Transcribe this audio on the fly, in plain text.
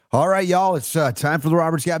All right, y'all. It's time for the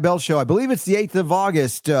Robert Scott Bell Show. I believe it's the 8th of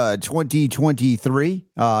August, 2023.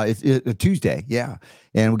 It's Tuesday, yeah.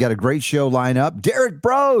 And we got a great show lined up. Derrick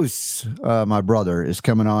Broze, my brother, is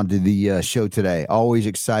coming on to the show today. Always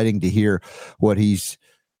exciting to hear what he's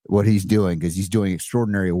doing, because he's doing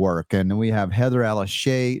extraordinary work. And then we have Heather Alice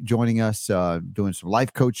Shea joining us, doing some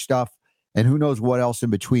life coach stuff, and who knows what else in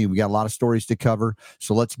between. We got a lot of stories to cover.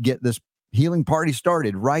 So let's get this healing party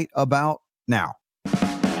started right about now.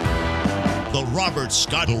 The Robert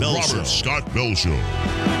Scott Bell Show.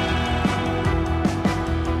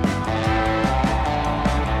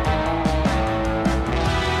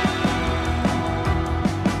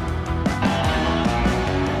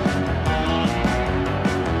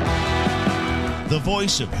 The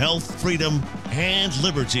voice of health, freedom, and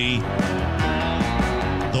liberty.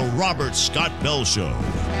 The Robert Scott Bell Show.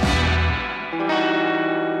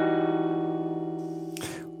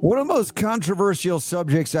 One of the most controversial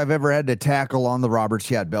subjects I've ever had to tackle on the Robert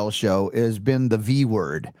Scott Bell Show has been the V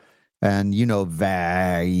word. And you know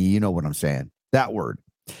what I'm saying, that word.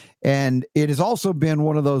 And it has also been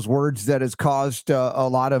one of those words that has caused a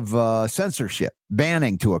lot of censorship,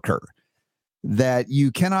 banning to occur, that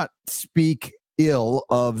you cannot speak ill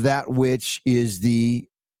of that which is the,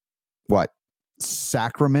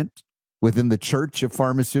 sacrament within the church of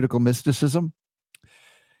pharmaceutical mysticism.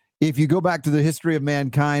 If you go back to the history of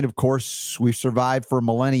mankind, of course, we've survived for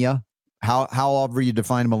millennia. However you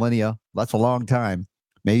define millennia, that's a long time,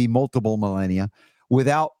 maybe multiple millennia,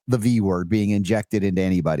 without the V word being injected into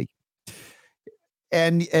anybody.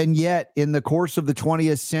 And yet, in the course of the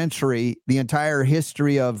 20th century, the entire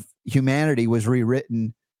history of humanity was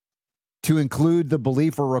rewritten to include the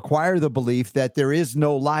belief or require the belief that there is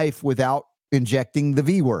no life without injecting the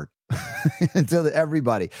V word into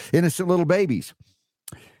everybody, innocent little babies.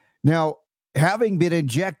 Now, having been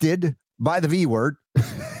injected by the V word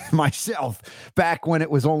myself back when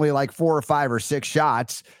it was only like 4 or 5 or 6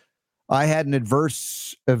 shots, I had an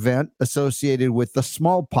adverse event associated with the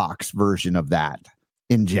smallpox version of that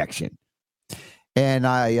injection. And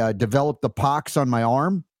I developed the pox on my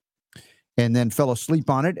arm and then fell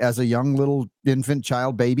asleep on it as a young little infant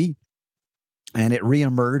child baby. And it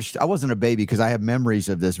reemerged. I wasn't a baby because I have memories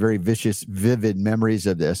of this, very vicious, vivid memories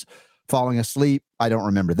of this. Falling asleep, I don't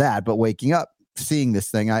remember that, but waking up, seeing this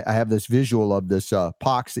thing, I have this visual of this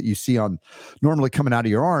pox that you see on normally coming out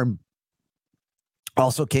of your arm,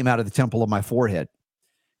 also came out of the temple of my forehead,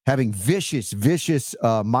 having vicious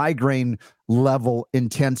migraine level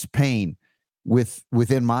intense pain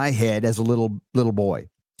within my head as a little boy.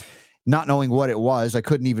 Not knowing what it was, I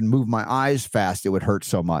couldn't even move my eyes fast. It would hurt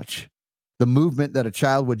so much. The movement that a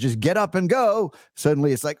child would just get up and go,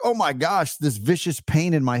 suddenly it's like, oh my gosh, this vicious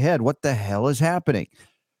pain in my head. What the hell is happening?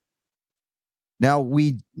 Now,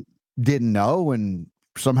 we didn't know and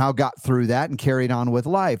somehow got through that and carried on with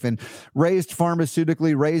life and raised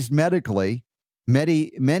pharmaceutically, raised medically, many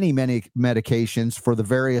medications for the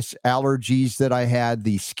various allergies that I had,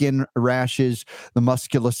 the skin rashes, the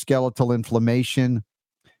musculoskeletal inflammation,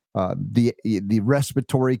 the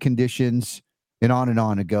respiratory conditions, and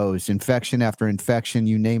on it goes. Infection after infection,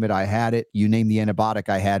 you name it, I had it. You name the antibiotic,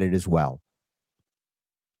 I had it as well.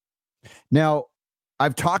 Now,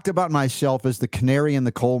 I've talked about myself as the canary in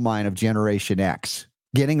the coal mine of Generation X,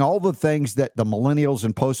 getting all the things that the millennials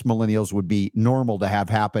and post-millennials would be normal to have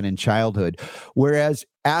happen in childhood. Whereas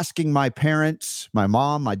asking my parents, my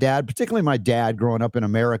mom, my dad, particularly my dad growing up in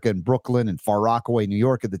America in Brooklyn and Far Rockaway, New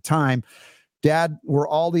York at the time, Dad, were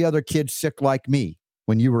all the other kids sick like me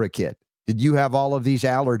when you were a kid? Did you have all of these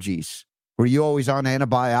allergies? Were you always on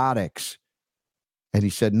antibiotics? And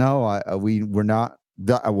he said, no, we were not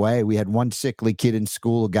that way. We had one sickly kid in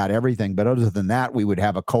school who got everything. But other than that, we would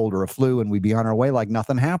have a cold or a flu and we'd be on our way like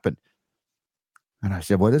nothing happened. And I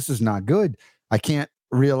said, well, this is not good. I can't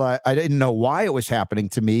realize, I didn't know why it was happening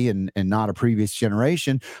to me and not a previous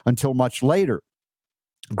generation until much later.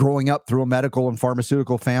 Growing up through a medical and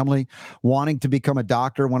pharmaceutical family, wanting to become a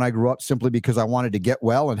doctor when I grew up simply because I wanted to get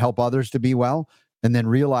well and help others to be well. And then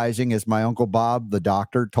realizing, as my Uncle Bob, the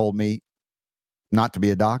doctor, told me not to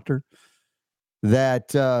be a doctor,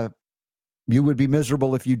 that you would be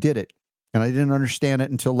miserable if you did it. And I didn't understand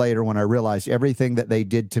it until later when I realized everything that they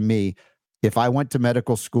did to me, if I went to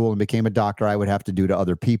medical school and became a doctor, I would have to do to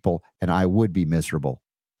other people, and I would be miserable.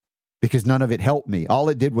 Because none of it helped me. All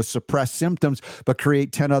it did was suppress symptoms, but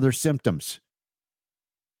create 10 other symptoms.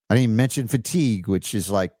 I didn't even mention fatigue, which is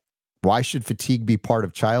like, why should fatigue be part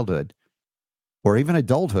of childhood or even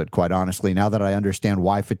adulthood, quite honestly, now that I understand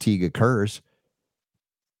why fatigue occurs?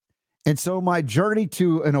 And so my journey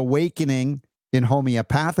to an awakening in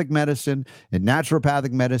homeopathic medicine and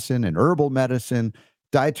naturopathic medicine and herbal medicine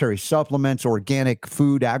dietary supplements, organic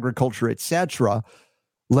food, agriculture, etc.,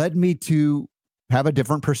 led me to have a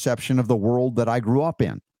different perception of the world that I grew up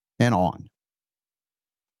in and on.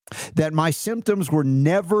 That my symptoms were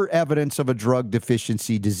never evidence of a drug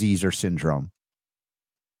deficiency disease or syndrome,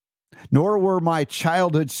 nor were my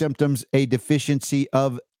childhood symptoms a deficiency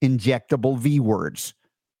of injectable V words.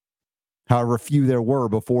 However few there were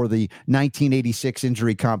before the 1986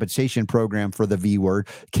 injury compensation program for the V word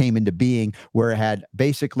came into being, where it had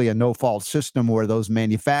basically a no-fault system where those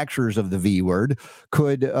manufacturers of the V word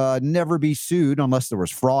could never be sued unless there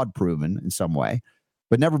was fraud proven in some way,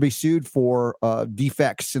 but never be sued for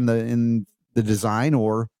defects in the design,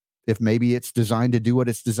 or if maybe it's designed to do what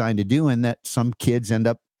it's designed to do and that some kids end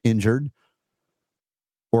up injured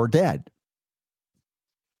or dead.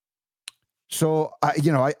 So,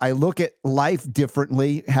 I look at life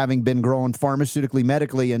differently, having been grown pharmaceutically,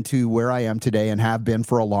 medically into where I am today and have been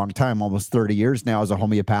for a long time, almost 30 years now as a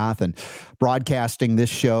homeopath, and broadcasting this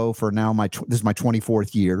show for now, this is my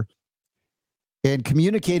 24th year, and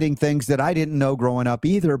communicating things that I didn't know growing up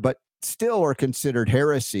either, but still are considered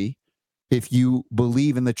heresy if you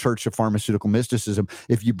believe in the Church of Pharmaceutical Mysticism,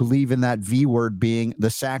 if you believe in that V word being the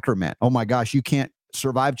sacrament. Oh my gosh, you can't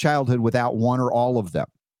survive childhood without one or all of them.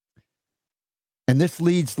 And this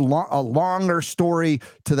leads a longer story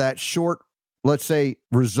to that short, let's say,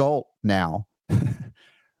 result now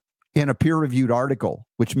in a peer-reviewed article,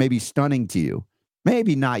 which may be stunning to you.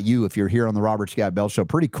 Maybe not you if you're here on the Robert Scott Bell Show.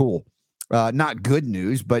 Pretty cool. Not good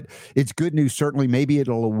news, but it's good news. Certainly, maybe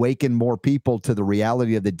it'll awaken more people to the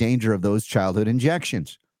reality of the danger of those childhood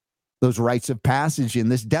injections, those rites of passage in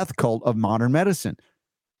this death cult of modern medicine.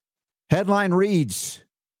 Headline reads,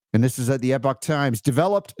 and this is at the Epoch Times,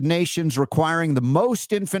 developed nations requiring the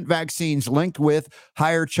most infant vaccines linked with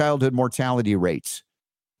higher childhood mortality rates.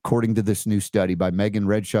 According to this new study by Megan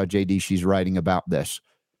Redshaw, JD, she's writing about this.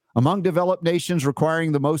 Among developed nations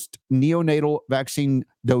requiring the most neonatal vaccine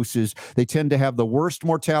doses, they tend to have the worst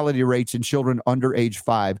mortality rates in children under age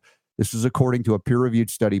 5. This is according to a peer-reviewed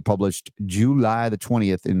study published July the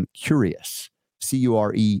 20th in Cureus,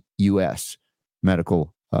 Cureus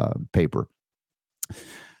medical paper.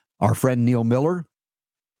 Our friend Neil Miller,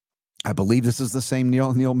 I believe this is the same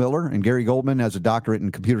Neil Miller, and Gary Goldman has a doctorate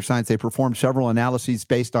in computer science. They performed several analyses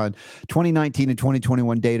based on 2019 and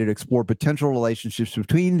 2021 data to explore potential relationships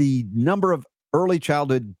between the number of early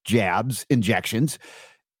childhood jabs, injections,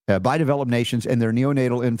 by developed nations and their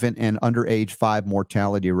neonatal, infant, and under age 5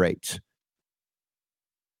 mortality rates.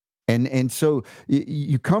 And so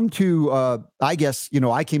you come to, I guess,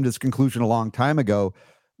 I came to this conclusion a long time ago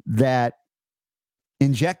that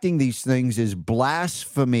injecting these things is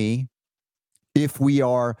blasphemy if we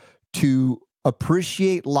are to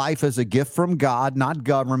appreciate life as a gift from God, not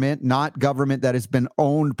government that has been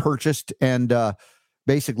owned, purchased, and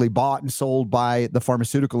basically bought and sold by the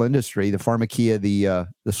pharmaceutical industry, the pharmakia,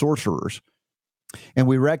 the sorcerers. And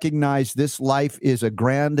we recognize this life is a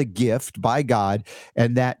grand gift by God,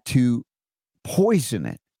 and that to poison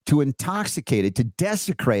it, to intoxicate it, to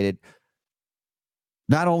desecrate it,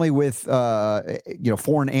 not only with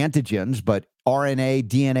foreign antigens, but RNA,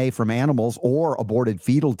 DNA from animals or aborted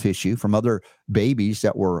fetal tissue from other babies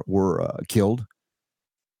that were killed,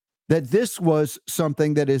 that this was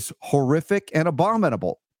something that is horrific and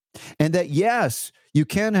abominable. And that, yes, you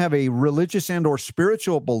can have a religious and or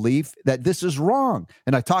spiritual belief that this is wrong.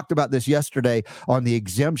 And I talked about this yesterday on the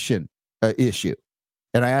exemption issue.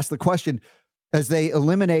 And I asked the question, as they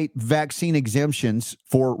eliminate vaccine exemptions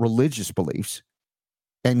for religious beliefs,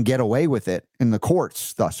 and get away with it in the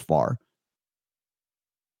courts thus far,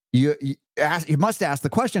 you must ask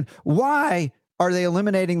the question, why are they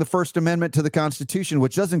eliminating the First Amendment to the Constitution,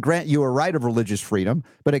 which doesn't grant you a right of religious freedom,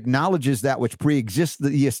 but acknowledges that which preexists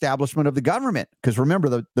the establishment of the government? Because remember,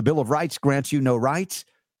 the Bill of Rights grants you no rights,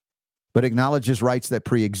 but acknowledges rights that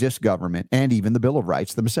preexist government and even the Bill of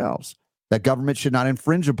Rights themselves, that government should not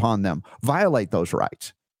infringe upon them, violate those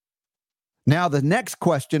rights. Now, the next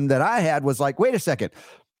question that I had was like, wait a second,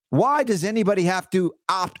 why does anybody have to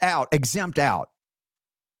opt out, exempt out?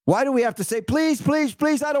 Why do we have to say, please, please,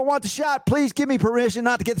 please, I don't want the shot. Please give me permission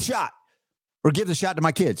not to get the shot or give the shot to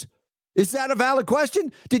my kids? Is that a valid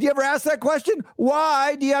question? Did you ever ask that question?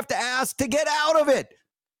 Why do you have to ask to get out of it?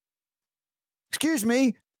 Excuse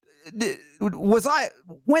me,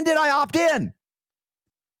 when did I opt in?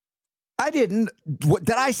 I didn't.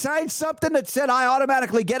 Did I sign something that said I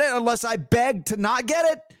automatically get it unless I beg to not get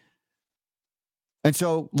it? And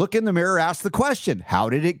so look in the mirror, ask the question, how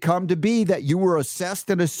did it come to be that you were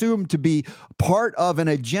assessed and assumed to be part of an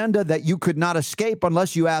agenda that you could not escape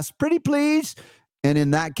unless you asked, pretty please, And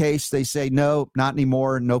in that case, they say, no, not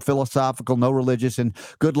anymore, no philosophical, no religious, and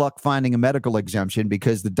good luck finding a medical exemption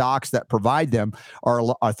because the docs that provide them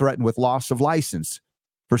are threatened with loss of license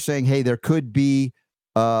for saying, hey, there could be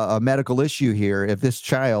a medical issue here if this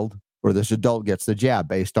child or this adult gets the jab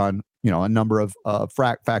based on, a number of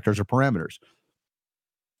factors or parameters.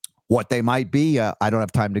 What they might be, I don't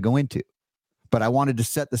have time to go into. But I wanted to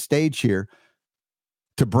set the stage here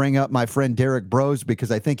to bring up my friend Derrick Broze,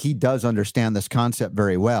 because I think he does understand this concept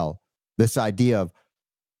very well. This idea of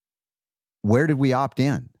where did we opt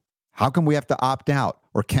in? How come we have to opt out?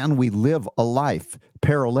 Or can we live a life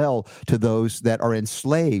parallel to those that are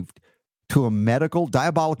enslaved to a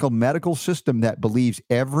diabolical medical system that believes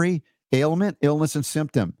every ailment, illness, and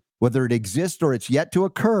symptom, whether it exists or it's yet to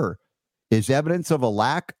occur, is evidence of a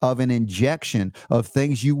lack of an injection of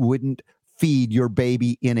things you wouldn't feed your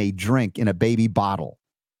baby in a drink, in a baby bottle,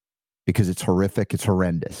 because it's horrific, it's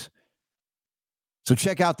horrendous. So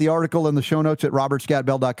check out the article in the show notes at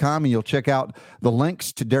robertscottbell.com, and you'll check out the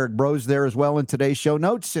links to Derrick Broze there as well in today's show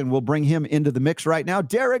notes, and we'll bring him into the mix right now.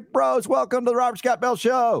 Derrick Broze, welcome to the Robert Scott Bell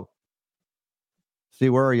Show. See,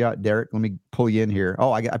 where are you at, Derrick? Let me pull you in here.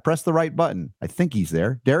 Oh, I pressed the right button. I think he's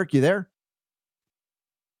there. Derrick, you there?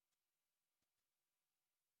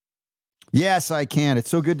 Yes, I can. It's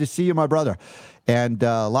so good to see you, my brother. And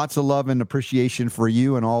lots of love and appreciation for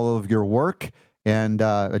you and all of your work. And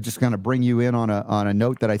I'm just going to bring you in on a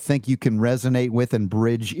note that I think you can resonate with and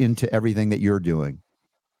bridge into everything that you're doing.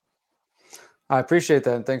 I appreciate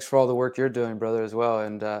that. And thanks for all the work you're doing, brother, as well.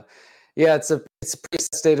 And yeah, it's a pretty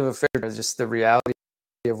sad state of affairs, just the reality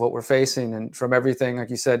of what we're facing. And from everything,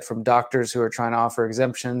 like you said, from doctors who are trying to offer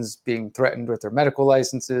exemptions, being threatened with their medical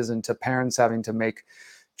licenses, and to parents having to make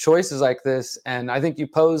choices like this. And I think you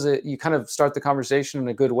kind of start the conversation in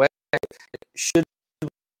a good way. Should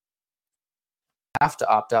have to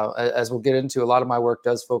opt out, as we'll get into. A lot of my work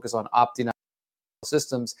does focus on opting out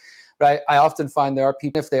systems, but I often find there are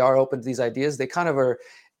people, if they are open to these ideas, they kind of are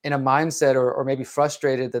in a mindset or maybe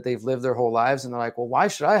frustrated that they've lived their whole lives, and they're like, well, why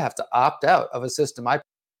should I have to opt out of a system I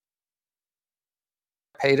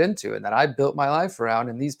paid into and that I built my life around?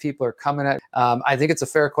 And these people are coming at, I think it's a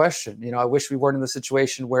fair question. I wish we weren't in the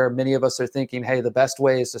situation where many of us are thinking, hey, the best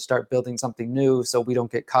way is to start building something new so we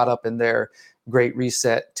don't get caught up in their great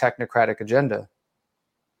reset technocratic agenda.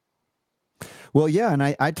 Well, yeah, and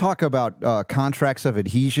I talk about contracts of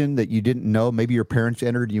adhesion that you didn't know maybe your parents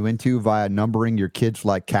entered you into via numbering your kids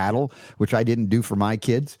like cattle, which I didn't do for my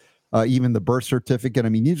kids. Even the birth certificate. I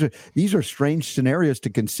mean, these are strange scenarios to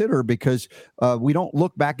consider, because we don't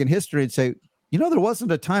look back in history and say, there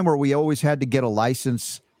wasn't a time where we always had to get a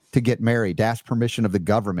license to get married, to ask permission of the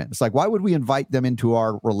government. It's like, why would we invite them into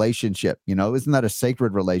our relationship? Isn't that a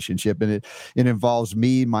sacred relationship? And it involves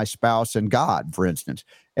me, my spouse, and God, for instance.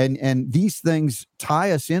 And these things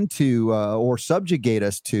tie us into or subjugate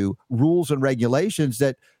us to rules and regulations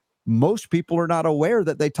that most people are not aware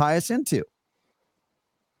that they tie us into.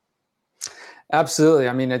 Absolutely.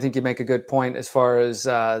 I mean, I think you make a good point as far as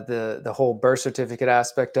the whole birth certificate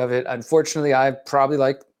aspect of it. Unfortunately, I probably,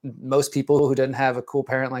 like most people who didn't have a cool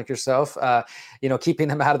parent like yourself, keeping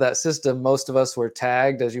them out of that system, most of us were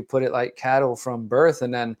tagged, as you put it, like cattle from birth.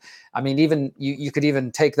 And then, I mean, even you could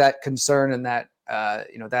even take that concern and that,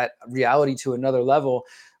 that reality to another level,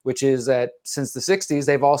 which is that since the 60s,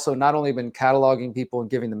 they've also not only been cataloging people and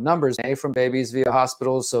giving them numbers from babies via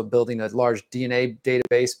hospitals, so building a large DNA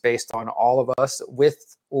database based on all of us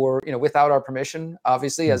with or without our permission,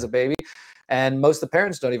 obviously, as a baby. And most of the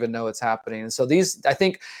parents don't even know it's happening. And so I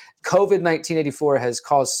think COVID-1984 has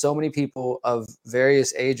caused so many people of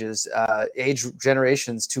various ages, age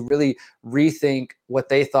generations, to really rethink what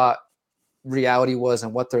they thought reality was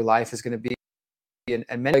and what their life is going to be.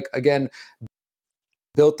 And many, again,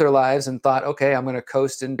 built their lives and thought, okay, I'm going to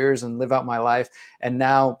coast in years and live out my life. And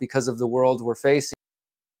now, because of the world we're facing,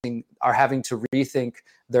 are having to rethink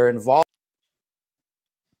their involvement,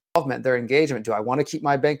 their engagement. Do I want to keep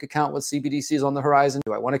my bank account with CBDCs on the horizon?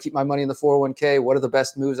 Do I want to keep my money in the 401k? What are the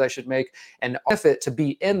best moves I should make? And benefit to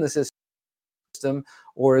be in the system,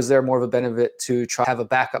 or is there more of a benefit to try to have a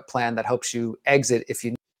backup plan that helps you exit if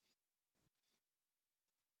you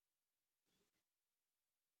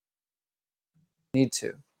need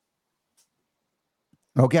to?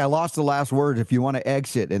 Okay, I lost the last word. If you want to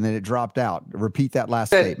exit, and then it dropped out. Repeat that last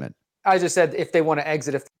statement. I just said if they want to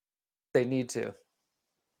exit, if they need to.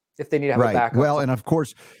 If they need to have a backup. Well, and of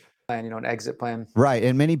course, plan, an exit plan. Right.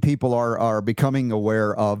 And many people are becoming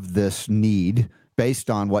aware of this need based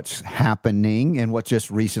on what's happening and what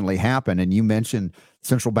just recently happened. And you mentioned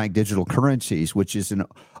central bank digital currencies, which is an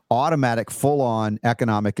automatic full-on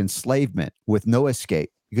economic enslavement with no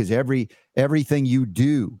escape. because everything you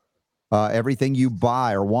do, everything you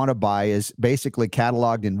buy or want to buy is basically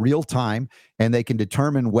cataloged in real time, and they can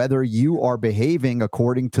determine whether you are behaving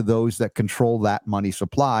according to those that control that money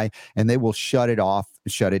supply, and they will shut it off,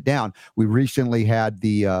 shut it down. We recently had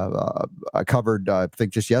I covered, I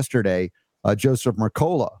think just yesterday, Joseph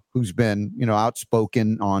Mercola, who's been,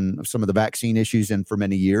 outspoken on some of the vaccine issues and for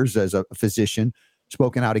many years as a physician,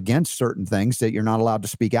 spoken out against certain things that you're not allowed to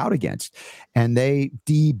speak out against. And they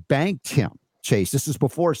debanked him. Chase, this is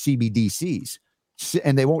before CBDCs,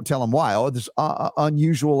 and they won't tell them why. Oh, this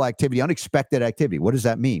unusual activity, unexpected activity. What does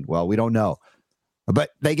that mean? Well, we don't know,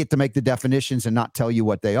 but they get to make the definitions and not tell you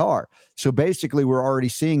what they are. So basically, we're already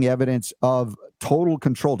seeing evidence of total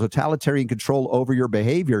control, totalitarian control over your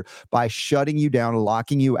behavior by shutting you down and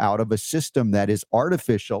locking you out of a system that is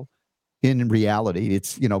artificial. In reality,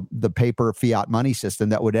 it's, the paper fiat money system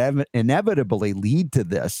that would inevitably lead to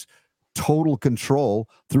this total control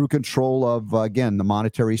through control of, again, the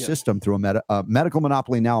monetary system through a medical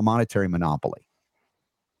monopoly, now a monetary monopoly.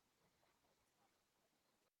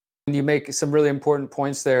 You make some really important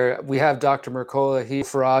points there. We have Dr. Mercola,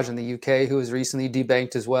 Farage in the UK, who was recently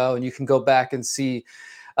debanked as well. And you can go back and see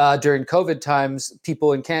during COVID times,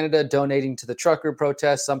 people in Canada donating to the trucker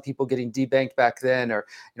protests, some people getting debanked back then, or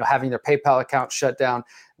having their PayPal account shut down.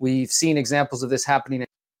 We've seen examples of this happening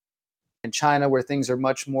in China, where things are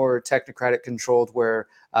much more technocratic controlled, where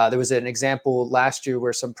there was an example last year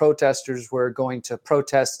where some protesters were going to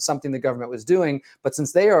protest something the government was doing. But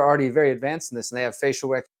since they are already very advanced in this and they have facial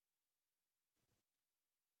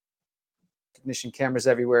recognition cameras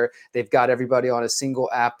everywhere, they've got everybody on a single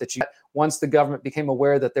app once the government became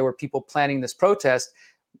aware that there were people planning this protest,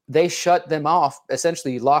 they shut them off,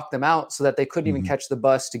 essentially locked them out so that they couldn't even catch the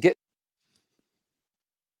bus to get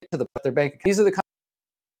to their bank. These are the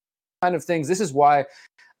kind of things. This is why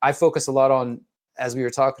I focus a lot on, as we were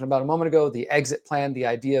talking about a moment ago, the exit plan, the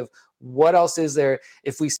idea of what else is there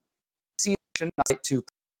if we see to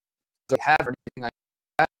have or anything like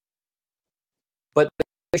that. But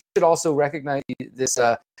they should also recognize this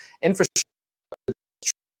infrastructure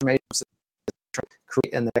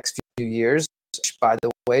create in the next few years. By the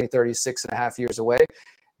way, 36 and a half years away.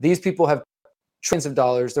 These people have trillions of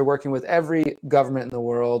dollars. They're working with every government in the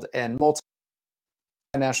world and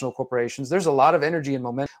multinational corporations. There's a lot of energy and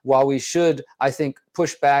momentum. While we should, I think,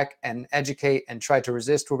 push back and educate and try to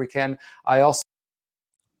resist where we can, I also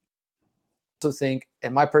think,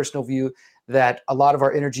 in my personal view, that a lot of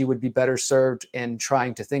our energy would be better served in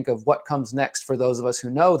trying to think of what comes next for those of us who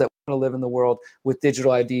know that we want to live in the world with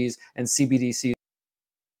digital IDs and CBDCs.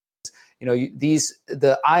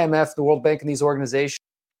 The IMF, the World Bank, and these organizations,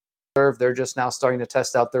 they're just now starting to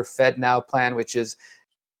test out their Fed Now plan, which is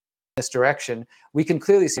this direction. We can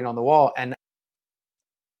clearly see it on the wall. And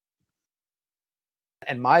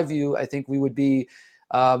in my view, I think we would be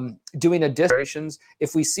doing a dissertation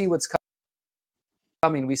if we see what's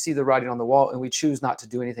coming, we see the writing on the wall, and we choose not to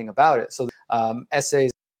do anything about it. So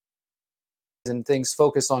essays and things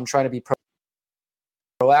focus on trying to be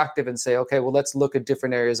proactive and say, okay, well, let's look at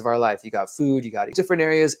different areas of our life. You got food, you got different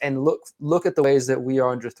areas, and look at the ways that we are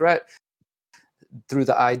under threat through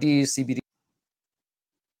the IDs,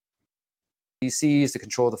 CBDCs, to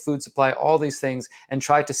control the food supply, all these things, and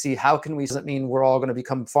try to see how can we, doesn't mean we're all going to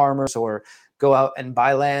become farmers or go out and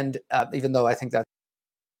buy land, even though I think that's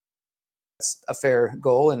a fair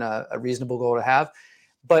goal and a reasonable goal to have.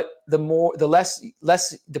 But the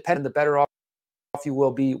less dependent, the better off you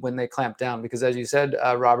will be when they clamp down. Because as you said,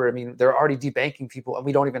 Robert, I mean, they're already debanking people and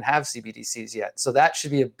we don't even have CBDCs yet. So that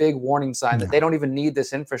should be a big warning sign that they don't even need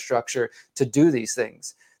this infrastructure to do these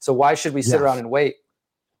things. So why should we sit around and wait?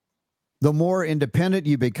 The more independent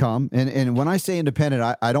you become, and when I say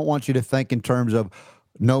independent, I don't want you to think in terms of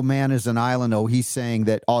no man is an island. Oh, he's saying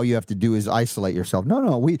that all you have to do is isolate yourself.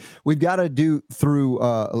 No, we've got to do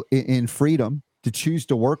through in freedom to choose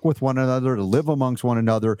to work with one another, to live amongst one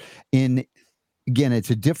another. Again, it's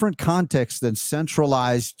a different context than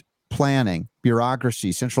centralized planning,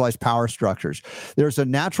 bureaucracy, centralized power structures. There's a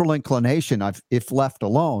natural inclination, if left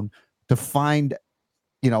alone, to find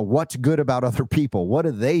what's good about other people. What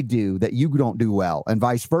do they do that you don't do well, and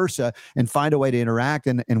vice versa, and find a way to interact.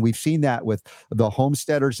 And we've seen that with the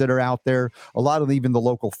homesteaders that are out there, a lot of even the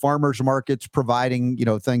local farmers markets providing,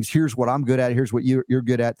 things. Here's what I'm good at. Here's what you're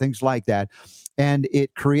good at, things like that. And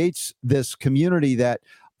it creates this community that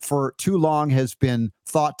for too long has been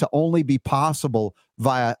thought to only be possible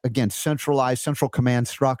via, again, central command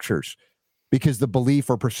structures. Because the belief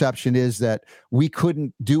or perception is that we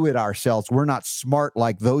couldn't do it ourselves. We're not smart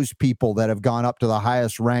like those people that have gone up to the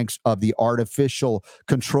highest ranks of the artificial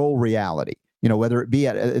control reality. whether it be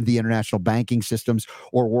at the international banking systems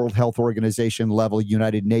or World Health Organization level,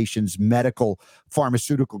 United Nations medical,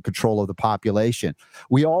 pharmaceutical control of the population.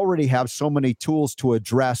 We already have so many tools to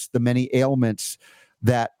address the many ailments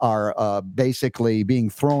that are basically being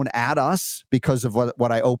thrown at us because of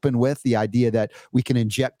what I opened with, the idea that we can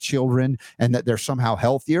inject children and that they're somehow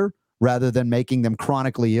healthier, rather than making them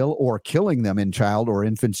chronically ill or killing them in child or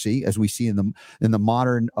infancy, as we see in the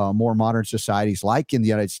modern, more modern societies like in the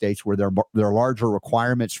United States, where there are larger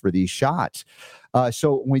requirements for these shots.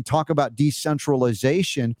 So when we talk about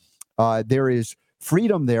decentralization, there is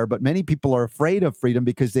freedom there, but many people are afraid of freedom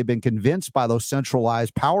because they've been convinced by those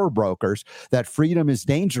centralized power brokers that freedom is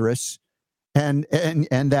dangerous, and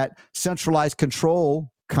that centralized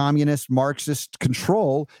control, communist Marxist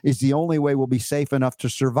control, is the only way we'll be safe enough to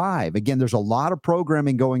survive. Again, there's a lot of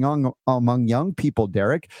programming going on among young people,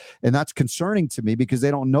 Derrick, and that's concerning to me because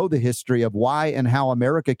they don't know the history of why and how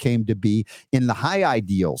America came to be in the high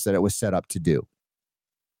ideals that it was set up to do.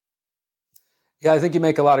 Yeah, I think you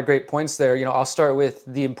make a lot of great points there. I'll start with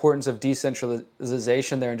the importance of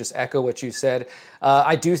decentralization there and just echo what you said.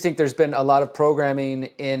 I do think there's been a lot of programming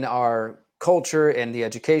in our culture and the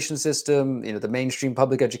education system. The mainstream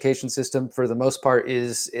public education system, for the most part,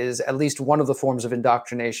 is at least one of the forms of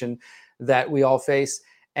indoctrination that we all face.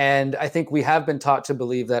 And I think we have been taught to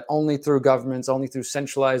believe that only through governments, only through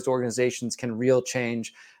centralized organizations can real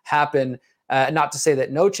change happen. Not to say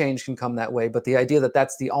that no change can come that way, but the idea that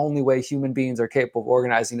that's the only way human beings are capable of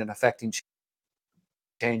organizing and affecting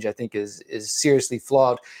change, I think is seriously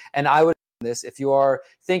flawed. And I would this, if you are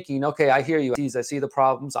thinking, okay, I hear you, I see the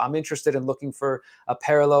problems, I'm interested in looking for a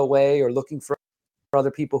parallel way or looking for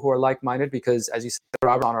other people who are like-minded, because as you said,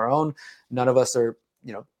 Robert, on our own, none of us are,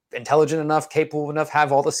 intelligent enough, capable enough,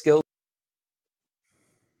 have all the skills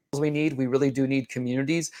we need. We really do need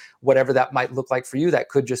communities, whatever that might look like for you. That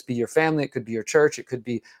could just be your family, it could be your church, it could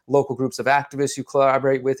be local groups of activists you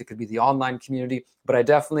collaborate with, it could be the online community. But I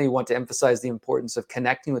definitely want to emphasize the importance of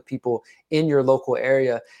connecting with people in your local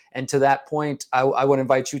area. And to that point, I want to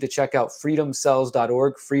invite you to check out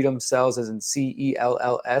freedomcells.org. Freedom Cells as in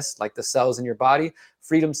CELLS, like the cells in your body.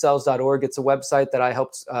 Freedomcells.org. It's a website that I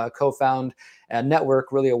helped co-found, a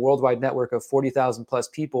network, really a worldwide network of 40,000 plus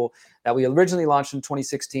people that we originally launched in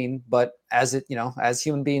 2016. But as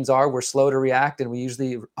human beings are, we're slow to react, and we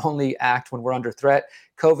usually only act when we're under threat.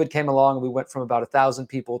 COVID came along, and we went from about 1,000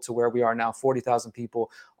 people to where we are now, 40,000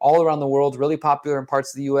 people all around the world, really popular in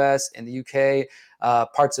parts of the US and the UK,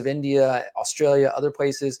 parts of India, Australia, other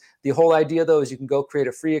places. The whole idea, though, is you can go create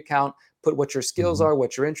a free account, put what your skills are,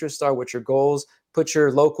 what your interests are, what your goals, put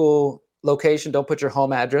your local location, don't put your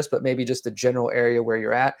home address, but maybe just the general area where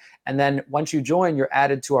you're at. And then once you join, you're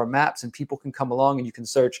added to our maps, and people can come along and you can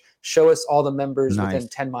search, show us all the members within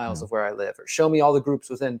 10 miles of where I live, or show me all the groups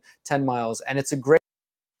within 10 miles. And it's a great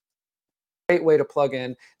way to plug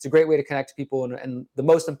in. It's a great way to connect to people, and the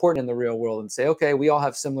most important in the real world, and say, okay, we all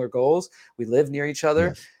have similar goals. We live near each other.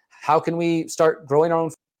 Yes. How can we start growing our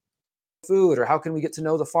own food, or how can we get to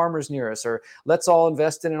know the farmers near us, or let's all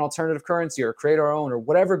invest in an alternative currency or create our own, or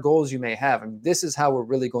whatever goals you may have. And this is how we're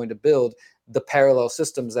really going to build the parallel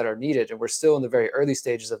systems that are needed. And we're still in the very early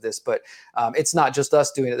stages of this, but it's not just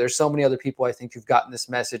us doing it. There's so many other people, I think, who've gotten this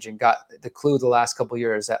message and got the clue the last couple of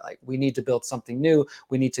years that, like, we need to build something new.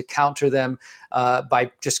 We need to counter them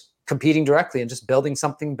by just competing directly and just building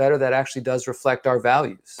something better that actually does reflect our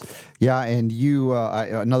values. Yeah, and you,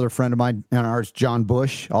 another friend of mine and ours, John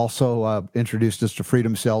Bush, also introduced us to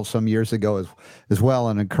Freedom Cells some years ago as well,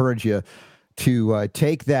 and encourage you to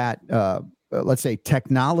take that, let's say,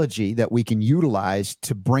 technology that we can utilize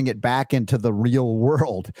to bring it back into the real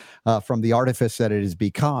world from the artifice that it has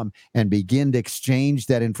become, and begin to exchange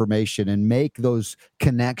that information and make those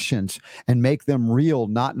connections and make them real,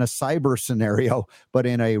 not in a cyber scenario, but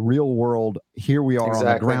in a real world. Here we are on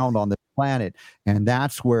the ground on the planet. And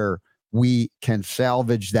that's where we can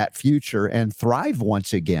salvage that future and thrive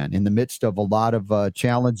once again in the midst of a lot of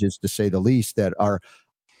challenges, to say the least, that are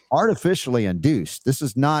artificially induced. This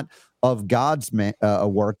is not of God's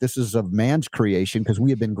work. This is of man's creation, because we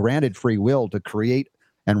have been granted free will to create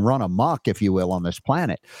and run amok, if you will, on this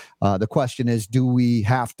planet. The question is, do we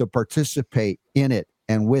have to participate in it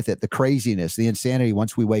and with it, the craziness, the insanity,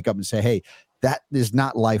 once we wake up and say, hey, that is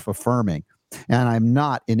not life affirming. And I'm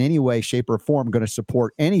not in any way, shape, or form going to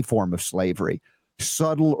support any form of slavery,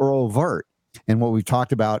 subtle or overt. And what we've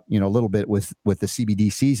talked about, a little bit with the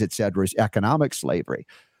CBDCs, et cetera, is economic slavery.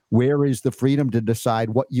 Where is the freedom to decide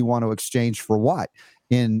what you want to exchange for what?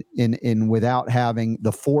 in without having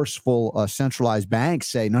the forceful centralized banks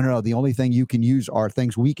say, no, the only thing you can use are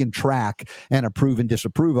things we can track and approve and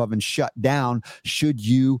disapprove of and shut down should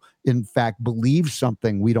you in fact believe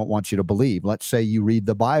something we don't want you to believe. Let's say you read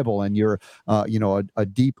the Bible and you're a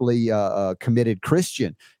deeply committed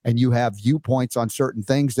Christian and you have viewpoints on certain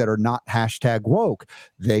things that are not #woke.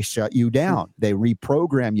 They shut you down. They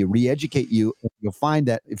reprogram you, re-educate you. You'll find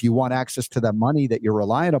that if you want access to that money that you're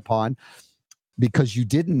relying upon, because you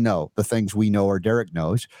didn't know the things we know or Derrick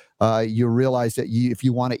knows, you realize that if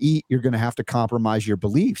you want to eat, you're going to have to compromise your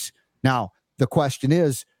beliefs. Now, the question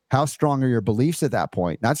is, how strong are your beliefs at that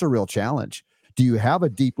point? That's a real challenge. Do you have a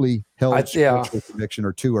deeply held spiritual conviction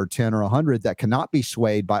or 2 or 10 or 100 that cannot be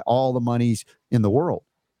swayed by all the monies in the world?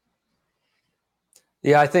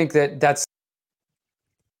 Yeah, I think that's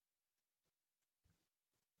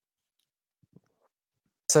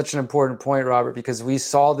such an important point, Robert, because we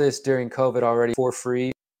saw this during COVID already for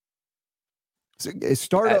free.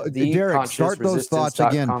 Derrick, start those thoughts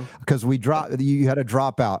again, because you had a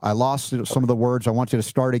dropout. I lost some of the words. I want you to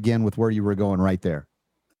start again with where you were going right there.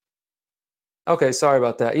 Okay, sorry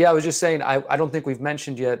about that. Yeah, I was just saying, I don't think we've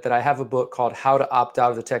mentioned yet that I have a book called How to Opt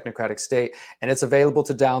Out of the Technocratic State, and it's available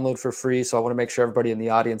to download for free. So I want to make sure everybody in the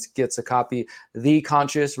audience gets a copy.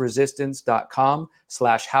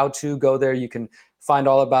 theconsciousresistance.com/how-to. Go there. You can find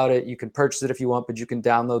all about it. You can purchase it if you want, but you can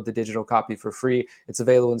download the digital copy for free. It's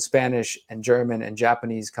available in Spanish and German and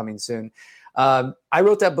Japanese coming soon. I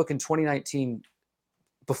wrote that book in 2019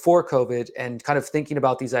 before COVID and kind of thinking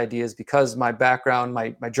about these ideas because my background,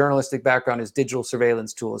 my journalistic background is digital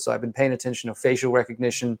surveillance tools. So I've been paying attention to facial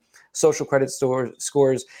recognition, social credit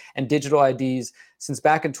scores, and digital IDs since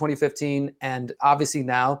back in 2015. And obviously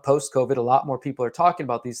now, post-COVID, a lot more people are talking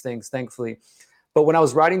about these things, thankfully. But when I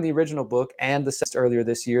was writing the original book and earlier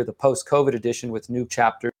this year, the post-COVID edition with new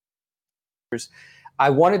chapters, I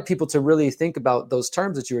wanted people to really think about those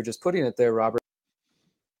terms that you were just putting it there, Robert.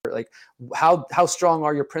 Like how strong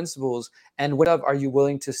are your principles, and what are you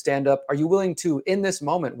willing to stand up? Are you willing to, in this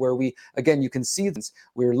moment where you can see this,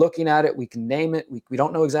 we're looking at it, we can name it, we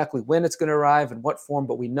don't know exactly when it's going to arrive and what form,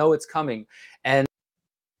 but we know it's coming. And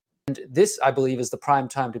this, I believe, is the prime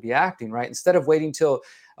time to be acting, right? Instead of waiting till,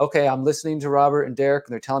 okay, I'm listening to Robert and Derrick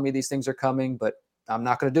and they're telling me these things are coming, but I'm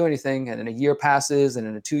not going to do anything. And then a year passes, and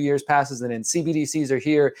then 2 years passes, and then CBDCs are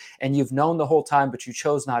here, and you've known the whole time, but you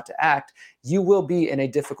chose not to act. You will be in a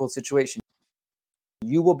difficult situation.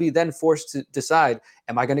 You will be then forced to decide,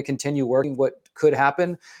 am I going to continue working what could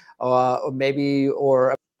happen?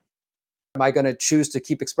 Or am I going to choose to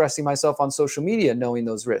keep expressing myself on social media, knowing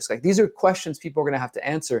those risks? Like, these are questions people are going to have to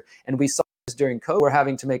answer. And we saw this during COVID. We're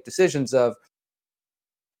having to make decisions of,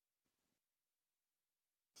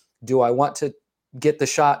 do I want to get the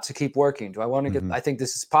shot to keep working? Do I want to get, I think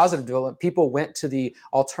this is positive development. People went to the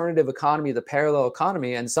alternative economy, the parallel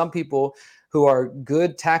economy, and some people who are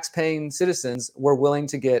good tax-paying citizens were willing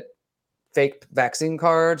to get fake vaccine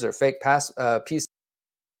cards or fake PCR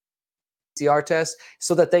tests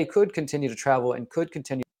so that they could continue to travel and could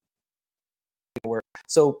continue to work.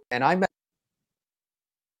 So, and I met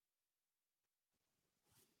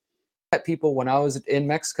people when I was in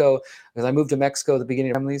Mexico, because I moved to Mexico at the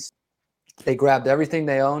beginning of families. They grabbed everything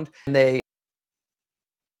they owned, and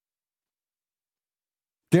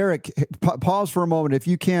Derrick, pause for a moment. If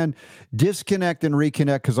you can, disconnect and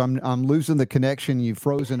reconnect, because I'm losing the connection. You've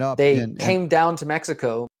frozen up. They came down to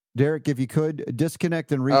Mexico. Derrick, if you could,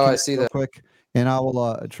 disconnect and reconnect. I see that. Quick, and I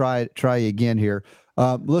will try again here.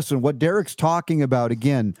 Listen, what Derrick's talking about,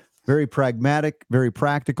 again, very pragmatic, very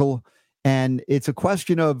practical, and it's a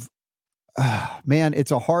question of, man,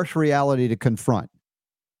 it's a harsh reality to confront.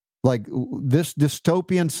 Like this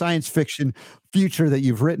dystopian science fiction future that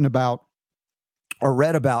you've written about or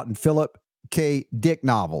read about in Philip K. Dick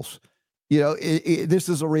novels. This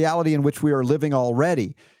is a reality in which we are living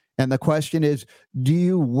already. And the question is, do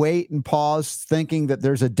you wait and pause thinking that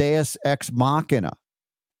there's a deus ex machina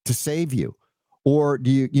to save you? Or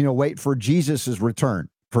do you wait for Jesus's return,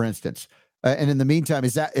 for instance? And in the meantime,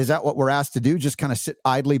 is that what we're asked to do? Just kind of sit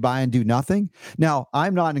idly by and do nothing? Now,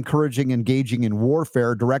 I'm not encouraging engaging in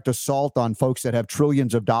warfare, direct assault on folks that have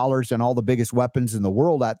trillions of dollars and all the biggest weapons in the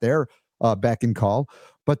world at their beck and call.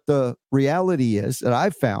 But the reality is that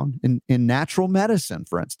I've found in natural medicine,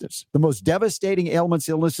 for instance, the most devastating ailments,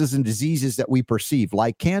 illnesses, and diseases that we perceive,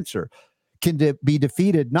 like cancer, can be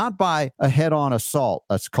defeated not by a head-on assault,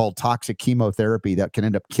 that's called toxic chemotherapy, that can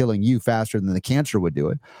end up killing you faster than the cancer would do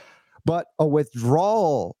it, but a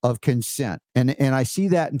withdrawal of consent. And I see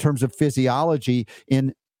that in terms of physiology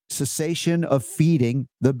in cessation of feeding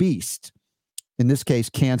the beast. in this case,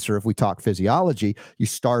 cancer, if we talk physiology, you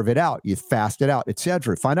starve it out, you fast it out,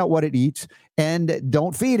 etc. Find out what it eats and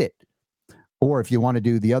don't feed it. Or if you want to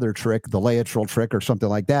do the other trick, the laetrile trick or something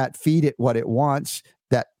like that, feed it what it wants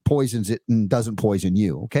that poisons it and doesn't poison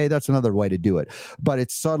you. Okay, that's another way to do it. But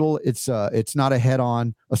it's subtle. It's not a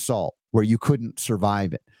head-on assault where you couldn't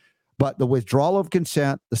survive it. But the withdrawal of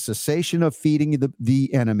consent, the cessation of feeding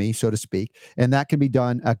the enemy, so to speak, and that can be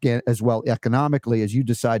done again as well economically as you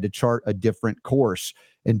decide to chart a different course.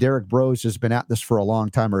 And Derrick Broze has been at this for a long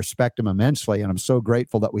time. I respect him immensely, and I'm so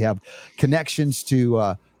grateful that we have connections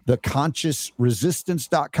to the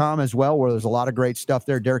consciousresistance.com as well, where there's a lot of great stuff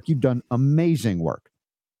there. Derrick, you've done amazing work.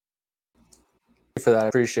 For that, I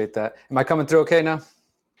appreciate that. Am I coming through okay now?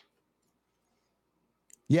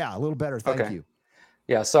 Yeah, a little better. Thank you.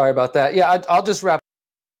 Yeah, sorry about that. Yeah, I'll just wrap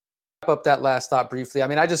up that last thought briefly. I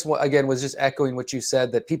mean, I just, again, was just echoing what you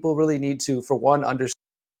said, that people really need to, for one,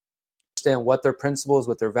 understand what their principles,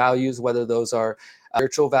 what their values, whether those are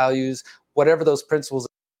spiritual values, whatever those principles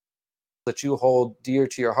that you hold dear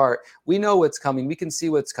to your heart. We know what's coming. We can see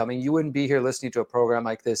what's coming. You wouldn't be here listening to a program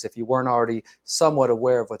like this if you weren't already somewhat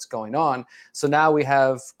aware of what's going on. So now we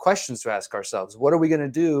have questions to ask ourselves. What are we going to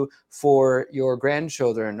do for your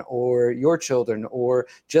grandchildren or your children or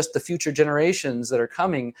just the future generations that are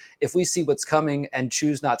coming if we see what's coming and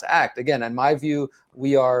choose not to act? Again, in my view,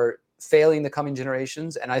 we are failing the coming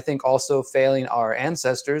generations, and I think also failing our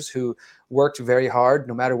ancestors who worked very hard,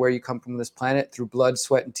 no matter where you come from this planet, through blood,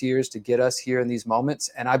 sweat, and tears to get us here in these moments.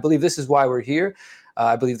 And I believe this is why we're here.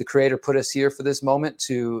 I believe the Creator put us here for this moment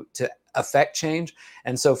to affect change.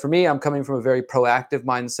 And so for me, I'm coming from a very proactive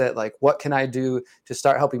mindset. Like, what can I do to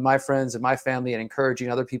start helping my friends and my family and encouraging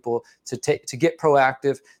other people to get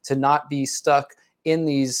proactive, to not be stuck in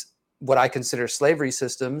these what I consider slavery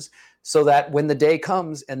systems, so that when the day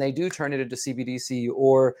comes and they do turn it into CBDC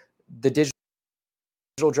or the digital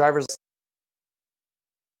drivers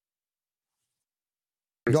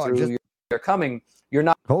they're coming, you're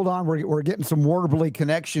not. Hold on, we're getting some warbly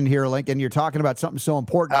connection here, Lincoln. You're talking about something so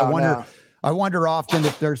important. I wonder often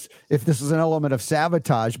if this is an element of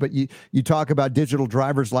sabotage, but you talk about digital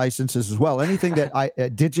driver's licenses as well. Anything that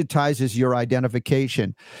digitizes your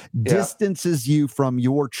identification, distances you from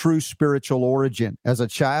your true spiritual origin as a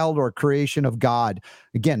child or creation of God.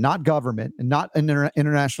 Again, not government and not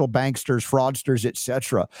international banksters, fraudsters,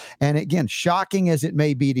 etc. And again, shocking as it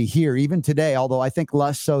may be to hear, even today, although I think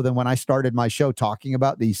less so than when I started my show talking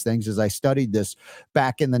about these things, as I studied this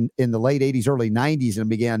back in the late 80s, early 90s,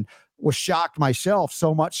 and was shocked myself,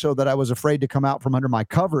 so much so that I was afraid to come out from under my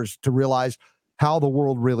covers to realize how the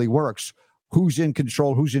world really works, who's in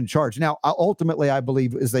control, who's in charge. Now, ultimately, I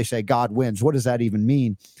believe, as they say, God wins. What does that even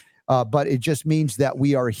mean? But it just means that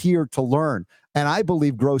we are here to learn, and I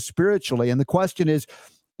believe grow spiritually. And the question is,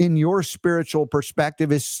 in your spiritual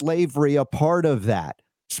perspective, is slavery a part of that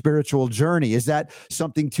spiritual journey? Is that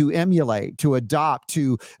something to emulate, to adopt,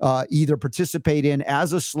 to either participate in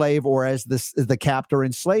as a slave or as the captor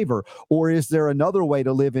and slaver? Or is there another way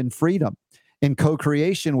to live in freedom, in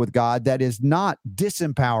co-creation with God, that is not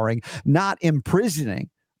disempowering, not imprisoning,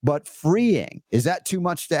 but freeing? Is that too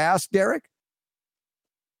much to ask, Derrick?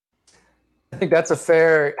 I think that's a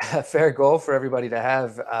fair goal for everybody to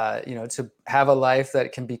have, to have a life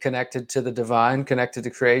that can be connected to the divine, connected to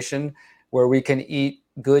creation, where we can eat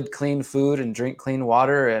good, clean food and drink clean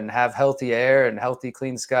water and have healthy air and healthy,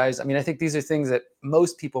 clean skies. I mean, I think these are things that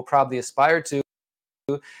most people probably aspire to.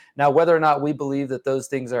 Now, whether or not we believe that those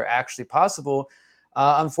things are actually possible,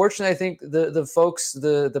 unfortunately, I think the folks,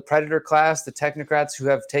 the predator class, the technocrats who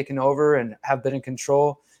have taken over and have been in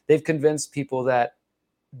control, they've convinced people that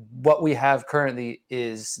what we have currently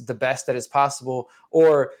is the best that is possible,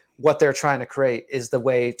 or what they're trying to create is the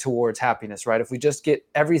way towards happiness, right? If we just get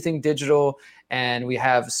everything digital and we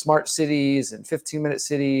have smart cities and 15-minute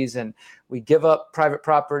cities, and we give up private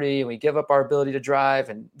property and we give up our ability to drive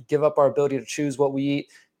and give up our ability to choose what we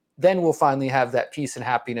eat, then we'll finally have that peace and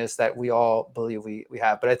happiness that we all believe we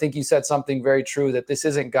have. But I think you said something very true, that this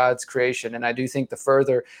isn't God's creation. And I do think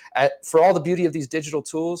for all the beauty of these digital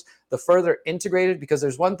tools, the further integrated, because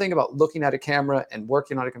there's one thing about looking at a camera and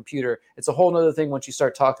working on a computer. It's a whole nother thing once you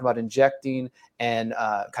start talking about injecting and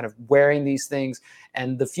kind of wearing these things.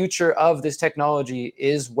 And the future of this technology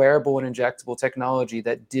is wearable and injectable technology,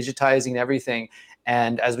 that digitizing everything.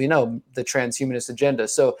 And as we know, the transhumanist agenda.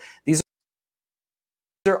 So these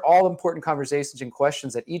are all important conversations and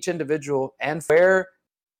questions that each individual, and where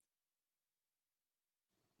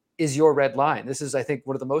is your red line? This is, I think,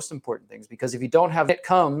 one of the most important things, because if you don't have it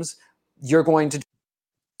comes, you're going to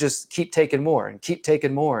just keep taking more and keep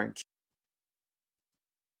taking more. And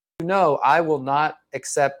I will not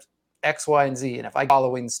accept X, Y, and Z. And if I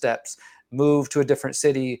following steps, move to a different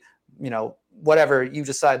city, whatever you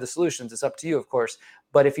decide the solutions, it's up to you, of course.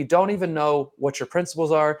 But if you don't even know what your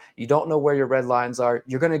principles are, you don't know where your red lines are,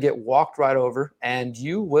 you're going to get walked right over, and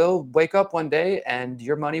you will wake up one day and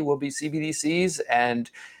your money will be CBDCs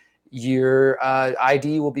and your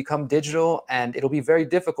ID will become digital, and it'll be very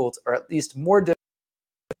difficult, or at least more difficult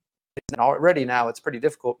than already now. It's pretty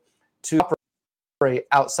difficult to operate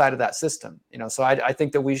outside of that system. So I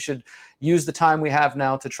think that we should use the time we have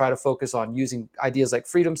now to try to focus on using ideas like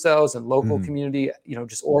freedom cells and local community,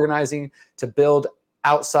 just organizing to build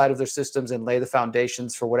outside of their systems and lay the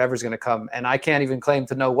foundations for whatever's going to come. And I can't even claim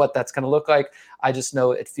to know what that's going to look like. I just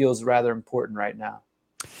know it feels rather important right now.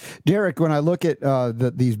 Derrick, when I look at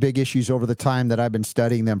these big issues over the time that I've been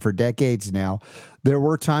studying them for decades now, there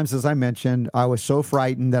were times, as I mentioned, I was so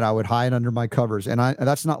frightened that I would hide under my covers. And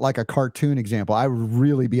that's not like a cartoon example. I would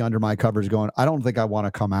really be under my covers going, I don't think I want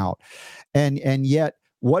to come out. And yet,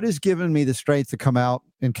 what has given me the strength to come out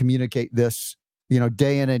and communicate this,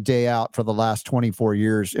 day in and day out for the last 24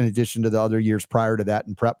 years, in addition to the other years prior to that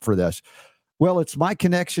and prep for this? Well, it's my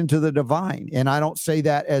connection to the divine. And I don't say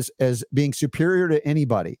that as being superior to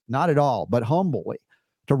anybody, not at all, but humbly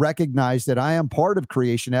to recognize that I am part of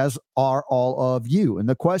creation, as are all of you. And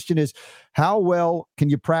the question is, how well can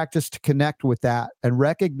you practice to connect with that and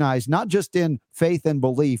recognize, not just in faith and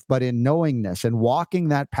belief, but in knowingness and walking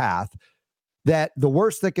that path, that the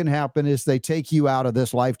worst that can happen is they take you out of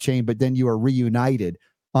this life chain, but then you are reunited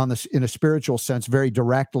in a spiritual sense very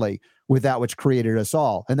directly with that which created us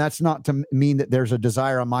all. And that's not to mean that there's a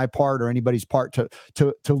desire on my part or anybody's part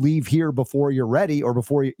to leave here before you're ready or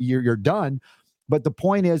before you're done. But the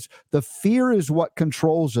point is, the fear is what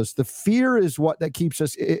controls us. The fear is what that keeps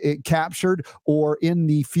us captured or in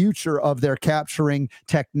the future of their capturing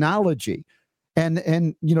technology. And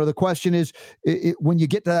the question is, when you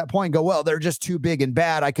get to that point, go, well, they're just too big and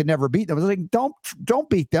bad, I could never beat them. I was like, don't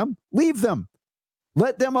beat them. Leave them.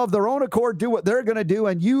 Let them of their own accord do what they're going to do,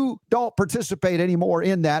 and you don't participate anymore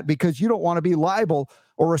in that because you don't want to be liable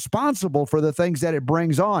or responsible for the things that it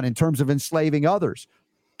brings on in terms of enslaving others,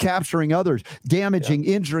 capturing others, damaging,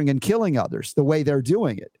 injuring, and killing others the way they're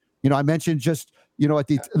doing it. I mentioned just, at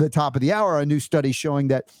the top of the hour, a new study showing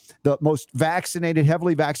that the most vaccinated,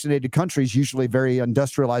 heavily vaccinated countries, usually very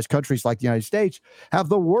industrialized countries like the United States, have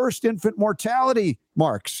the worst infant mortality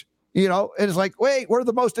marks. And it's like, wait, we're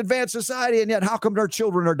the most advanced society, and yet how come our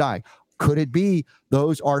children are dying? Could it be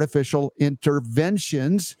those artificial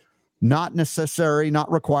interventions, not necessary, not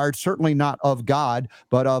required, certainly not of God,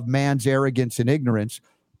 but of man's arrogance and ignorance,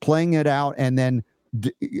 playing it out and then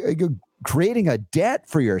creating a debt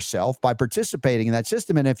for yourself by participating in that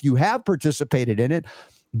system? And if you have participated in it,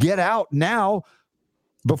 get out now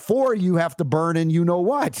before you have to burn in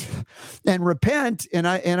what and repent. And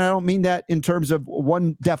I don't mean that in terms of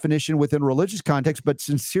one definition within religious context, but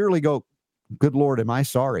sincerely go, good Lord, am I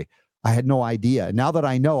sorry? I had no idea. Now that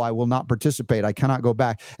I know, I will not participate. I cannot go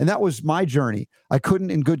back. And that was my journey. I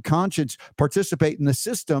couldn't in good conscience participate in the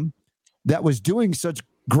system that was doing such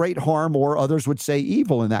great harm, or others would say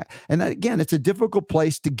evil in that. And again, it's a difficult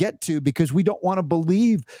place to get to because we don't want to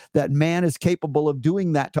believe that man is capable of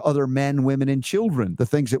doing that to other men, women, and children, the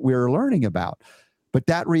things that we're learning about. But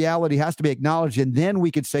that reality has to be acknowledged. And then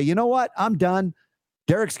we could say, you know what? I'm done.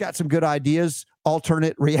 Derrick's got some good ideas,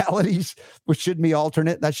 alternate realities, which shouldn't be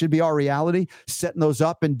alternate. That should be our reality, setting those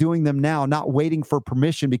up and doing them now, not waiting for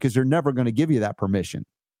permission because they're never going to give you that permission.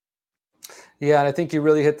 Yeah, and I think you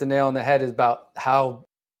really hit the nail on the head about how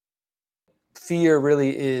fear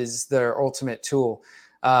really is their ultimate tool.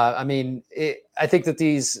 I think that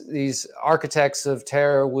these architects of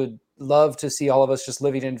terror would love to see all of us just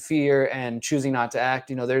living in fear and choosing not to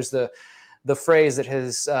act. There's the phrase that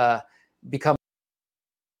has become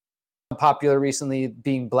popular recently,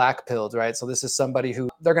 being black-pilled, right? So this is somebody who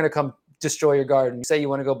they're going to come destroy your garden. You say you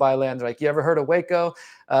want to go buy land. They're like, you ever heard of Waco?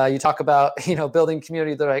 You talk about, building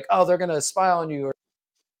community. They're like, oh, they're going to spy on you,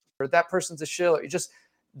 or that person's a shill.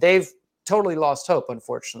 They've totally lost hope,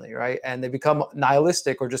 unfortunately, right? And they become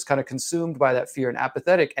nihilistic or just kind of consumed by that fear and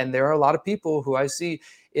apathetic. And there are a lot of people who I see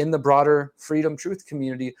in the broader freedom truth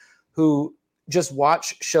community who just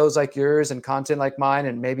watch shows like yours and content like mine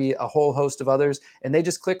and maybe a whole host of others, and they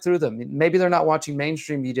just click through them. Maybe they're not watching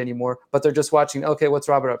mainstream media anymore, but they're just watching, okay, what's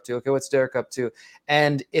Robert up to? Okay, what's Derrick up to?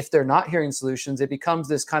 And if they're not hearing solutions, it becomes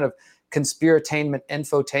this kind of conspiratainment,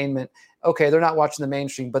 infotainment. Okay, they're not watching the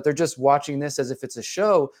mainstream, but they're just watching this as if it's a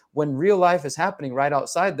show when real life is happening right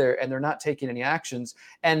outside there, and they're not taking any actions.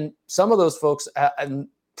 And some of those folks, and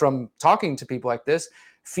from talking to people like this,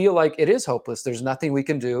 feel like it is hopeless. There's nothing we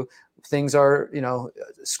can do. Things are,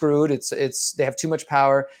 screwed. They have too much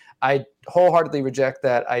power. I wholeheartedly reject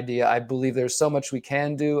that idea. I believe there's so much we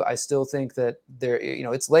can do. I still think that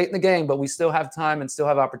it's late in the game, but we still have time and still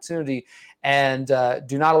have opportunity. And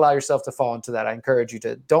do not allow yourself to fall into that. I encourage you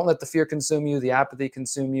to don't let the fear consume you, the apathy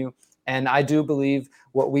consume you. And I do believe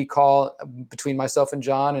what we call, between myself and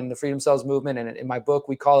John and the Freedom Cells movement, and in my book,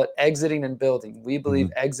 we call it exiting and building. We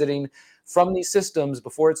believe exiting from these systems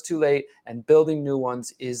before it's too late and building new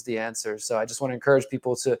ones is the answer. So I just want to encourage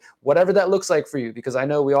people to, whatever that looks like for you, because I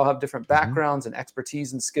know we all have different backgrounds and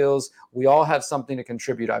expertise and skills. We all have something to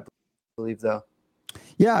contribute, I believe, though.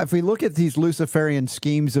 Yeah, if we look at these Luciferian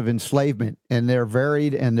schemes of enslavement, and they're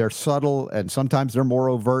varied and they're subtle, and sometimes they're more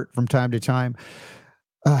overt from time to time,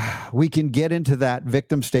 we can get into that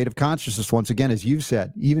victim state of consciousness. Once again, as you've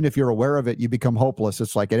said, even if you're aware of it, you become hopeless.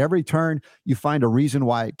 It's like at every turn, you find a reason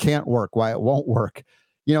why it can't work, why it won't work.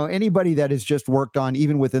 You know, anybody that has just worked on,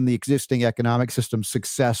 even within the existing economic system,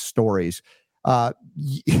 success stories,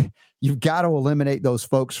 you've got to eliminate those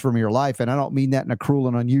folks from your life. And I don't mean that in a cruel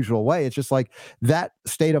and unusual way. It's just like that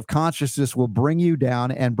state of consciousness will bring you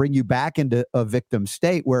down and bring you back into a victim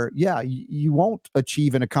state where, you won't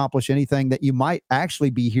achieve and accomplish anything that you might actually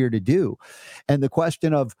be here to do. And the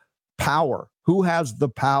question of power, who has the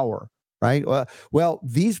power? Right. Well,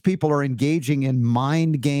 these people are engaging in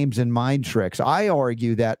mind games and mind tricks. I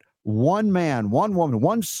argue that one man, one woman,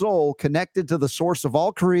 one soul connected to the source of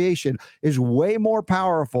all creation is way more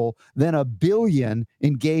powerful than a billion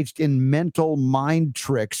engaged in mental mind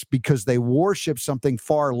tricks because they worship something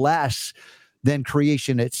far less than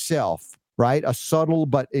creation itself, right? A subtle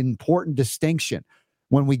but important distinction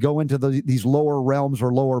when we go into these lower realms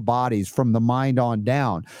or lower bodies from the mind on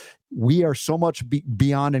down. We are so much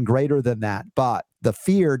beyond and greater than that, but the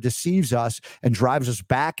fear deceives us and drives us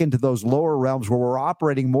back into those lower realms where we're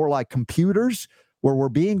operating more like computers, where we're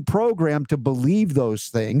being programmed to believe those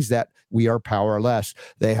things, that we are powerless.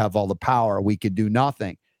 They have all the power. We could do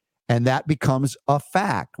nothing. And that becomes a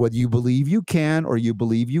fact. Whether you believe you can or you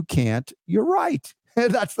believe you can't, you're right.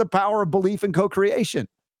 That's the power of belief and co-creation.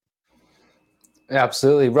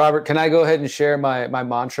 Absolutely. Robert, can I go ahead and share my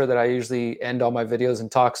mantra that I usually end all my videos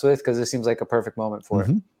and talks with? Because this seems like a perfect moment for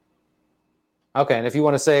it. Okay. And if you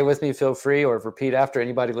want to say it with me, feel free, or repeat after,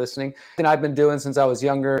 anybody listening. And I've been doing since I was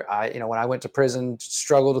younger. When I went to prison,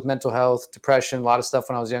 struggled with mental health, depression, a lot of stuff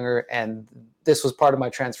when I was younger. And this was part of my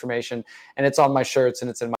transformation. And it's on my shirts and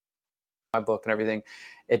it's in my book and everything.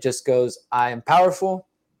 It just goes, I am powerful.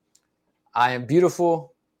 I am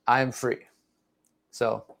beautiful. I am free.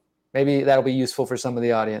 So maybe that'll be useful for some of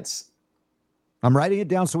the audience. I'm writing it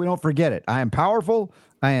down so we don't forget it. I am powerful.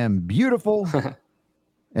 I am beautiful.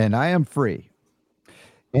 And I am free.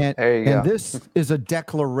 And, there you go. And this is a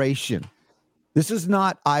declaration. This is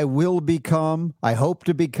not, I will become, I hope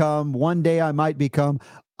to become, one day I might become.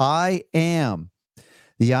 I am.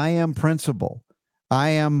 The I am principle.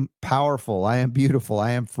 I am powerful. I am beautiful.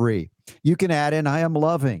 I am free. You can add in, I am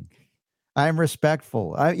loving. I am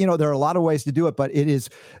respectful. There are a lot of ways to do it, but it is,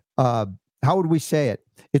 how would we say it?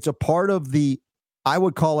 It's a part of the, I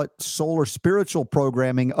would call it solar spiritual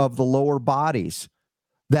programming of the lower bodies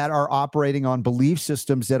that are operating on belief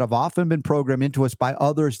systems that have often been programmed into us by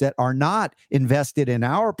others that are not invested in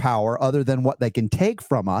our power other than what they can take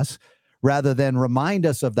from us, rather than remind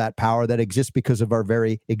us of that power that exists because of our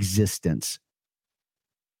very existence.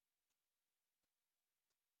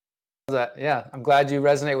 Yeah, I'm glad you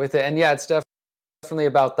resonate with it. And yeah, it's definitely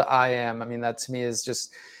about the I am. I mean, that to me is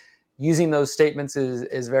just using those statements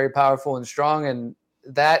is very powerful and strong. And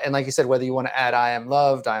that, and like you said, whether you want to add I am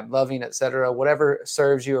loved, I am loving, etc., whatever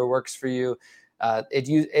serves you or works for you,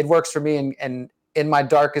 it works for me. And in my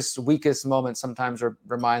darkest, weakest moments, sometimes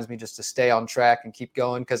reminds me just to stay on track and keep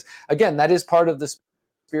going. Because again, that is part of the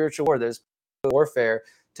spiritual war. There's warfare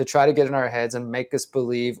to try to get in our heads and make us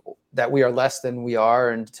believe that we are less than we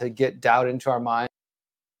are, and to get doubt into our minds.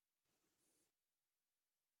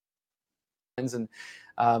 And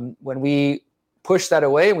when we push that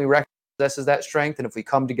away and we recognize this is that strength, and if we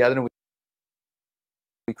come together and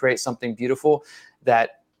we create something beautiful,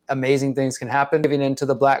 that amazing things can happen. Giving into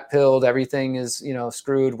the black pill, everything is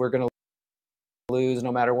screwed, we're going to lose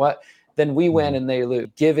no matter what, then we win and they lose.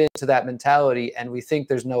 Give into that mentality and we think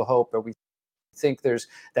there's no hope, or we think there's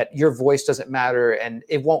that your voice doesn't matter, and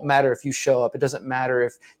it won't matter if you show up. It doesn't matter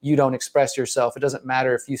if you don't express yourself. It doesn't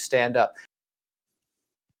matter if you stand up.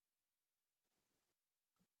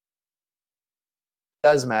 It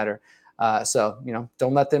does matter. So,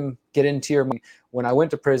 don't let them get into your mind. When I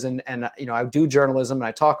went to prison and, I do journalism and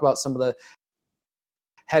I talk about some of the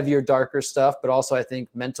heavier, darker stuff, but also I think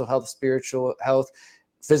mental health, spiritual health,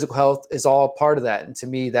 physical health is all part of that. And to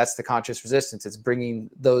me, that's the conscious resistance. It's bringing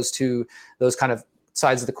those kind of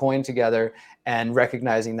sides of the coin together, and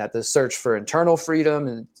recognizing that the search for internal freedom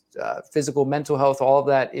and physical, mental health, all of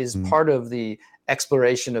that is part of the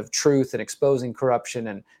exploration of truth and exposing corruption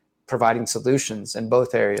and providing solutions in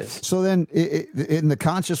both areas. So then in the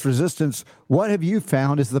conscious resistance, what have you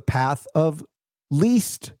found is the path of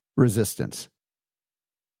least resistance?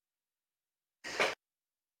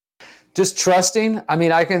 Just trusting. I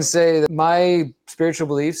mean, I can say that my spiritual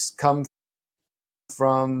beliefs come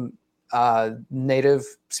from native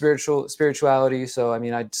spirituality. So, I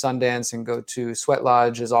mean, I Sundance and go to Sweat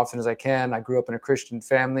Lodge as often as I can. I grew up in a Christian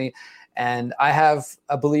family, and I have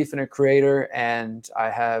a belief in a creator, and I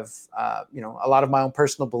have, a lot of my own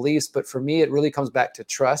personal beliefs. But for me, it really comes back to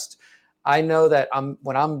trust. I know that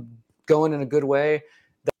when I'm going in a good way,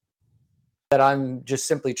 that I'm just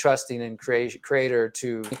simply trusting in creator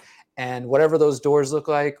to, and whatever those doors look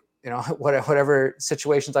like, whatever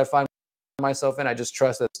situations I find myself in, I just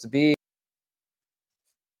trust that to be.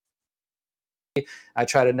 I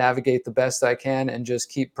try to navigate the best I can and just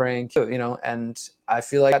keep praying, and I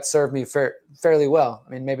feel like that served me fairly well. I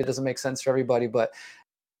mean, maybe it doesn't make sense for everybody, but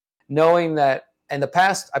knowing that in the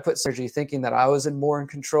past, I put surgery thinking that I was more in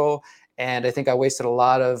control. And I think I wasted a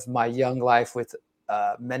lot of my young life with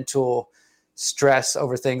mental stress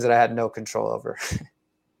over things that I had no control over.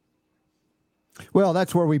 Well,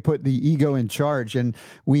 that's where we put the ego in charge, and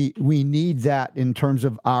we need that in terms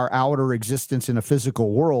of our outer existence in a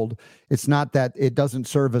physical world. It's not that it doesn't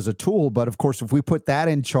serve as a tool, but of course, if we put that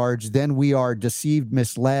in charge, then we are deceived,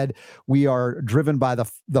 misled. We are driven by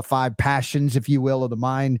the five passions, if you will, of the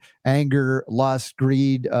mind: anger, lust,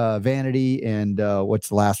 greed, vanity, and what's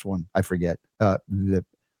the last one? I forget.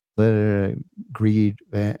 Greed,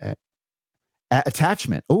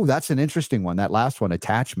 attachment. Oh, that's an interesting one. That last one,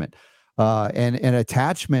 attachment. And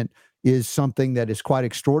attachment is something that is quite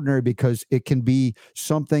extraordinary, because it can be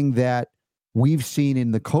something that we've seen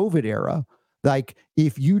in the COVID era. Like,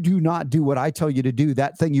 if you do not do what I tell you to do,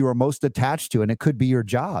 that thing you are most attached to, and it could be your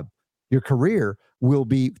job, your career, will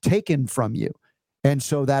be taken from you. And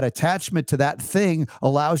so that attachment to that thing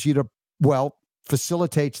allows you to,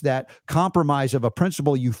 facilitates that compromise of a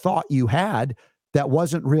principle you thought you had that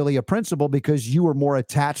wasn't really a principle, because you were more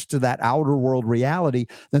attached to that outer world reality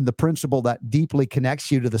than the principle that deeply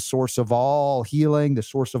connects you to the source of all healing, the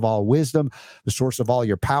source of all wisdom, the source of all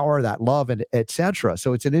your power, that love, and etc.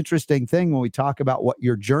 So it's an interesting thing when we talk about what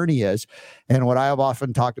your journey is, and what I have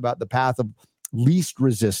often talked about, the path of least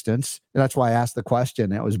resistance. And that's why I asked the question.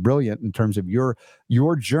 That was brilliant in terms of your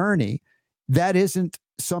journey. That isn't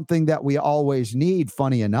something that we always need,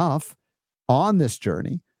 funny enough, on this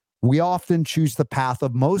journey. We often choose the path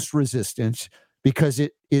of most resistance because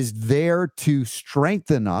it is there to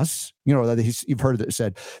strengthen us. You've heard it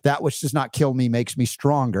said, that which does not kill me makes me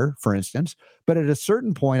stronger, for instance. But at a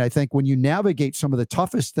certain point, I think when you navigate some of the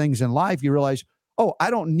toughest things in life, you realize, oh,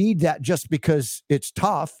 I don't need that just because it's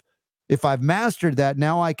tough. If I've mastered that,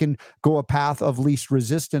 now I can go a path of least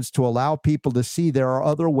resistance to allow people to see there are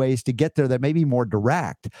other ways to get there that may be more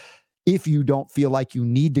direct, if you don't feel like you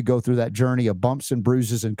need to go through that journey of bumps and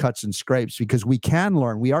bruises and cuts and scrapes, because we can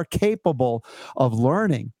learn. We are capable of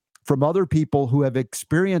learning from other people who have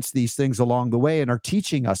experienced these things along the way and are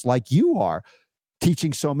teaching us, like you are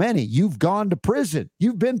teaching so many. You've gone to prison.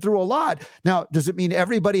 You've been through a lot. Now, does it mean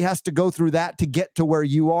everybody has to go through that to get to where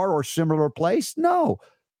you are or similar place? No.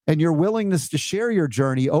 And your willingness to share your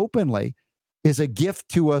journey openly is a gift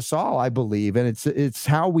to us all, I believe. And it's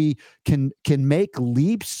how we can make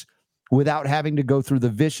leaps without having to go through the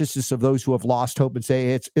viciousness of those who have lost hope and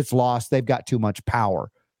say it's lost. They've got too much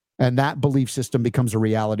power. And that belief system becomes a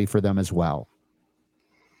reality for them as well.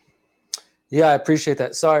 Yeah, I appreciate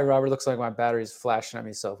that. Sorry, Robert, looks like my battery's flashing at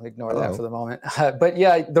me, so ignore that for the moment. But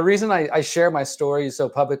yeah, the reason I share my story so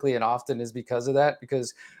publicly and often is because of that,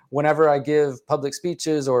 because whenever I give public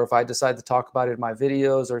speeches, or if I decide to talk about it in my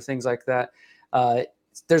videos or things like that,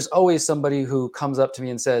 there's always somebody who comes up to me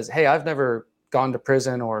and says, hey, I've never gone to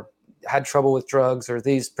prison or had trouble with drugs or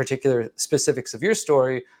these particular specifics of your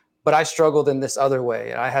story, but I struggled in this other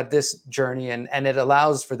way. And I had this journey, and it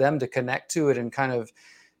allows for them to connect to it and kind of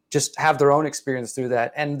just have their own experience through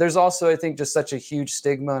that. And there's also, I think, just such a huge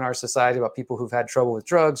stigma in our society about people who've had trouble with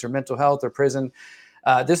drugs or mental health or prison.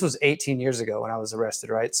 This was 18 years ago when I was arrested,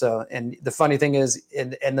 right? So, and the funny thing is,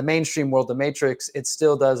 in the mainstream world, the Matrix, it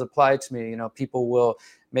still does apply to me. People will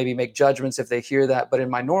maybe make judgments if they hear that. But in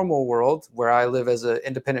my normal world, where I live as an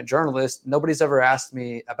independent journalist, nobody's ever asked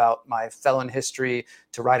me about my felon history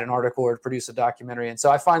to write an article or to produce a documentary. And so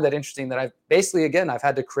I find that interesting that I've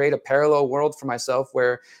had to create a parallel world for myself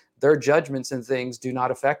where their judgments and things do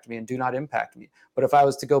not affect me and do not impact me. But if I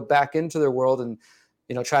was to go back into their world and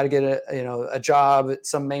try to get a job at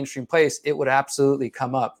some mainstream place, it would absolutely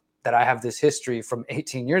come up that I have this history from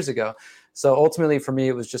 18 years ago. So ultimately for me,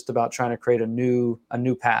 it was just about trying to create a new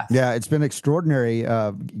path. Yeah, it's been extraordinary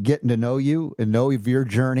getting to know you and know of your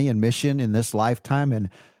journey and mission in this lifetime. And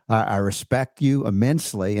I respect you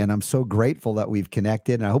immensely, and I'm so grateful that we've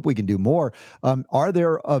connected, and I hope we can do more. Are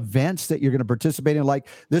there events that you're going to participate in? Like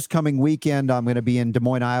this coming weekend, I'm going to be in Des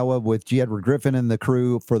Moines, Iowa with G. Edward Griffin and the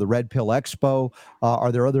crew for the Red Pill Expo.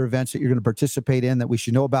 Are there other events that you're going to participate in that we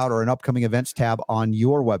should know about, or an upcoming events tab on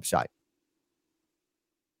your website?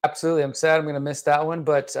 Absolutely. I'm sad I'm going to miss that one.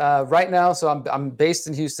 But right now, so I'm based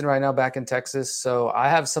in Houston right now, back in Texas. So I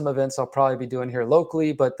have some events I'll probably be doing here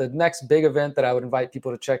locally. But the next big event that I would invite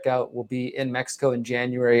people to check out will be in Mexico in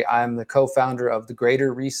January. I'm the co-founder of The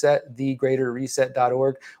Greater Reset,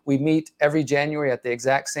 thegreaterreset.org. We meet every January at the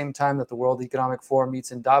exact same time that the World Economic Forum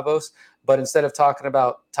meets in Davos. But instead of talking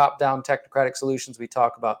about top-down technocratic solutions, we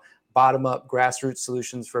talk about bottom-up grassroots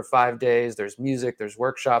solutions for 5 days. There's music, there's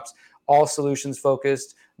workshops, all solutions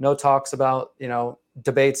focused. No talks about,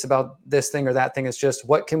 debates about this thing or that thing. It's just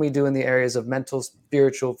what can we do in the areas of mental,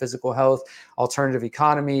 spiritual, physical health, alternative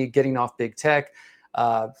economy, getting off big tech,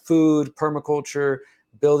 food, permaculture,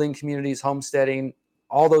 building communities, homesteading.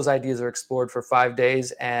 All those ideas are explored for 5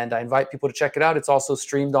 days, and I invite people to check it out. It's also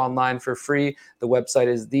streamed online for free. The website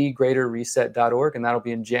is thegreaterreset.org, and that'll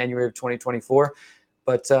be in January of 2024.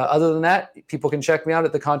 But other than that, people can check me out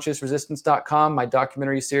at theconsciousresistance.com. My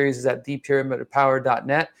documentary series is at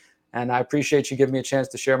thepyramidofpower.net. And I appreciate you giving me a chance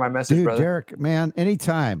to share my message, Dude, brother. Derrick, man,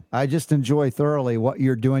 anytime. I just enjoy thoroughly what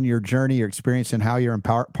you're doing, your journey, your experience, and how you're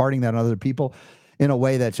imparting that on other people in a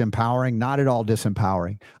way that's empowering, not at all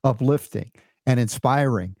disempowering, uplifting, and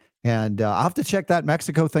inspiring. And I'll have to check that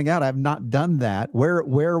Mexico thing out. I've not done that.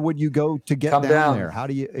 Where would you go to get down there? How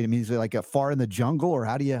do you, is it like a far in the jungle, or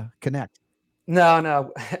how do you connect?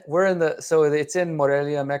 No, so it's in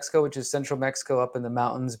Morelia, Mexico, which is central Mexico up in the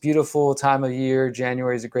mountains. Beautiful time of year.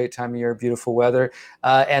 January is a great time of year, beautiful weather.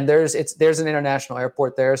 And there's an international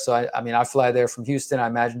airport there. So I fly there from Houston. I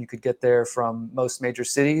imagine you could get there from most major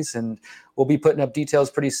cities, and we'll be putting up details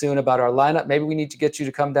pretty soon about our lineup. Maybe we need to get you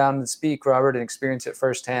to come down and speak, Robert, and experience it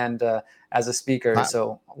firsthand as a speaker.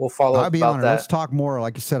 So we'll follow up about that. Let's talk more.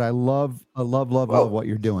 Like I said, I love what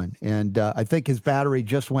you're doing. And I think his battery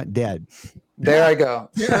just went dead. There I go.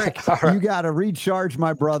 Derrick, you got to recharge,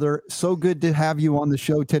 my brother. So good to have you on the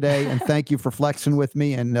show today. And thank you for flexing with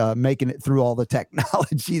me and making it through all the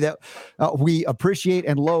technology that we appreciate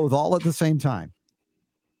and loathe all at the same time.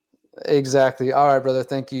 Exactly. All right, brother.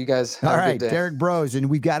 Thank you. You guys have a good day. Derrick Broze, and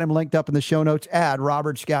we've got him linked up in the show notes at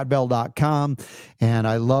robertscottbell.com. And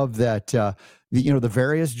I love that, the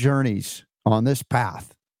various journeys on this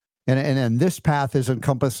path. And this path is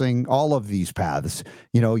encompassing all of these paths.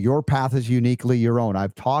 Your path is uniquely your own.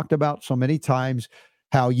 I've talked about so many times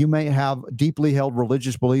how you may have deeply held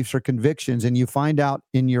religious beliefs or convictions, and you find out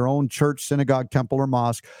in your own church, synagogue, temple, or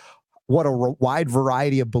mosque, what a wide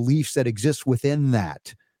variety of beliefs that exist within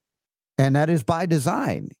that. And that is by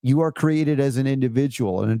design. You are created as an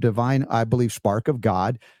individual and a divine, I believe, spark of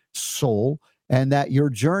God, soul, and that your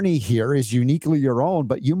journey here is uniquely your own,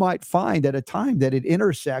 but you might find at a time that it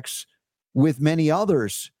intersects with many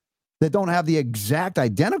others that don't have the exact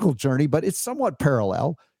identical journey, but it's somewhat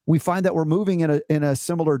parallel. We find that we're moving in a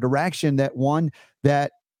similar direction, that one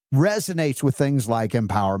that resonates with things like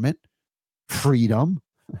empowerment, freedom.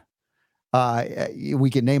 We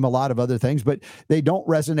can name a lot of other things, but they don't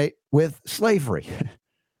resonate with slavery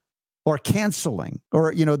or canceling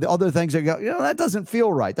or, the other things that go, that doesn't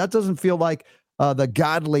feel right. That doesn't feel like the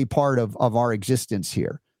godly part of our existence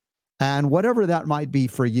here. And whatever that might be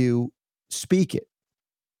for you, speak it,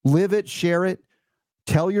 live it, share it,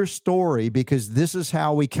 tell your story, because this is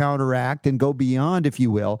how we counteract and go beyond, if you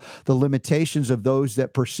will, the limitations of those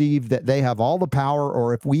that perceive that they have all the power,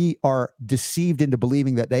 or if we are deceived into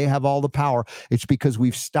believing that they have all the power, it's because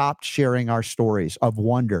we've stopped sharing our stories of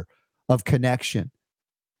wonder, of connection,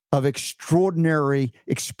 of extraordinary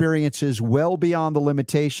experiences well beyond the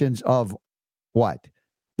limitations of what?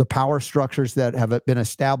 The power structures that have been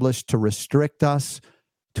established to restrict us,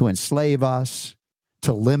 to enslave us,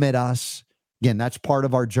 to limit us. Again, that's part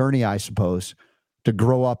of our journey, I suppose, to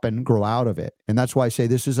grow up and grow out of it. And that's why I say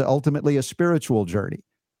this is ultimately a spiritual journey.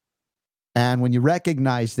 And when you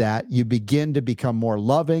recognize that, you begin to become more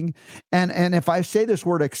loving. And if I say this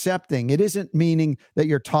word accepting, it isn't meaning that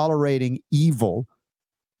you're tolerating evil,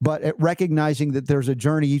 but recognizing that there's a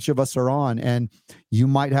journey each of us are on, and you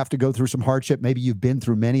might have to go through some hardship. Maybe you've been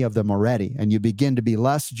through many of them already, and you begin to be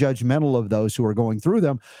less judgmental of those who are going through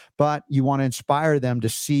them, but you want to inspire them to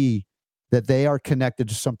see that they are connected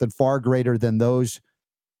to something far greater than those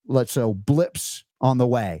let's say, blips on the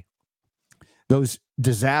way, those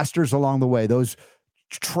disasters along the way, those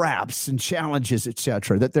traps and challenges,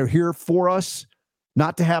 etc., that they're here for us,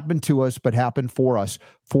 not to happen to us, but happen for us,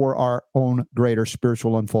 for our own greater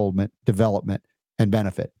spiritual unfoldment, development, and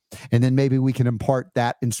benefit. And then maybe we can impart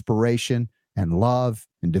that inspiration and love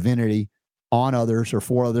and divinity on others or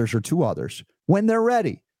for others or to others when they're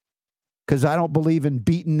ready. Because I don't believe in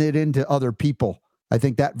beating it into other people. I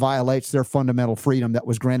think that violates their fundamental freedom that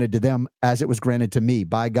was granted to them as it was granted to me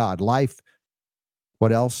by God. Life,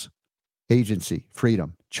 what else? Agency,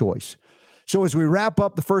 freedom, choice. So as we wrap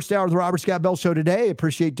up the first hour of the Robert Scott Bell Show today, I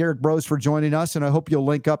appreciate Derrick Broze for joining us, and I hope you'll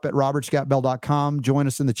link up at robertscottbell.com. Join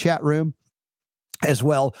us in the chat room as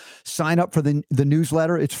well. Sign up for the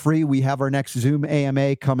newsletter. It's free. We have our next Zoom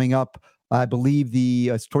AMA coming up, I believe,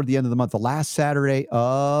 it's toward the end of the month, the last Saturday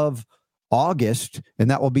of August, and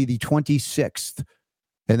that will be the 26th,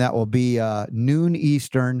 and that will be noon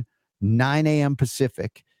Eastern, 9 a.m.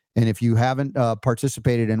 Pacific. And if you haven't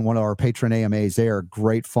participated in one of our patron AMAs, they are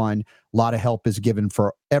great fun. A lot of help is given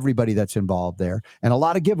for everybody that's involved there, and a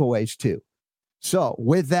lot of giveaways too. So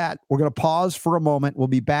with that, we're going to pause for a moment. We'll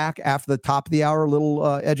be back after the top of the hour, a little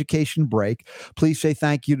education break. Please say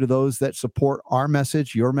thank you to those that support our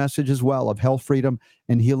message, your message as well, of health, freedom,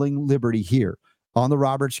 and healing liberty here on the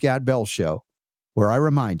Robert Scott Bell Show, where I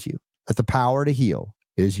remind you that the power to heal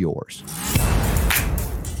is yours.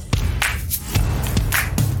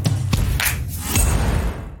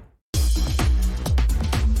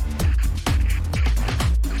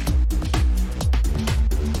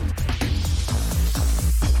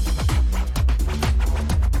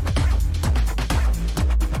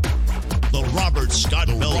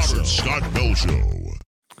 Scott Bell Show.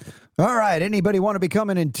 All right. Anybody want to become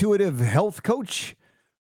an intuitive health coach?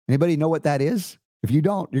 Anybody know what that is? If you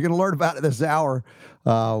don't, you're going to learn about it this hour.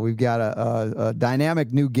 We've got a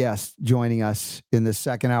dynamic new guest joining us in the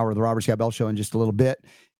second hour of the Robert Scott Bell Show in just a little bit.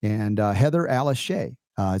 And Heather Alice Shea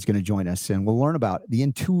is going to join us, and we'll learn about the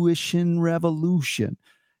intuition revolution.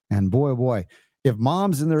 And boy, oh boy, if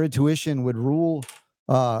moms and their intuition would rule,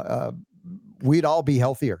 we'd all be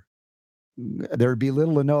healthier. There'd be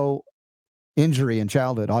little to no injury in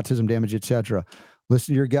childhood, autism, damage, etc.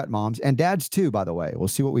 Listen to your gut, moms and dads too, by the way. We'll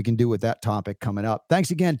see what we can do with that topic coming up.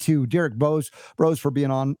 Thanks again to Derrick Broze for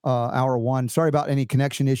being on hour one. Sorry about any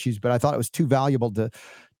connection issues, but I thought it was too valuable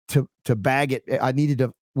to bag it.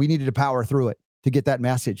 We needed to power through it to get that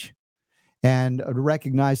message and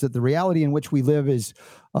recognize that the reality in which we live is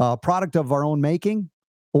a product of our own making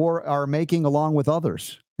or our making along with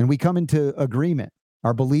others. And we come into agreement.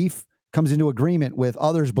 Our belief comes into agreement with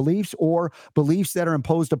others' beliefs or beliefs that are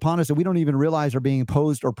imposed upon us that we don't even realize are being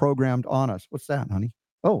imposed or programmed on us. What's that, honey?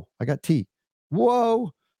 Oh, I got tea.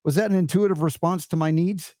 Whoa. Was that an intuitive response to my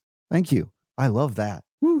needs? Thank you. I love that.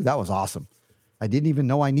 Woo, that was awesome. I didn't even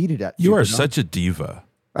know I needed that. You are such a diva.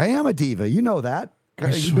 I am a diva. You know that.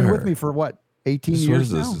 You've been with me for what, 18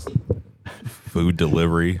 years now? Food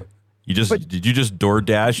delivery. Did you just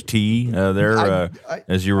DoorDash tea there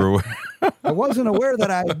as you were? I wasn't aware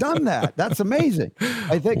that I had done that. That's amazing.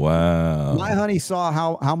 I think my honey saw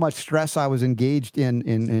how much stress I was engaged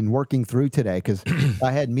in working through today because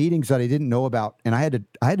I had meetings that I didn't know about, and I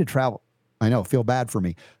had to travel. I know, feel bad for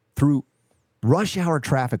me, through rush hour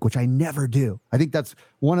traffic, which I never do. I think that's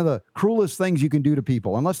one of the cruelest things you can do to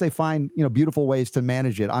people, unless they find beautiful ways to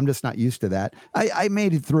manage it. I'm just not used to that. I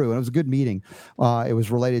made it through, and it was a good meeting. It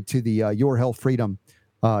was related to the Your Health Freedom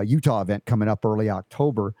Utah event coming up early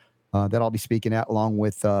October that I'll be speaking at along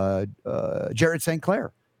with Jared St.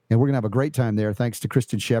 Clair. And we're going to have a great time there. Thanks to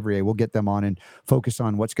Kristen Chevrier. We'll get them on and focus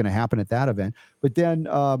on what's going to happen at that event. But then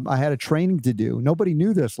I had a training to do. Nobody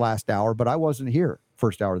knew this last hour, but I wasn't here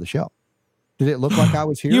first hour of the show. Did it look like I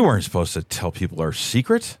was here? You weren't supposed to tell people our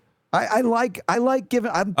secret. I like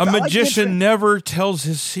giving. A magician never tells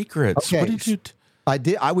his secrets. Okay. What did you? I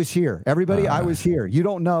did. I was here. Everybody, I was here. You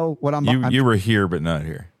don't know what I'm. You were here, but not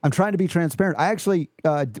here. I'm trying to be transparent. I actually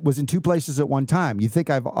was in two places at one time. You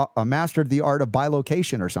think I've mastered the art of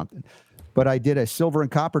bilocation or something, but I did a silver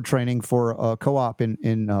and copper training for a co-op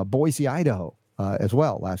in Boise, Idaho, as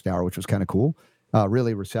well last hour, which was kind of cool.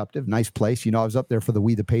 Really receptive, nice place. I was up there for the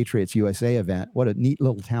We the Patriots USA event. What a neat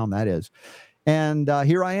little town that is. And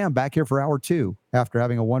here I am back here for hour two after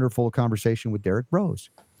having a wonderful conversation with Derrick Broze.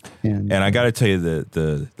 And I got to tell you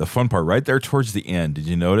the fun part right there towards the end. Did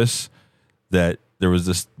you notice that there was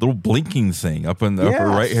this little blinking thing up in the upper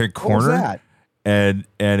right hand corner? What was that?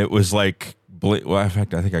 And it was like, well, in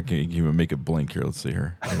fact, I think I can even make it blink here. Let's see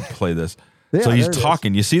here. I'm going to play this. Yeah, so he's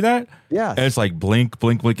talking. You see that? Yeah. And it's like blink,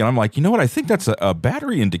 blink, blink. And I'm like, you know what? I think that's a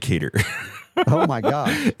battery indicator. Oh, my God.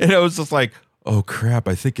 And it was just like, oh crap,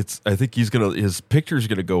 I think his picture's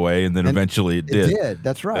gonna go away, and then eventually it did. It did.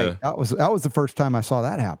 That's right. That was the first time I saw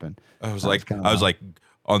that happen. I was like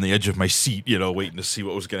on the edge of my seat, waiting to see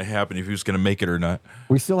what was gonna happen, if he was gonna make it or not.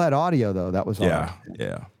 We still had audio though. That was all right.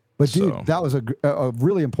 Yeah. But dude, that was a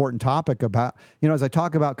really important topic about, as I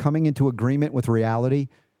talk about coming into agreement with reality,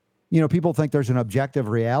 people think there's an objective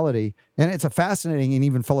reality, and it's a fascinating and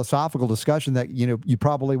even philosophical discussion that, you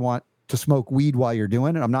probably want to smoke weed while you're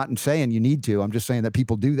doing it. I'm not saying you need to. I'm just saying that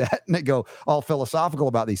people do that and they go all philosophical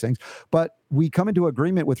about these things. But we come into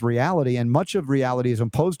agreement with reality, and much of reality is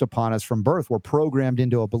imposed upon us from birth. We're programmed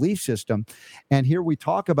into a belief system. And here we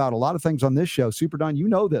talk about a lot of things on this show. Super Don, you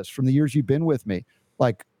know this from the years you've been with me.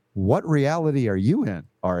 Like, what reality are you in,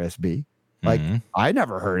 RSB? Like, I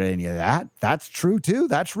never heard any of that. That's true too.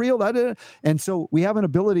 That's real. That is. And so we have an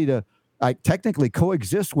ability to technically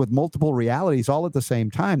coexist with multiple realities all at the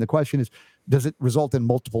same time. The question is, does it result in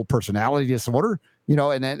multiple personality disorder?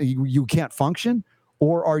 And then you can't function?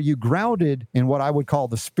 Or are you grounded in what I would call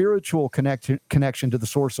the spiritual connection to the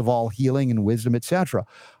source of all healing and wisdom, etc.?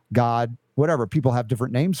 God, whatever. People have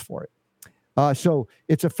different names for it. So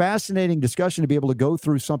it's a fascinating discussion to be able to go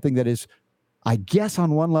through something that is, I guess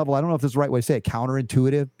on one level, I don't know if this is the right way to say it,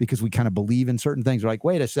 counterintuitive, because we kind of believe in certain things. We're like,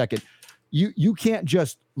 wait a second, you can't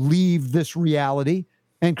just leave this reality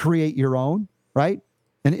and create your own, right?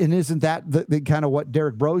 And isn't that the kind of what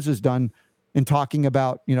Derrick Broze has done in talking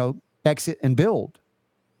about, exit and build?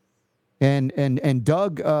 And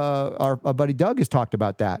Doug, our buddy Doug has talked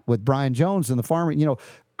about that with Brian Jones and the farmer,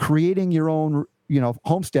 creating your own,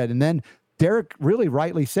 homestead. And then Derrick really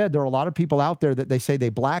rightly said there are a lot of people out there that they say they're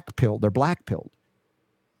black-pilled,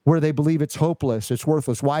 where they believe it's hopeless, it's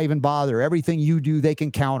worthless. Why even bother? Everything you do, they can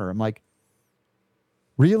counter. I'm like,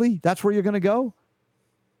 really? That's where you're going to go?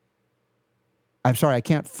 I'm sorry, I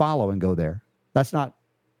can't follow and go there. That's not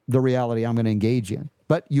the reality I'm going to engage in.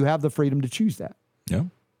 But you have the freedom to choose that. Yeah.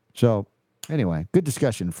 So anyway, good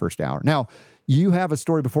discussion first hour. Now, you have a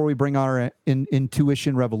story before we bring our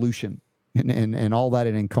intuition revolution and all that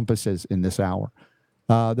it encompasses in this hour.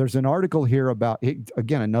 There's an article here about,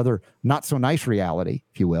 again, another not so nice reality,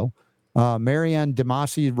 if you will. Marianne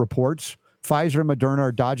Demasi reports Pfizer and Moderna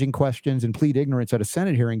are dodging questions and plead ignorance at a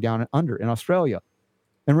Senate hearing down under in Australia.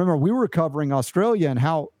 And remember, we were covering Australia and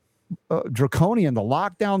how draconian the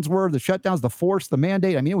lockdowns were, the shutdowns, the force, the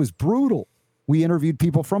mandate. I mean, it was brutal. We interviewed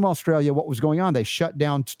people from Australia, what was going on. They shut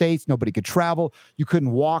down states. Nobody could travel. You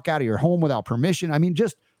couldn't walk out of your home without permission. I mean,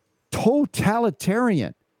 just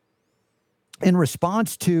totalitarian in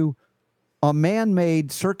response to a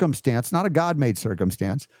man-made circumstance, not a God-made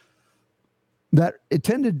circumstance, that it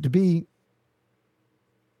tended to be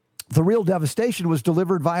the real devastation was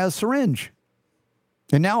delivered via a syringe.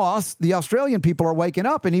 And now the Australian people are waking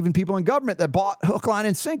up, and even people in government that bought hook, line,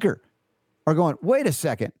 and sinker are going, wait a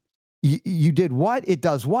second, you did what? It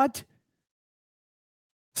does what?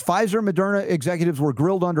 Pfizer and Moderna executives were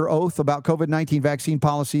grilled under oath about COVID-19 vaccine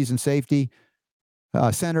policies and safety.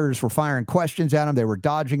 Senators were firing questions at them. They were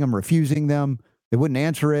dodging them, refusing them. They wouldn't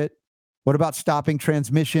answer it. What about stopping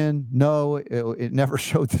transmission? No, it never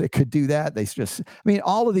showed that it could do that.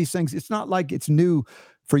 All of these things, it's not like it's new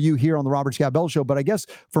for you here on the Robert Scott Bell Show, but I guess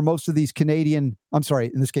for most of these in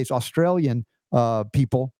this case, Australian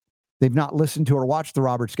people, they've not listened to or watched the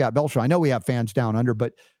Robert Scott Bell Show. I know we have fans down under,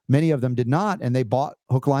 but many of them did not, and they bought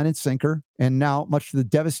hook, line, and sinker, and now much to the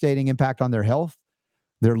devastating impact on their health,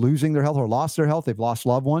 they're losing their health or lost their health. They've lost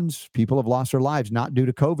loved ones. People have lost their lives, not due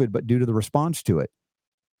to COVID, but due to the response to it.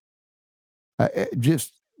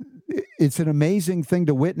 It's an amazing thing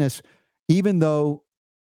to witness, even though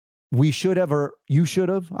we should have, or you should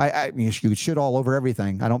have. I mean, you should all over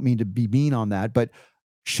everything. I don't mean to be mean on that, but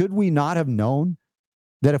should we not have known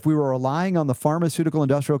that if we were relying on the pharmaceutical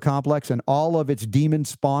industrial complex and all of its demon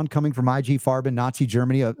spawn coming from IG Farben, Nazi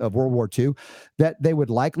Germany of World War II, that they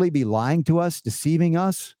would likely be lying to us, deceiving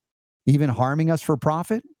us, even harming us for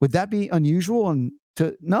profit? Would that be unusual?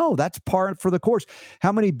 No, that's par for the course.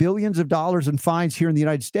 How many billions of dollars in fines here in the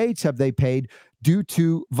United States have they paid due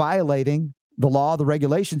to violating the law, the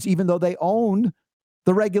regulations, even though they own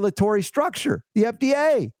the regulatory structure, the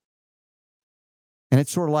FDA? And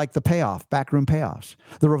it's sort of like the payoff, backroom payoffs,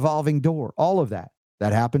 the revolving door, all of that.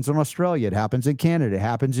 That happens in Australia. It happens in Canada. It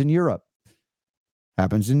happens in Europe. It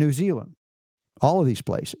happens in New Zealand. All of these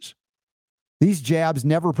places. These jabs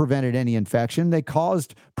never prevented any infection. They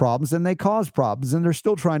caused problems, and they cause problems, and they're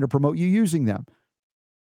still trying to promote you using them.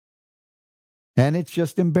 And it's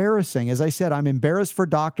just embarrassing. As I said, I'm embarrassed for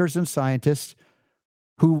doctors and scientists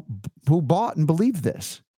who bought and believed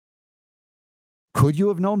this. Could you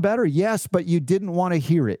have known better? Yes, but you didn't want to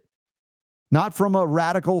hear it. not from a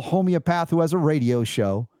radical homeopath who has a radio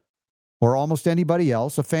show or almost anybody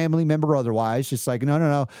else, a family member or otherwise. Just like,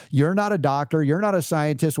 no, you're not a doctor. You're not a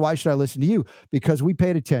scientist. Why should I listen to you? Because we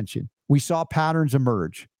paid attention. We saw patterns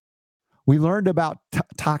emerge. We learned about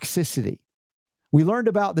toxicity. We learned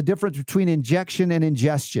about the difference between injection and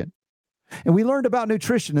ingestion. And we learned about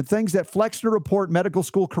nutrition and things that Flexner Report medical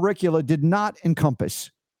school curricula did not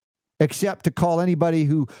encompass, except to call anybody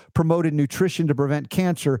who promoted nutrition to prevent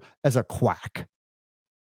cancer as a quack.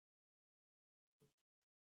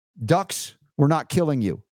 Ducks were not killing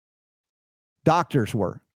you. Doctors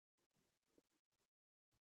were.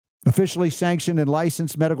 Officially sanctioned and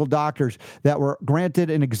licensed medical doctors that were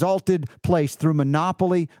granted an exalted place through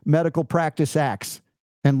monopoly medical practice acts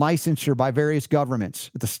and licensure by various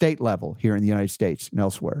governments at the state level here in the United States and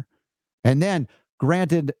elsewhere. And then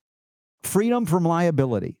granted freedom from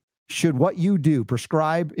liability. Should what you do,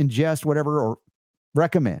 prescribe, ingest, whatever, or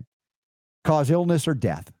recommend, cause illness or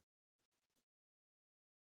death.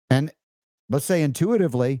 And let's say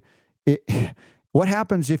intuitively, what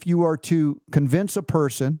happens if you are to convince a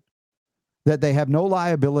person that they have no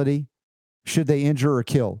liability should they injure or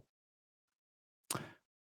kill?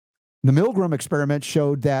 The Milgram experiment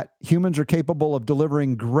showed that humans are capable of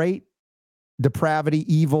delivering great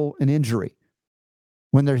depravity, evil, and injury.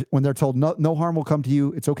 When they're told no harm will come to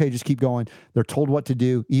you, it's okay, just keep going. They're told what to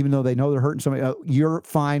do, even though they know they're hurting somebody. You're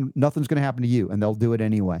fine, nothing's going to happen to you, and they'll do it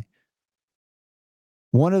anyway.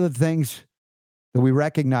 One of the things that we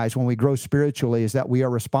recognize when we grow spiritually is that we are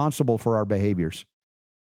responsible for our behaviors.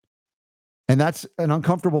 And that's an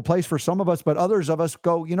uncomfortable place for some of us, but others of us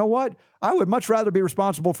go, you know what? I would much rather be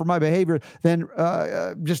responsible for my behavior than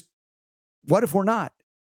just, what if we're not?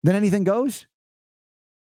 Then anything goes?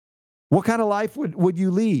 What kind of life would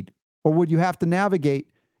you lead, or would you have to navigate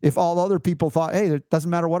if all other people thought, hey, it doesn't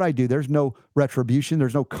matter what I do. There's no retribution.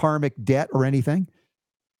 There's no karmic debt or anything.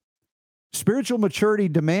 Spiritual maturity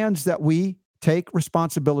demands that we take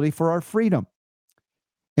responsibility for our freedom.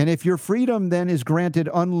 And if your freedom then is granted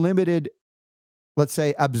unlimited, let's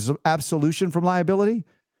say, absolution from liability,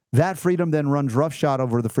 that freedom then runs roughshod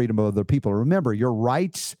over the freedom of other people. Remember, your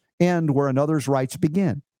rights end where another's rights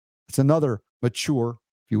begin. It's another mature,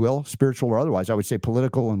 if you will, spiritual or otherwise, I would say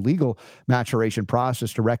political and legal maturation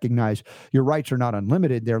process to recognize your rights are not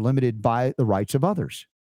unlimited. They're limited by the rights of others.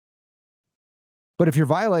 But if you're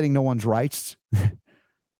violating no one's rights,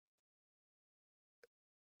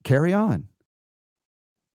 carry on.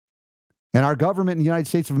 And our government in the United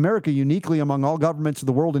States of America, uniquely among all governments of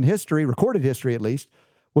the world in history, recorded history at least,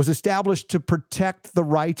 was established to protect the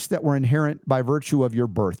rights that were inherent by virtue of your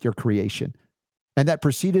birth, your creation, and that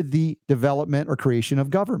preceded the development or creation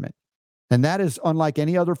of government. And that is unlike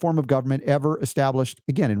any other form of government ever established,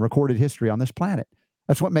 again, in recorded history on this planet.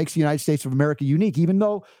 That's what makes the United States of America unique, even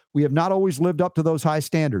though we have not always lived up to those high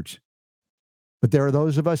standards. But there are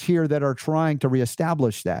those of us here that are trying to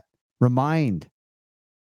reestablish that, remind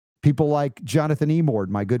people like Jonathan Emord,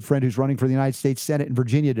 my good friend who's running for the United States Senate in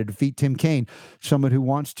Virginia to defeat Tim Kaine, someone who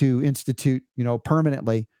wants to institute,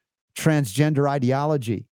 permanently transgender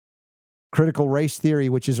ideology, critical race theory,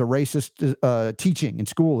 which is a racist teaching in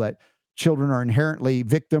school that children are inherently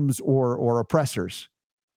victims or oppressors.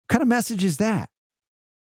 What kind of message is that?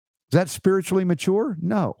 Is that spiritually mature?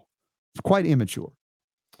 No, it's quite immature.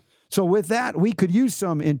 So with that, we could use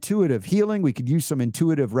some intuitive healing. We could use some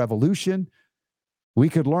intuitive revolution. We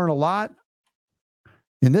could learn a lot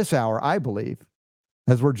in this hour, I believe,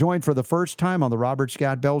 as we're joined for the first time on the Robert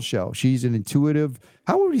Scott Bell Show. She's an intuitive,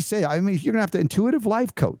 how would we say? I mean, you're going to have to intuitive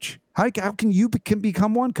life coach. How can you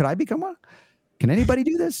become one? Could I become one? Can anybody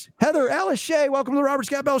do this? Heather, Alice, Shea, welcome to the Robert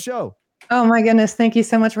Scott Bell Show. Oh my goodness. Thank you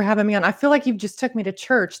so much for having me on. I feel like you've just took me to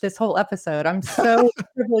church this whole episode. I'm so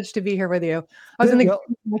privileged to be here with you. I was like,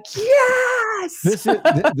 yes. This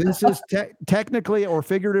is technically or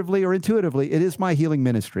figuratively or intuitively, it is my healing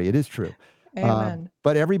ministry. It is true. Amen.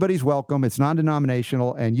 But everybody's welcome. It's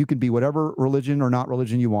non-denominational, and you can be whatever religion or not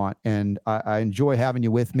religion you want. And I enjoy having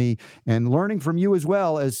you with me and learning from you as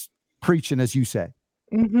well as preaching, as you say.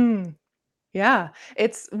 Mm-hmm. Yeah,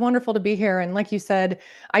 it's wonderful to be here. And like you said,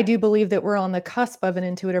 I do believe that we're on the cusp of an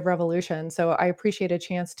intuitive revolution. So I appreciate a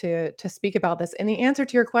chance to speak about this. And the answer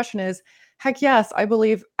to your question is, heck yes, I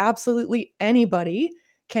believe absolutely anybody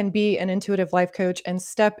can be an intuitive life coach and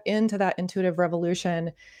step into that intuitive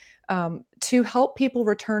revolution to help people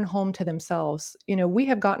return home to themselves. We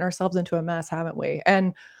have gotten ourselves into a mess, haven't we?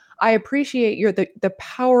 And I appreciate the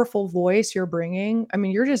powerful voice you're bringing. I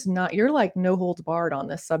mean, you're like no holds barred on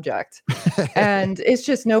this subject. And it's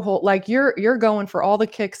just no hold, like you're going for all the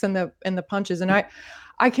kicks and the punches. And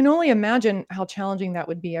I can only imagine how challenging that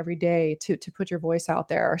would be every day to put your voice out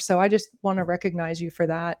there. So I just want to recognize you for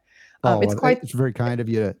that. It's quite, it's very kind of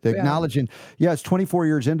you to yeah. acknowledge. And yeah, it's 24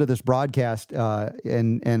 years into this broadcast,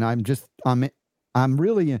 and I'm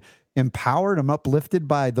really empowered. I'm uplifted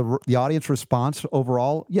by the audience response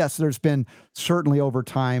overall. Yes, there's been certainly over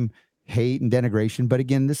time hate and denigration, but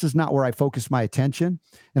again, this is not where I focus my attention.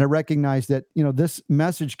 And I recognize that, this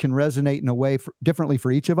message can resonate in a way differently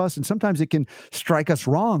for each of us. And sometimes it can strike us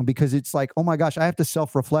wrong because it's like, oh my gosh, I have to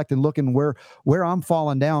self-reflect and look in where I'm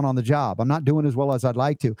falling down on the job. I'm not doing as well as I'd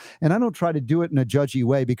like to. And I don't try to do it in a judgy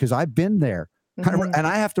way because I've been there. Mm-hmm. And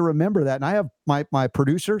I have to remember that. And I have my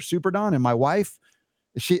producer, Super Don, and my wife.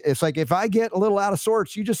 It's like, if I get a little out of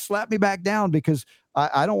sorts, you just slap me back down because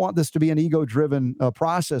I don't want this to be an ego-driven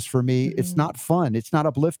process for me. Mm-hmm. It's not fun. It's not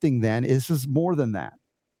uplifting then. This is more than that.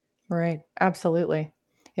 Right. Absolutely.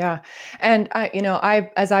 Yeah. And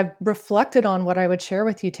as I've reflected on what I would share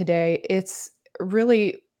with you today, it's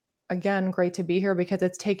really, again, great to be here because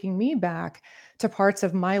it's taking me back to parts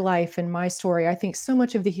of my life and my story. I think so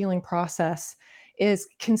much of the healing process is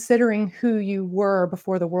considering who you were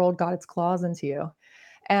before the world got its claws into you.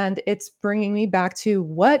 And it's bringing me back to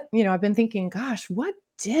what, I've been thinking, gosh, what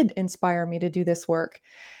did inspire me to do this work?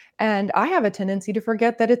 And I have a tendency to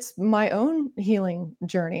forget that it's my own healing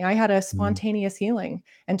journey. I had a spontaneous healing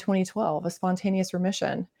in 2012, a spontaneous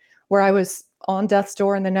remission where I was on death's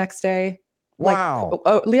door and the next day. Wow.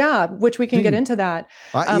 Which we can get into that.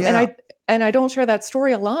 Yeah. And I don't share that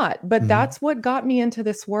story a lot, but that's what got me into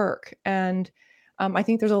this work. And I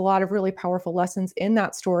think there's a lot of really powerful lessons in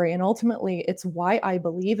that story. And ultimately, it's why I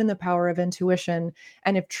believe in the power of intuition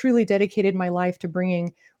and have truly dedicated my life to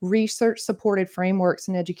bringing research-supported frameworks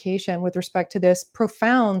and education with respect to this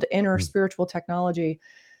profound inner spiritual technology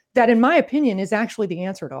that, in my opinion, is actually the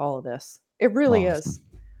answer to all of this. It really is.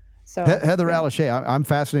 So, Heather Alice Shea, I'm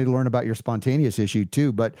fascinated to learn about your spontaneous issue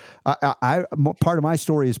too, but part of my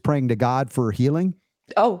story is praying to God for healing.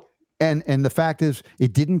 Oh, And the fact is,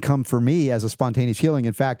 it didn't come for me as a spontaneous healing.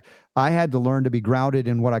 In fact, I had to learn to be grounded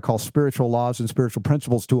in what I call spiritual laws and spiritual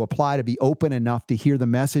principles to apply, to be open enough to hear the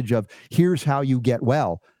message of here's how you get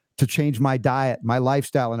well, to change my diet, my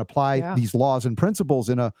lifestyle, and apply these laws and principles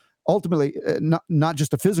in a ultimately not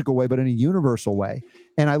just a physical way, but in a universal way.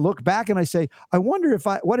 And I look back and I say, I wonder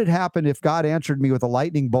what had happened if God answered me with a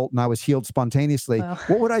lightning bolt and I was healed spontaneously. Well,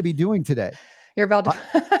 what would I be doing today? You're about to.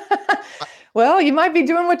 Well, you might be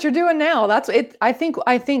doing what you're doing now. That's it. I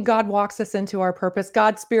think God walks us into our purpose.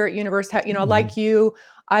 God, spirit, universe, like you,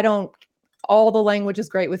 all the language is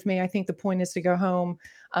great with me. I think the point is to go home.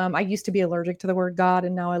 I used to be allergic to the word God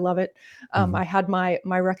and now I love it. I had my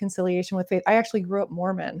reconciliation with faith. I actually grew up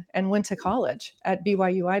Mormon and went to college at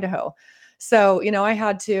BYU, Idaho. So, I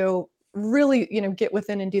had to really, get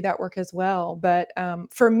within and do that work as well. But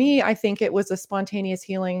for me, I think it was a spontaneous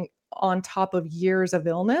healing on top of years of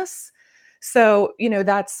illness. So,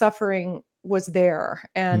 that suffering was there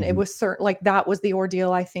and it was that was the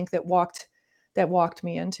ordeal, I think, that walked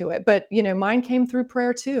me into it. But, mine came through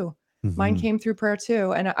prayer too. Mine came through prayer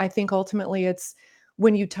too. And I think ultimately it's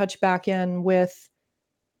when you touch back in with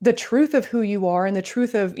the truth of who you are and the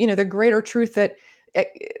truth of, the greater truth that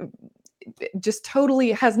just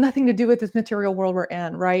totally has nothing to do with this material world we're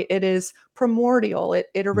in, right? It is primordial. It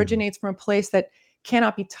originates from a place that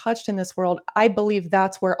cannot be touched in this world. I believe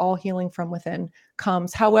that's where all healing from within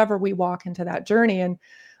comes, however we walk into that journey. And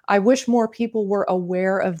I wish more people were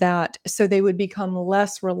aware of that so they would become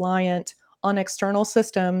less reliant on external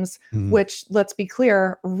systems, which, let's be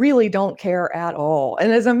clear, really don't care at all.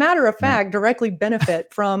 And as a matter of fact, directly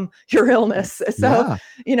benefit from your illness. So,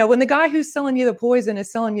 when the guy who's selling you the poison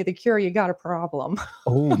is selling you the cure, you got a problem.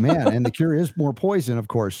 Oh, man. And the cure is more poison, of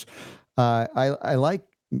course. I like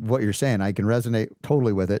what you're saying. I can resonate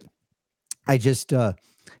totally with it. I just,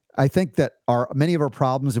 I think that many of our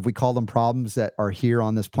problems, if we call them problems that are here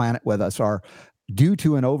on this planet with us, are due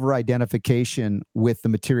to an over-identification with the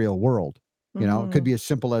material world. It could be as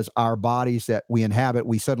simple as our bodies that we inhabit.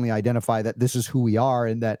 We suddenly identify that this is who we are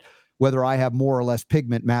and that whether I have more or less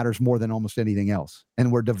pigment matters more than almost anything else.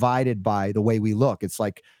 And we're divided by the way we look. It's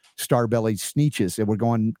like star-bellied sneetches, and we're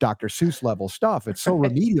going Dr. Seuss level stuff. It's so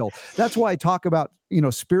remedial. That's why I talk about,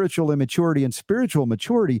 spiritual immaturity and spiritual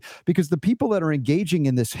maturity, because the people that are engaging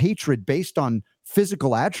in this hatred based on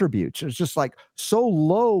physical attributes is just like so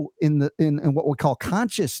low in what we call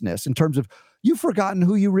consciousness, in terms of you've forgotten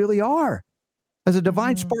who you really are. As a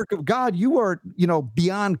divine spark of God, you are,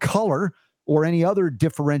 beyond color or any other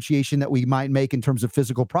differentiation that we might make in terms of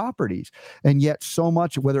physical properties. And yet so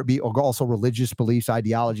much, whether it be also religious beliefs,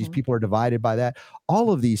 ideologies, people are divided by that.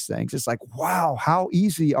 All of these things, it's like, wow, how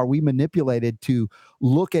easy are we manipulated to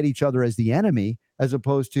look at each other as the enemy, as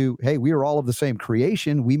opposed to, hey, we are all of the same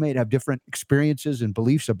creation. We may have different experiences and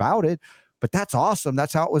beliefs about it, but that's awesome.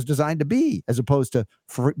 That's how it was designed to be, as opposed to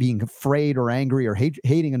being afraid or angry or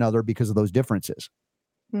hating another because of those differences.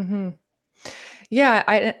 Mm-hmm. Yeah,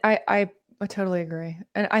 I totally agree.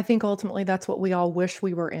 And I think ultimately that's what we all wish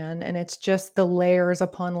we were in. And it's just the layers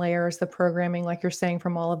upon layers, the programming, like you're saying,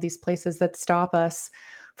 from all of these places that stop us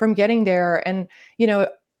from getting there. And,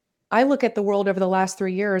 I look at the world over the last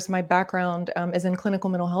 3 years. My background is in clinical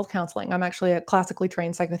mental health counseling. I'm actually a classically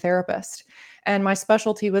trained psychotherapist, and my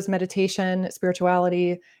specialty was meditation,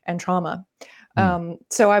 spirituality, and trauma.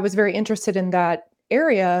 So I was very interested in that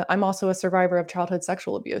area. I'm also a survivor of childhood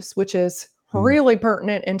sexual abuse, which is really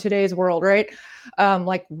pertinent in today's world, right?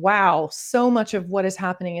 Like, wow, so much of what is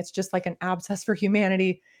happening, it's just like an abscess for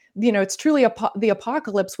humanity. It's truly the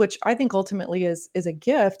apocalypse, which I think ultimately is a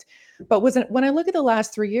gift. But when I look at the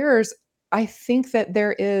last 3 years, I think that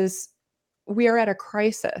we are at a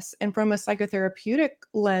crisis. And from a psychotherapeutic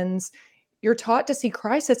lens, you're taught to see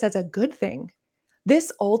crisis as a good thing.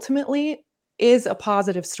 This ultimately is a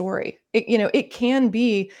positive story. It can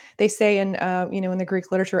be, they say in the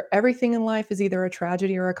Greek literature, everything in life is either a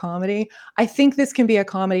tragedy or a comedy. I think this can be a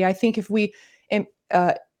comedy. I think if we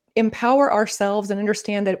empower ourselves and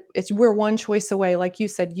understand that we're one choice away. Like you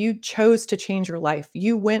said, you chose to change your life.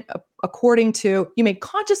 You went you made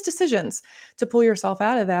conscious decisions to pull yourself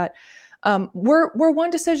out of that. We're one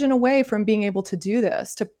decision away from being able to do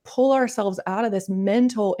this, to pull ourselves out of this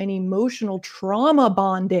mental and emotional trauma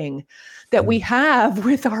bonding that we have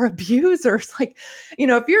with our abusers. Like,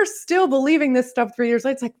 if you're still believing this stuff 3 years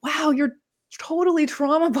later, it's like, wow, you're totally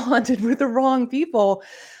trauma bonded with the wrong people.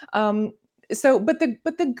 But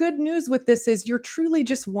the good news with this is you're truly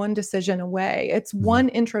just one decision away. It's one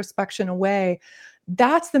introspection away.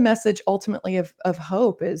 That's the message ultimately of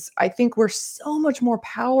hope. Is I think we're so much more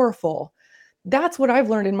powerful. That's what I've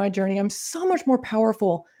learned in my journey. I'm so much more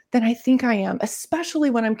powerful than I think I am, especially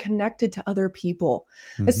when I'm connected to other people,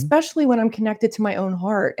 especially when I'm connected to my own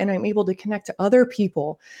heart and I'm able to connect to other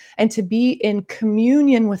people and to be in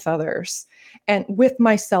communion with others and with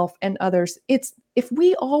myself and others. If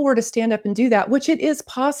we all were to stand up and do that, which it is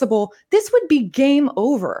possible, this would be game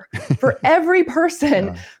over for every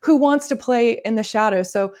person who wants to play in the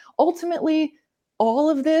shadows. So ultimately, all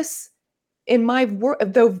of this, in my work,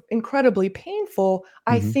 though incredibly painful,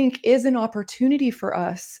 I think is an opportunity for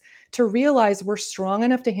us to realize we're strong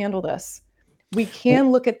enough to handle this. We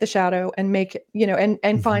can look at the shadow and make it,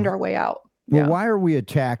 and find our way out. Well, why are we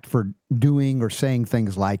attacked for doing or saying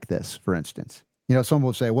things like this, for instance? Someone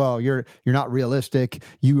will say, well, you're not realistic.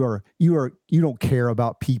 You don't care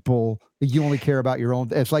about people. You only care about your own.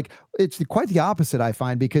 It's quite the opposite, I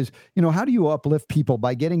find, because, how do you uplift people?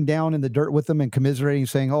 By getting down in the dirt with them and commiserating,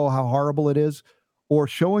 saying, oh, how horrible it is, or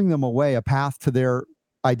showing them a path to their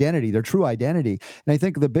identity, their true identity. And I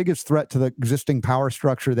think the biggest threat to the existing power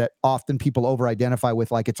structure that often people over-identify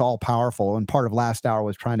with, like it's all powerful, and part of last hour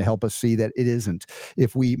was trying to help us see that it isn't.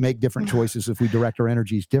 If we make different choices, if we direct our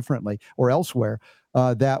energies differently or elsewhere,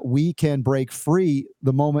 that we can break free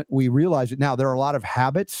the moment we realize it. Now, there are a lot of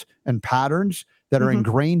habits and patterns that are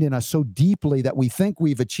ingrained in us so deeply that we think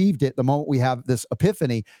we've achieved it the moment we have this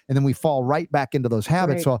epiphany, and then we fall right back into those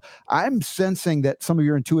habits. Right. So I'm sensing that some of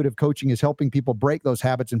your intuitive coaching is helping people break those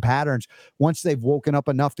habits and patterns once they've woken up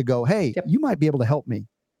enough to go, hey, you might be able to help me.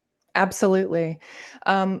 Absolutely.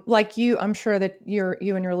 Like you, I'm sure that you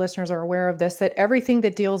and your listeners are aware of this, that everything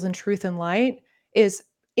that deals in truth and light is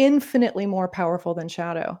infinitely more powerful than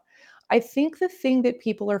shadow. I think the thing that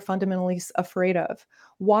people are fundamentally afraid of,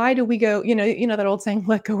 why do we go, that old saying,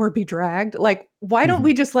 let go or be dragged? Like, why don't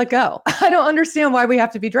we just let go? I don't understand why we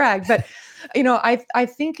have to be dragged. But, I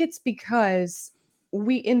think it's because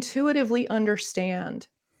we intuitively understand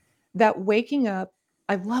that waking up,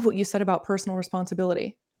 I love what you said about personal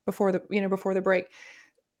responsibility before the break.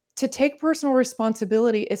 To take personal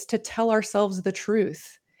responsibility is to tell ourselves the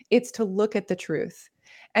truth. It's to look at the truth.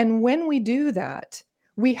 And when we do that,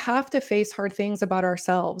 we have to face hard things about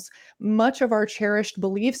ourselves, much of our cherished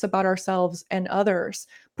beliefs about ourselves and others,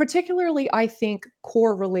 particularly, I think,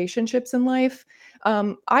 core relationships in life.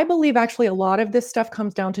 I believe actually a lot of this stuff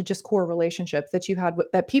comes down to just core relationships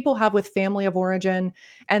that people have with family of origin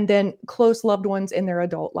and then close loved ones in their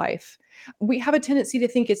adult life. We have a tendency to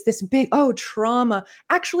think it's this big, trauma.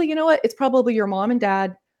 Actually, you know what? It's probably your mom and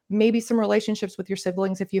dad maybe some relationships with your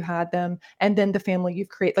siblings if you had them, and then the family you've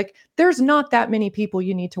created. Like, there's not that many people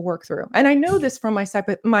you need to work through. And I know this from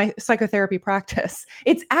my psychotherapy practice.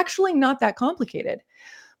 It's actually not that complicated,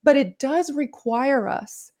 but it does require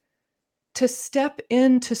us to step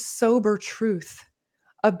into sober truth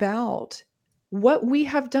about what we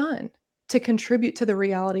have done to contribute to the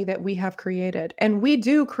reality that we have created. And we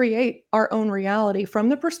do create our own reality from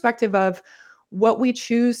the perspective of what we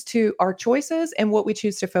choose to, our choices, and what we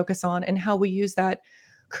choose to focus on, and how we use that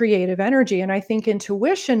creative energy. And I think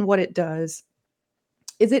intuition, what it does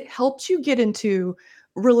is it helps you get into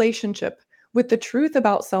relationship with the truth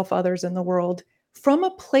about self, others, in the world from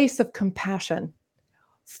a place of compassion,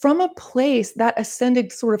 from a place, that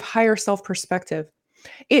ascended sort of higher self perspective.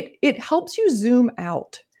 It helps you zoom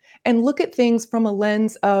out and look at things from a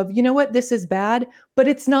lens of, you know what, this is bad, but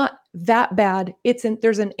it's not that bad.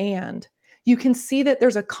 There's an and. You can see that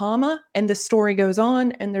there's a comma and the story goes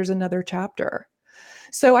on and there's another chapter.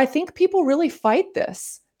 So I think people really fight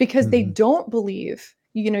this because they don't believe,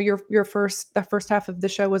 the first half of the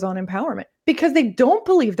show was on empowerment, because they don't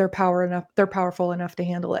believe they're powerful enough to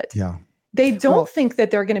handle it. Yeah. They don't think that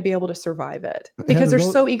they're going to be able to survive it because they're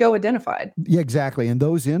so ego identified. Yeah, exactly. And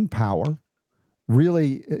those in power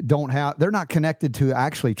really they're not connected to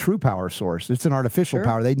actually true power source. It's an artificial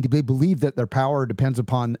power. They believe that their power depends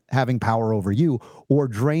upon having power over you or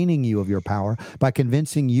draining you of your power by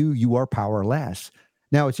convincing you are powerless.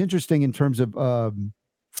 Now, it's interesting in terms of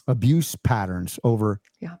abuse patterns over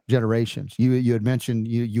generations. You had mentioned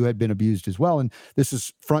you had been abused as well. And this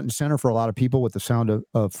is front and center for a lot of people with the Sound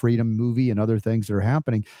of Freedom movie and other things that are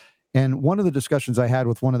happening. And one of the discussions I had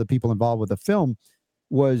with one of the people involved with the film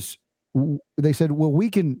was, they said, well, we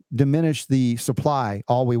can diminish the supply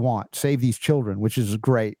all we want, save these children, which is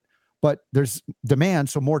great, but there's demand,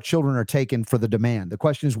 so more children are taken for the demand. The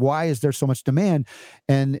question is, why is there so much demand?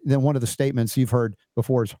 And then one of the statements you've heard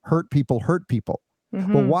before is, hurt people hurt people.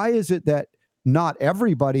 But why is it that not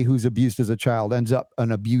everybody who's abused as a child ends up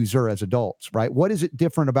an abuser as adults, right? What is it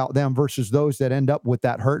different about them versus those that end up with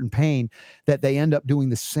that hurt and pain, that they end up doing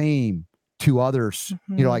the same to others?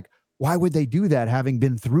 Like, why would they do that, having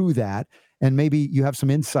been through that? And maybe you have some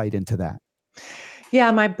insight into that.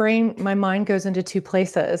 Yeah, my mind goes into two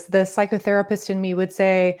places. The psychotherapist in me would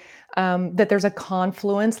say that there's a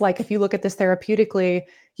confluence. Like, if you look at this therapeutically,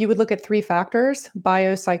 you would look at three factors: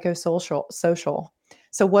 bio, psycho, social.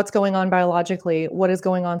 So what's going on biologically, what is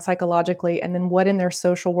going on psychologically, and then what in their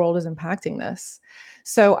social world is impacting this.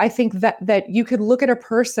 So I think that you could look at a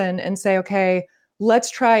person and say, okay,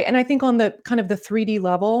 let's try. And I think on the kind of the 3D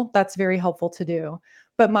level, that's very helpful to do.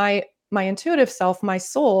 But my intuitive self, my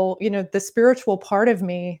soul, the spiritual part of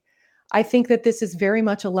me, I think that this is very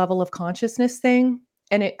much a level of consciousness thing.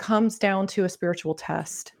 And it comes down to a spiritual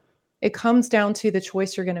test. It comes down to the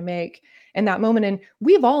choice you're going to make in that moment. And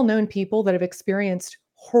we've all known people that have experienced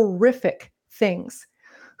horrific things,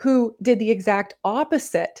 who did the exact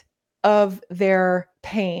opposite of their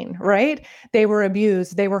pain, right? They were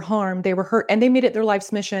abused, they were harmed, they were hurt, and they made it their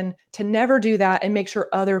life's mission to never do that and make sure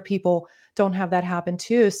other people don't have that happen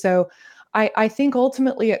too. So I think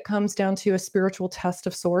ultimately it comes down to a spiritual test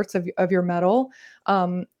of sorts of your mettle,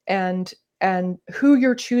 and who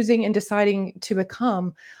you're choosing and deciding to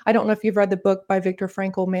become. I don't know if you've read the book by Viktor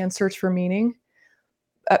Frankl, Man's Search for Meaning.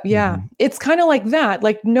 It's kind of like that.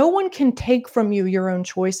 Like, no one can take from you your own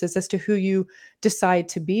choices as to who you decide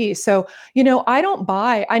to be. So,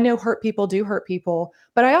 I know hurt people do hurt people,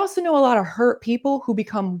 but I also know a lot of hurt people who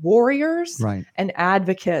become warriors, right, and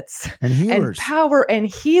advocates and healers, and power and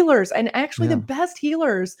healers. And actually the best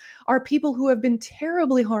healers are people who have been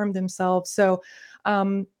terribly harmed themselves. So,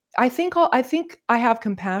 I think I have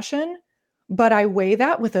compassion, but I weigh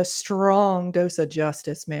that with a strong dose of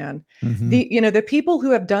justice, man. The people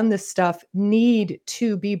who have done this stuff need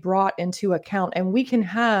to be brought into account, and we can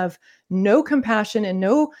have no compassion and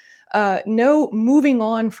no moving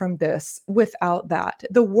on from this without that.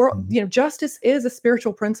 The world, justice is a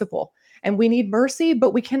spiritual principle, and we need mercy,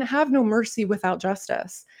 but we can have no mercy without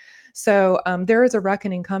justice. So there is a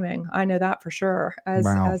reckoning coming. I know that for sure,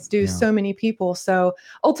 as do so many people. So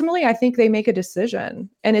ultimately, I think they make a decision,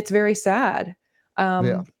 and it's very sad.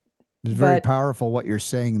 It's very powerful what you're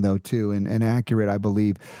saying, though, too, and accurate, I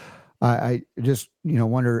believe. I just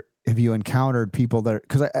wonder if you encountered people that,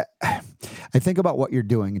 because I think about what you're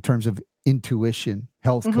doing in terms of intuition,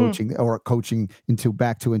 health coaching, or coaching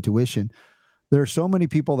back to intuition. There are so many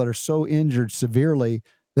people that are so injured severely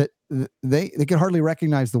that they can hardly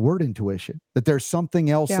recognize the word intuition, that there's something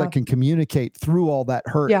else that can communicate through all that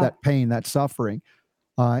hurt, that pain, that suffering,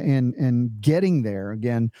 and getting there.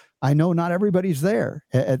 Again, I know not everybody's there.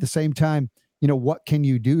 At the same time, what can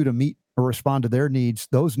you do to meet or respond to their needs,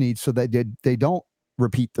 those needs, so that they don't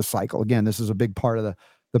repeat the cycle. Again, this is a big part of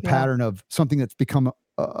the pattern of something that's become,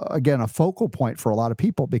 again, a focal point for a lot of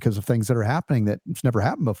people because of things that are happening that it's never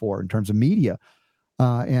happened before in terms of media.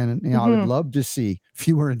 And I would love to see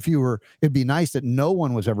fewer and fewer. It'd be nice that no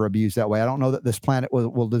one was ever abused that way. I don't know that this planet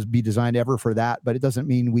will be designed ever for that, but it doesn't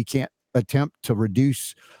mean we can't attempt to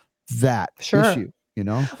reduce that issue,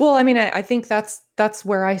 Well, I mean, I think that's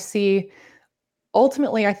where I see,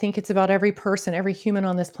 ultimately, I think it's about every person, every human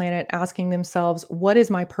on this planet asking themselves, what is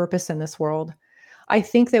my purpose in this world? I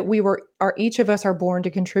think that each of us are born to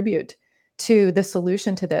contribute to the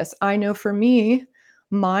solution to this. I know for me,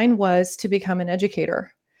 mine was to become an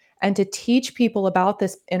educator and to teach people about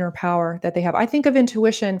this inner power that they have. I think of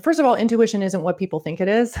intuition. First of all, intuition isn't what people think it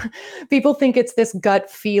is. People think it's this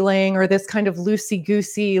gut feeling or this kind of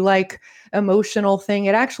loosey-goosey, like emotional thing.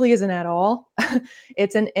 It actually isn't at all.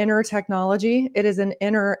 It's an inner technology. It is an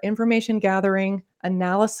inner information gathering,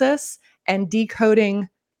 analysis, and decoding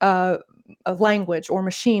a language or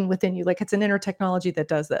machine within you. Like, it's an inner technology that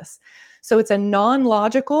does this. So it's a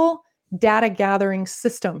non-logical data gathering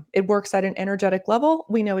system. It works at an energetic level.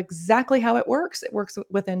 We know exactly how it works. It works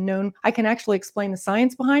within known. I can actually explain the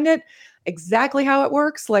science behind it, exactly how it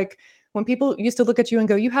works. Like, when people used to look at you and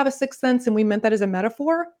go, you have a sixth sense, and we meant that as a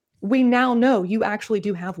metaphor, we now know you actually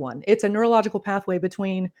do have one. It's a neurological pathway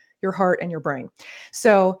between your heart and your brain.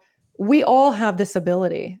 So we all have this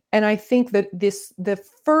ability. And I think that the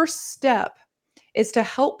first step is to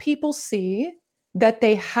help people see that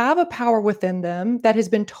they have a power within them that has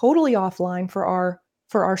been totally offline for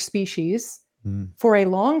our species for a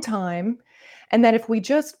long time. And that if we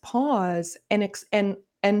just pause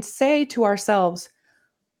and say to ourselves,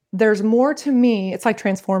 there's more to me. It's like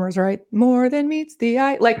Transformers, right? More than meets the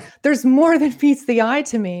eye. Like, there's more than meets the eye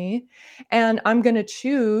to me. And I'm going to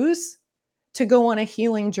choose to go on a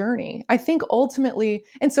healing journey. I think ultimately,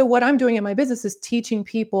 and so what I'm doing in my business is teaching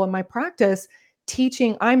people in my practice,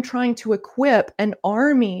 I'm trying to equip an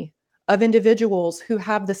army of individuals who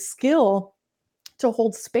have the skill to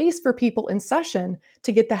hold space for people in session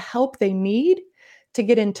to get the help they need, to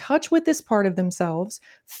get in touch with this part of themselves,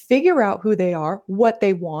 figure out who they are, what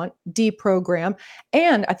they want, deprogram.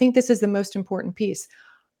 And I think this is the most important piece.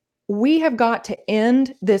 We have got to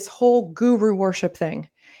end this whole guru worship thing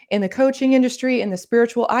in the coaching industry, in the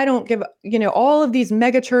spiritual. I don't give, all of these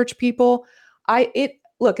mega church people,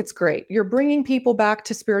 look, it's great. You're bringing people back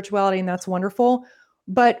to spirituality, and that's wonderful.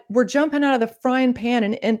 But we're jumping out of the frying pan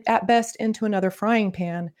and at best into another frying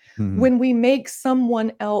pan when we make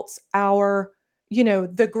someone else our,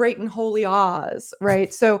 the great and holy Oz,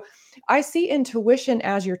 right? So I see intuition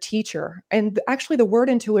as your teacher. And actually, the word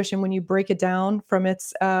intuition, when you break it down from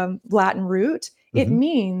its Latin root, it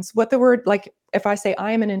means what the word, like if I say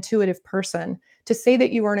I am an intuitive person, to say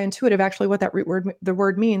that you are an intuitive, actually what that root word, the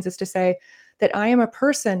word means is to say that I am a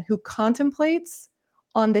person who contemplates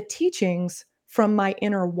on the teachings from my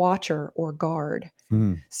inner watcher or guard.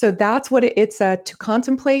 So that's what it's to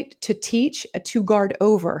contemplate, to teach, to guard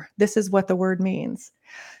over. This is what the word means.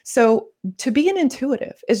 So to be an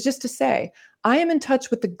intuitive is just to say, I am in touch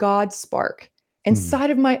with the God spark inside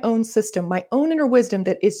of my own system, my own inner wisdom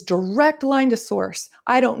that is direct line to source.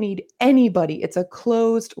 I don't need anybody. It's a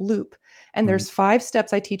closed loop. And there's 5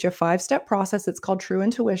 steps. I teach a 5-step process. It's called True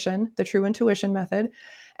Intuition, the True Intuition method.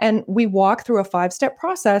 And we walk through a 5-step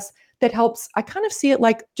process that helps. I kind of see it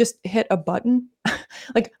like just hit a button,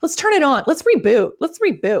 like, let's turn it on. Let's reboot,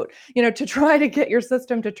 to try to get your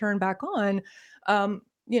system to turn back on.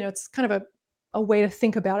 It's kind of a way to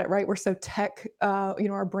think about it, right? We're so tech,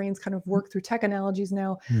 our brains kind of work through tech analogies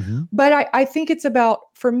now. But I think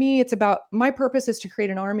for me, it's about, my purpose is to create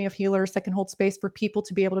an army of healers that can hold space for people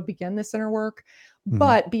to be able to begin this inner work.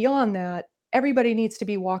 But beyond that, everybody needs to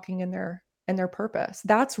be walking in their purpose.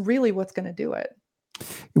 That's really what's going to do it.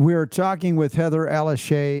 We're talking with Heather Alice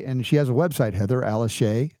Shea, and she has a website, Heather Alice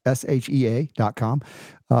Shea, SHEA.com,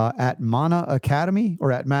 at Mana Academy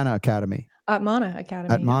or at Mana Academy? At Mana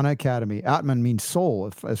Academy. At Mana Academy. Atman means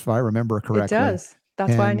soul, if I remember correctly. It does.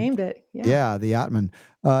 That's why I named it. Yeah, the Atman.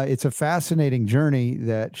 It's a fascinating journey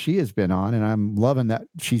that she has been on, and I'm loving that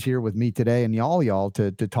she's here with me today and y'all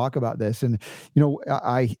to talk about this. And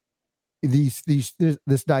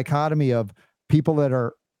this dichotomy of people that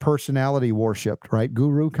are personality worshipped, right?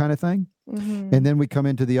 Guru kind of thing. And then we come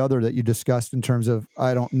into the other that you discussed in terms of,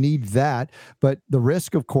 I don't need that. But the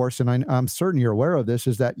risk, of course, and I'm certain you're aware of this,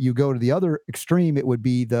 is that you go to the other extreme, it would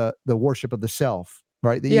be the worship of the self,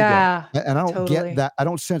 right? The ego. And I don't get that. I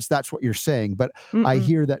don't sense that's what you're saying, but I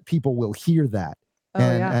hear that people will hear that.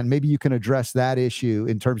 And maybe you can address that issue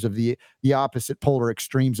in terms of the opposite polar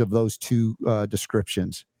extremes of those two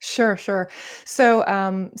descriptions. Sure.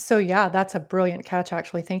 So yeah, that's a brilliant catch,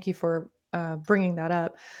 actually. Thank you for bringing that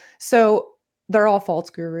up. So they're all false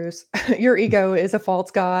gurus. Your ego is a false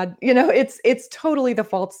god. It's totally the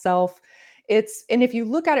false self. And if you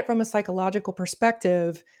look at it from a psychological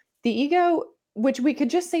perspective, the ego, which we could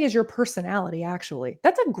just say is your personality, actually,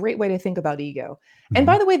 that's a great way to think about ego. And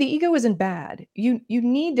by the way, the ego isn't bad. You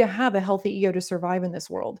need to have a healthy ego to survive in this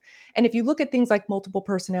world. And if you look at things like multiple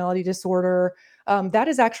personality disorder, that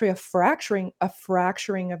is actually a fracturing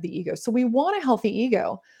of the ego. So we want a healthy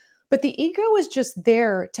ego, but the ego is just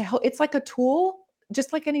there to help. It's like a tool,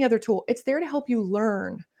 just like any other tool. It's there to help you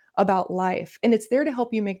learn about life, and it's there to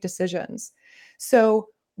help you make decisions. So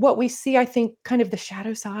what we see, I think, kind of the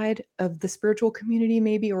shadow side of the spiritual community,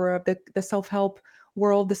 maybe, or of the self-help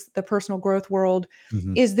world, the personal growth world,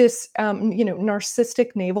 is this,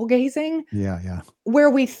 narcissistic navel gazing. Yeah. Where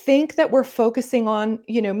we think that we're focusing on,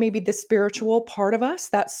 maybe the spiritual part of us,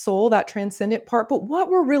 that soul, that transcendent part. But what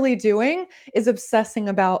we're really doing is obsessing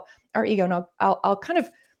about our ego. Now, I'll kind of,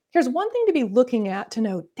 here's one thing to be looking at to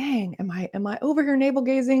know, dang, am I over here navel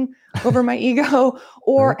gazing over my ego?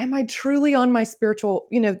 Or am I truly on my spiritual,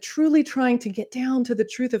 truly trying to get down to the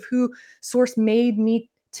truth of who Source made me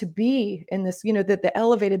to be in this, the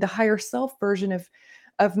elevated, the higher self version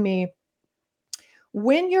of me.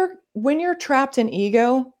 When you're trapped in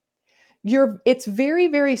ego, it's very,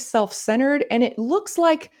 very self-centered, and it looks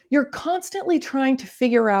like you're constantly trying to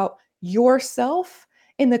figure out yourself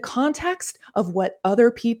in the context of what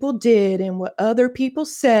other people did and what other people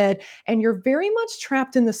said. And you're very much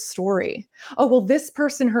trapped in the story. Oh, well, this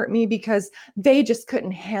person hurt me because they just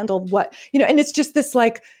couldn't handle what, and it's just this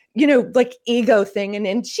like ego thing.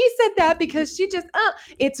 And she said that because she just,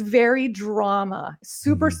 it's very drama,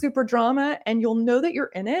 super drama. And you'll know that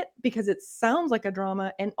you're in it because it sounds like a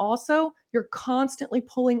drama. And also you're constantly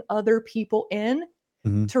pulling other people in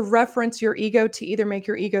to reference your ego, to either make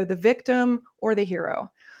your ego the victim or the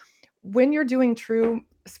hero. When you're doing true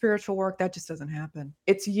spiritual work, that just doesn't happen.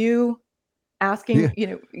 It's you asking,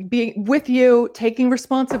 being with you, taking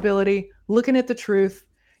responsibility, looking at the truth,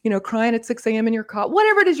 crying at 6 a.m. in your cot,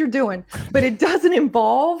 whatever it is you're doing, but it doesn't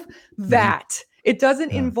involve that. It doesn't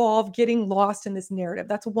involve getting lost in this narrative.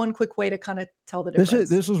 That's one quick way to kind of tell the difference.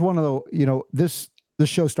 This is one of the, this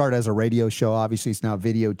show started as a radio show. Obviously, it's now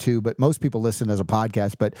video too, but most people listen as a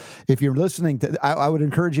podcast. But if you're listening to, I would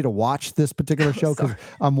encourage you to watch this particular show, because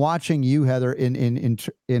I'm watching you, Heather, in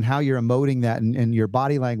how you're emoting that and your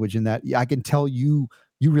body language, and that I can tell you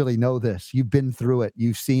really know this. You've been through it.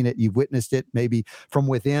 You've seen it. You've witnessed it, maybe from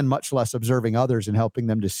within, much less observing others and helping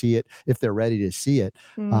them to see it if they're ready to see it.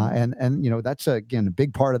 And that's again a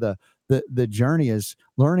big part of the journey, is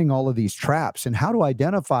learning all of these traps and how to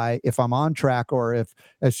identify if I'm on track, or if,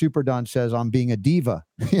 as Super Don says, I'm being a diva.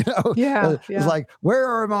 It's like,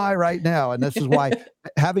 where am I right now? And this is why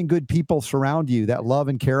having good people surround you that love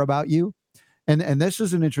and care about you. And this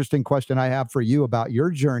is an interesting question I have for you about your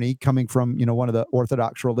journey coming from, one of the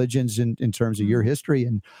Orthodox religions in terms of your history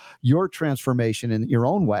and your transformation in your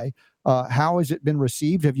own way. How has it been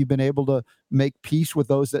received? Have you been able to make peace with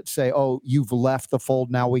those that say, oh, you've left the fold,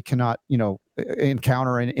 now we cannot,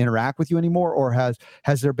 encounter and interact with you anymore? Or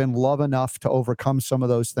has there been love enough to overcome some of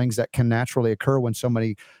those things that can naturally occur when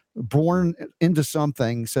somebody born into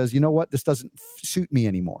something says, you know what, this doesn't suit me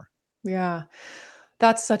anymore? Yeah.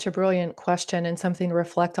 That's such a brilliant question and something to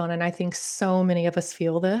reflect on. And I think so many of us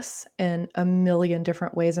feel this in a million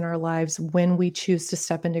different ways in our lives when we choose to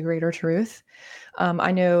step into greater truth.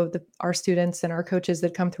 I know our students and our coaches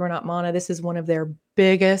that come through in Atmana, this is one of their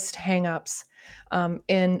biggest hangups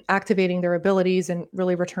in activating their abilities and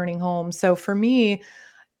really returning home. So for me,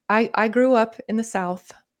 I grew up in the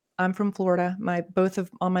South. I'm from Florida.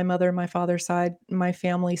 On my mother and my father's side, my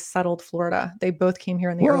family settled Florida. They both came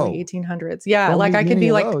here in the early 1800s. Yeah. Don't like I could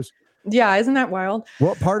be like, those. Yeah. Isn't that wild?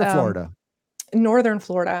 What part of Florida? Northern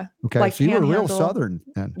Florida. Okay. Like so you were real Southern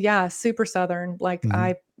then. Yeah. Super Southern. Like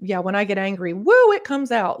when I get angry, woo, it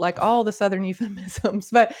comes out, like all the Southern euphemisms.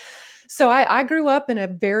 But so I grew up in a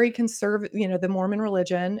very conservative, the Mormon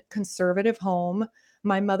religion, conservative home.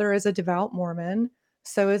 My mother is a devout Mormon.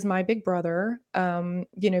 So is my big brother.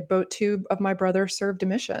 Both two of my brothers served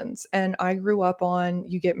missions. And I grew up on,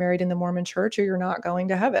 you get married in the Mormon church or you're not going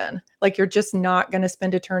to heaven. Like, you're just not going to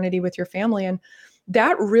spend eternity with your family. And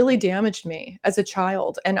that really damaged me as a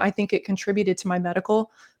child. And I think it contributed to my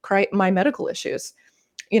medical issues.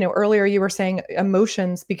 earlier you were saying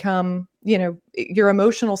emotions become, your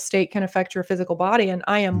emotional state can affect your physical body. And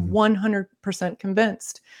I am 100%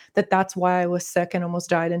 convinced that that's why I was sick and almost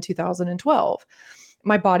died in 2012.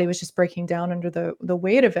 My body was just breaking down under the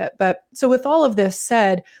weight of it. But so with all of this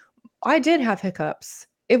said, I did have hiccups.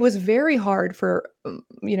 It was very hard for,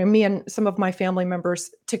 me and some of my family members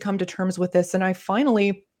to come to terms with this. And I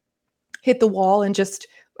finally hit the wall and just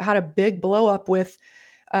had a big blow up with,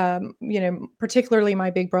 particularly my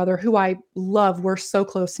big brother, who I love. We're so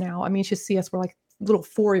close now. I mean, you should see us. We're like little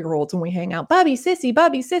 4-year-olds when we hang out. Bubby, sissy,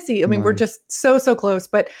 Bubby, sissy. I mean, we're just so close.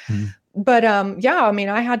 But yeah, I mean,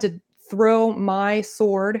 I had to throw my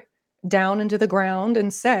sword down into the ground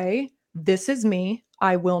and say, this is me.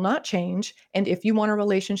 I will not change. And if you want a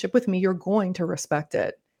relationship with me, you're going to respect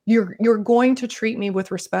it. You're going to treat me with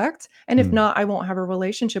respect. And if not, I won't have a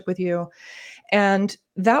relationship with you. And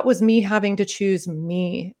that was me having to choose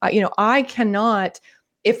me. I cannot,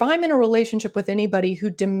 if I'm in a relationship with anybody who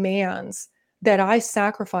demands that I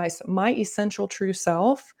sacrifice my essential true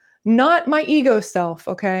self, not my ego self,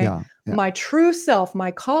 okay? Yeah. My true self, my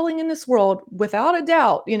calling in this world, without a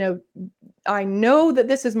doubt, I know that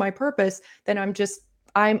this is my purpose, then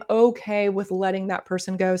I'm okay with letting that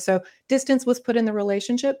person go. So distance was put in the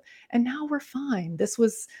relationship and now we're fine. This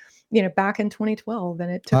was, back in 2012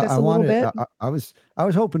 and it took us a little bit. I was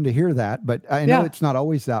hoping to hear that, but I know it's not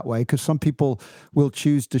always that way because some people will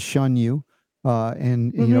choose to shun you.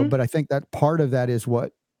 But I think that part of that is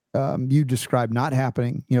what you described not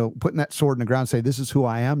happening, putting that sword in the ground, say, this is who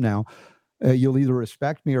I am now. You'll either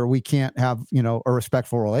respect me or we can't have, a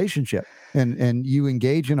respectful relationship. And you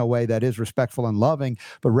engage in a way that is respectful and loving,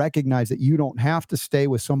 but recognize that you don't have to stay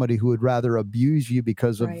with somebody who would rather abuse you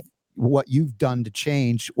because of what you've done to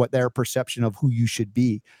change what their perception of who you should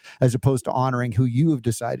be, as opposed to honoring who you have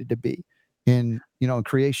decided to be in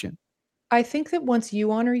creation. I think that once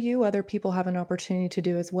you honor you, other people have an opportunity to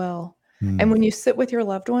do as well. And when you sit with your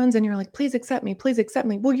loved ones and you're like, please accept me.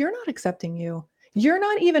 Well, you're not accepting you. You're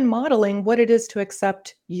not even modeling what it is to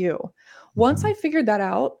accept you. Once I figured that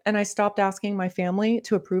out and I stopped asking my family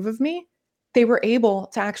to approve of me, they were able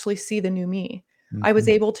to actually see the new me. I was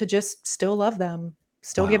able to just still love them,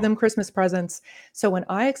 still give them Christmas presents. So when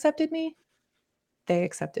I accepted me, they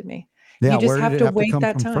accepted me. Yeah, you just have to wait come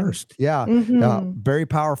that from time. First. Yeah. Very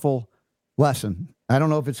powerful lesson. I don't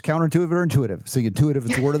know if it's counterintuitive or intuitive. So intuitive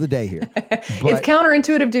is the word of the day here. It's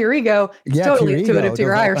counterintuitive to your ego. It's totally intuitive to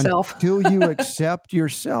your higher self. Until you accept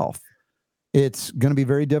yourself, it's going to be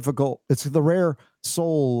very difficult. It's the rare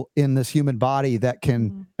soul in this human body that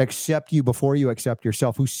can accept you before you accept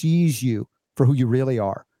yourself, who sees you for who you really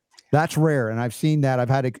are. That's rare. And I've seen that. I've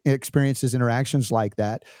had experiences, interactions like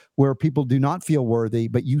that, where people do not feel worthy,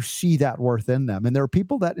 but you see that worth in them. And there are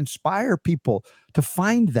people that inspire people to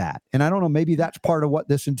find that. And I don't know, maybe that's part of what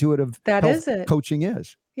this intuitive health coaching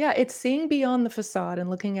is. Yeah. It's seeing beyond the facade and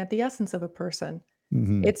looking at the essence of a person.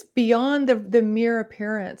 It's beyond the mere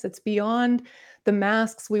appearance. It's beyond the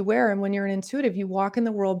masks we wear. And when you're an intuitive, you walk in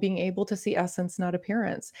the world being able to see essence, not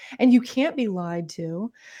appearance. And you can't be lied to.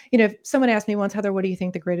 If someone asked me once, Heather, what do you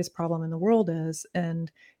think the greatest problem in the world is? And,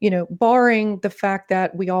 barring the fact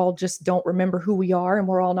that we all just don't remember who we are and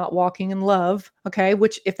we're all not walking in love. Okay.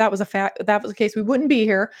 Which if that was the case, we wouldn't be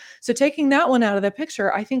here. So taking that one out of the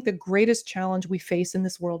picture, I think the greatest challenge we face in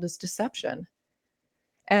this world is deception.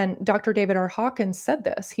 And Dr. David R. Hawkins said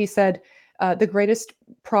this. He said, the greatest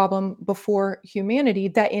problem before humanity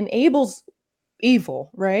that enables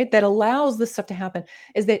evil, right? That allows this stuff to happen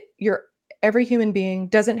is that every human being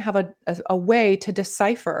doesn't have a way to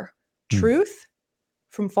decipher truth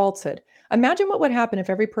from falsehood. Imagine what would happen if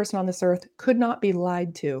every person on this earth could not be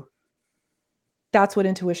lied to. That's what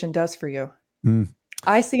intuition does for you.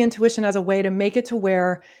 I see intuition as a way to make it to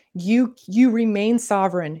where you remain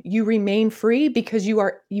sovereign, you remain free because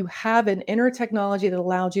you have an inner technology that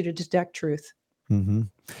allows you to detect truth.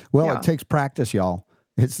 Well, it takes practice, y'all.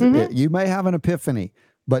 You may have an epiphany,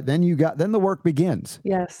 but then the work begins.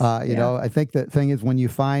 Yes. I think the thing is when you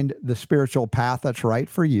find the spiritual path that's right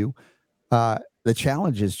for you, the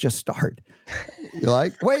challenges just start. You're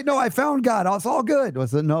like, wait, no, I found God. Oh, it's all good.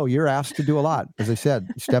 No, you're asked to do a lot. As I said,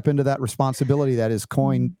 step into that responsibility that is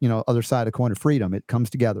other side of coin of freedom. It comes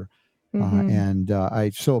together. And I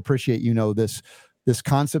so appreciate, this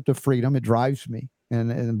concept of freedom. It drives me.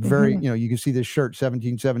 And very, you can see this shirt,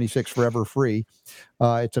 1776 Forever Free.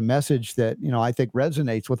 It's a message that, I think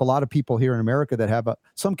resonates with a lot of people here in America that have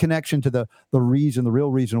some connection to the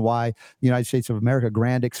real reason why the United States of America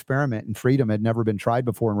grand experiment in freedom had never been tried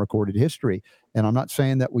before in recorded history. And I'm not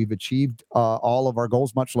saying that we've achieved all of our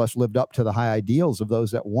goals, much less lived up to the high ideals of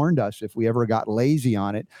those that warned us. If we ever got lazy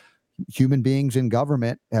on it, human beings in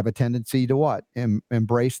government have a tendency to what?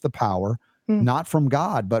 Embrace the power, not from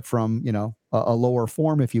God, but from, a lower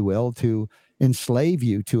form, if you will, to enslave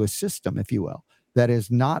you to a system, if you will, that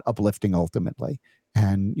is not uplifting ultimately.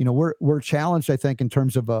 And, we're challenged, I think, in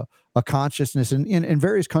terms of a consciousness, and in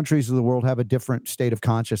various countries of the world have a different state of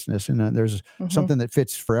consciousness. And there's something that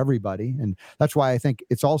fits for everybody. And that's why I think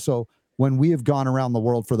it's also, when we have gone around the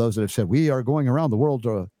world, for those that have said, we are going around the world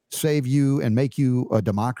to save you and make you a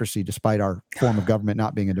democracy, despite our form of government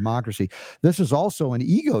not being a democracy. This is also an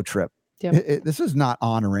ego trip. Yep. This is not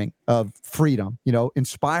honoring of freedom,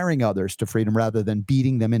 inspiring others to freedom rather than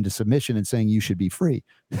beating them into submission and saying you should be free.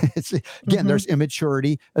 There's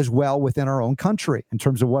immaturity as well within our own country in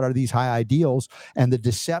terms of what are these high ideals and the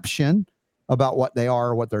deception about what they are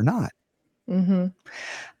or what they're not.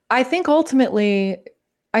 I think ultimately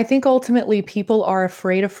people are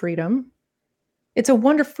afraid of freedom.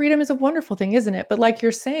 Freedom is a wonderful thing, isn't it? But like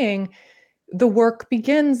you're saying, the work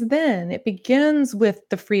begins then. It begins with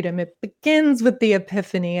the freedom. It begins with the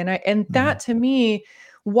epiphany. And that to me,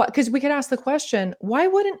 because we could ask the question, why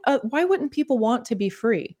wouldn't people want to be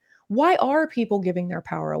free? Why are people giving their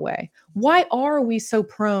power away? Why are we so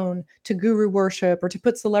prone to guru worship or to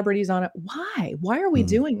put celebrities on it? Why are we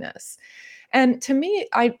doing this? And to me,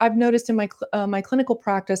 I've noticed in my clinical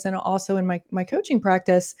practice and also in my coaching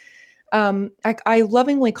practice, I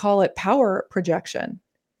lovingly call it power projection.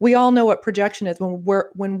 We all know what projection is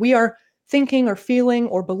when we are thinking or feeling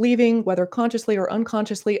or believing, whether consciously or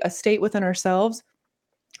unconsciously, a state within ourselves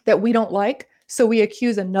that we don't like. So we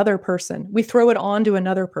accuse another person. We throw it on to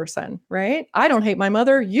another person, right? I don't hate my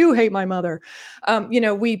mother. You hate my mother.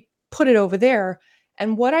 We put it over there.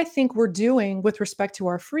 And what I think we're doing with respect to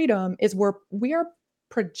our freedom is we are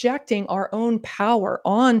projecting our own power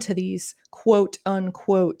onto these quote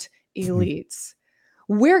unquote elites.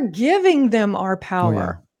 We're giving them our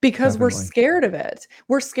power because we're scared of it.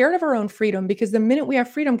 We're scared of our own freedom because the minute we have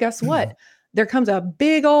freedom, guess what? There comes a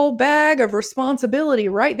big old bag of responsibility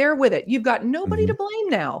right there with it. You've got nobody to blame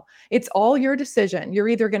now. It's all your decision. You're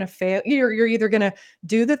either going to fail, you're either going to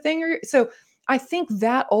do the thing so I think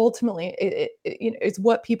that ultimately is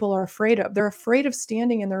what people are afraid of. They're afraid of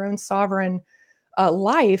standing in their own sovereign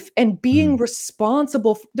life and being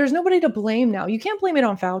responsible. There's nobody to blame now. You can't blame it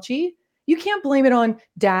on Fauci. You can't blame it on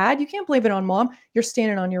dad. You can't blame it on mom. You're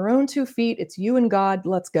standing on your own 2 feet. It's you and God.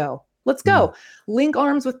 Let's go. Let's go. Link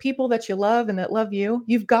arms with people that you love and that love you.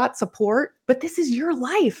 You've got support, but this is your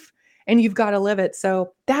life and you've got to live it.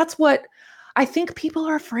 So that's what I think people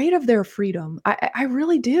are afraid of, their freedom. I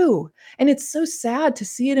really do. And it's so sad to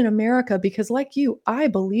see it in America because like you, I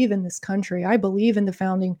believe in this country. I believe in the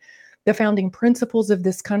founding principles of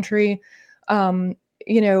this country.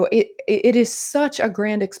 It is such a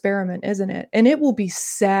grand experiment, isn't it? And it will be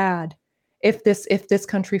sad if this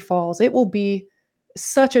country falls. It will be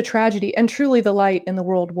such a tragedy, and truly the light in the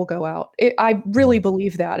world will go out. I really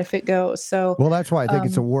believe that if it goes. So, well, that's why I think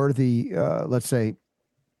it's a worthy, let's say,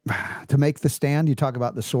 to make the stand. You talk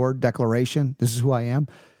about the sword declaration. This is who I am.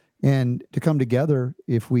 And to come together,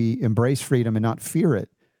 if we embrace freedom and not fear it,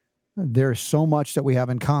 there's so much that we have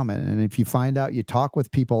in common. And if you find out, you talk with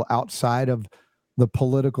people outside of the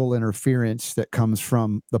political interference that comes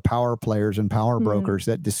from the power players and power brokers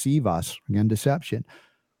that deceive us, again, deception.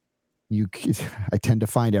 I tend to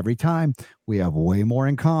find every time we have way more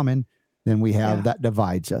in common than we have that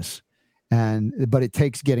divides us. But it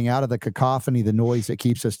takes getting out of the cacophony, the noise that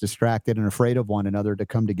keeps us distracted and afraid of one another, to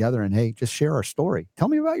come together and, hey, just share our story. Tell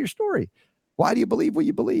me about your story. Why do you believe what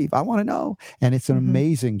you believe? I want to know. And it's an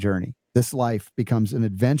amazing journey. This life becomes an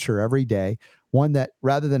adventure every day, one that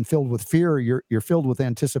rather than filled with fear, you're filled with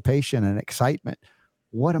anticipation and excitement.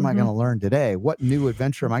 What am I going to learn today? What new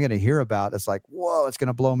adventure am I going to hear about? It's like, whoa, it's going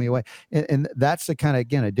to blow me away. And that's the kind of,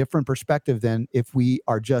 again, a different perspective than if we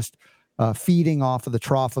are just feeding off of the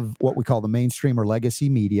trough of what we call the mainstream or legacy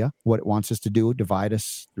media, what it wants us to do, divide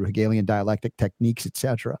us through Hegelian dialectic techniques,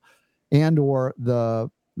 etc., and or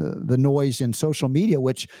the noise in social media,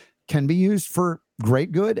 which can be used for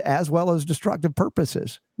great good as well as destructive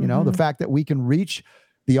purposes. The fact that we can reach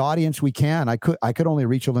the audience we can. I could only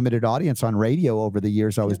reach a limited audience on radio over the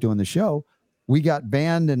years I was doing the show. We got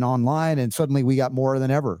banned and online, and suddenly we got more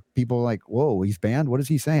than ever. People are like, whoa, he's banned? What is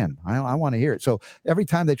he saying? I want to hear it. So every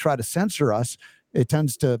time they try to censor us, it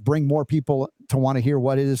tends to bring more people to want to hear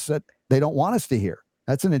what it is that they don't want us to hear.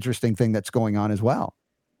 That's an interesting thing that's going on as well.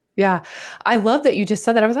 Yeah. I love that you just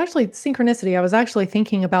said that. I was actually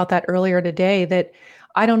thinking about that earlier today, that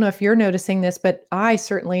I don't know if you're noticing this, but I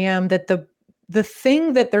certainly am, that the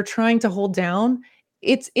thing that they're trying to hold down,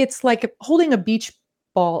 it's like holding a beach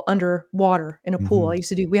ball underwater in a pool.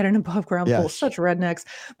 We had an above ground pool, Yes. such rednecks,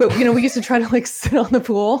 but we used to try to like sit on the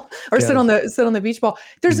pool or Yes. sit on the beach ball.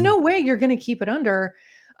 There's no way you're going to keep it under.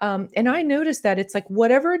 And I noticed that it's like,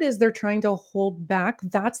 whatever it is they're trying to hold back,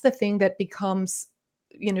 that's the thing that becomes,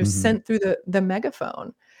 sent through the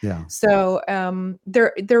megaphone. Yeah. So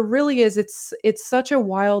there really is, it's such a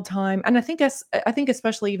wild time. And I think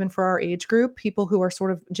especially even for our age group, people who are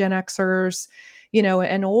sort of Gen Xers,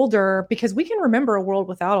 and older, because we can remember a world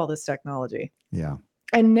without all this technology. Yeah.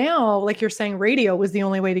 And now, like you're saying, radio was the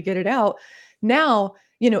only way to get it out. Now,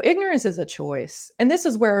 ignorance is a choice. And this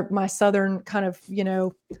is where my Southern kind of,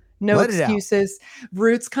 no excuses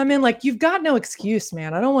roots come in. Like, you've got no excuse,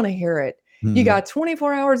 man. I don't want to hear it. You got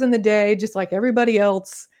 24 hours in the day, just like everybody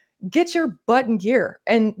else. Get your butt in gear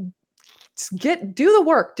and do the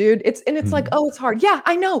work, dude. It's like, oh, it's hard. Yeah,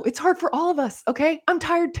 I know it's hard for all of us. Okay. I'm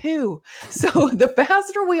tired too. So the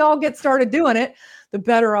faster we all get started doing it, the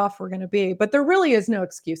better off we're going to be. But there really is no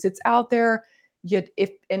excuse. It's out there.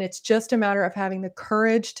 And it's just a matter of having the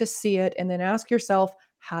courage to see it and then ask yourself,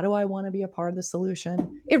 how do I want to be a part of the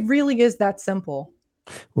solution? It really is that simple.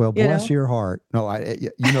 Well, bless your heart. No,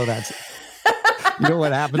 that's,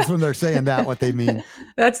 what happens when they're saying that, what they mean.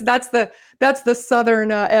 That's the Southern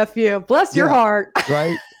FU. Bless your heart.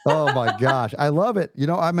 Right. Oh my gosh. I love it.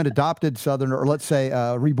 I'm an adopted Southerner, or let's say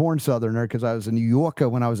reborn Southerner, because I was a New Yorker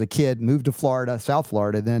when I was a kid, moved to Florida, South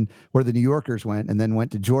Florida, then where the New Yorkers went, and then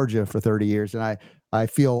went to Georgia for 30 years. And I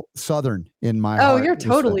feel Southern in my heart. Oh, you're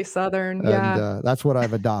totally Southern. Yeah. And that's what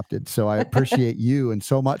I've adopted. So I appreciate you and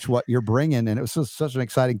so much what you're bringing. And it was such an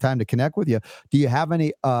exciting time to connect with you. Do you have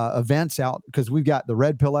any events out? Because we've got the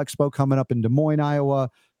Red Pill Expo coming up in Des Moines, Iowa.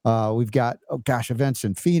 We've got, events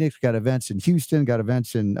in Phoenix, got events in Houston, got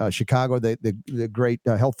events in Chicago, the great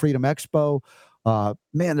Health Freedom Expo.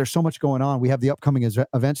 Man, there's so much going on. We have the upcoming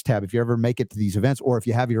events tab. If you ever make it to these events, or if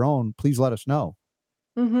you have your own, please let us know.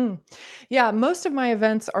 Yeah, most of my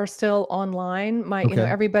events are still online.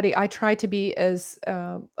 Everybody, I try to be as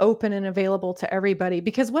open and available to everybody,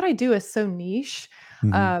 because what I do is so niche.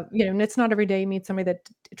 And it's not every day you meet somebody that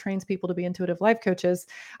trains people to be intuitive life coaches.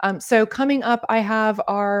 So coming up, I have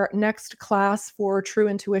our next class for true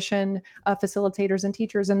intuition facilitators and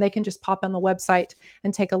teachers, and they can just pop on the website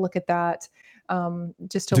and take a look at that.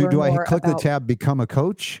 Just to learn more. Do I click the tab, become a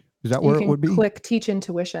coach? Is that where it would be? Click teach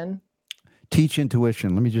intuition. Teach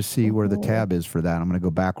intuition. Let me just see where the tab is for that. I'm going to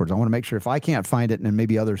go backwards. I want to make sure if I can't find it, and then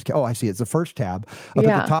maybe others can. Oh, I see. It's the first tab up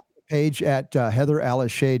at the top of the page at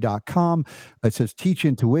HeatherAliceShea.com. It says Teach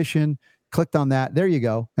Intuition. Clicked on that. There you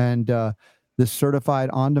go. And this certified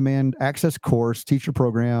on-demand access course teacher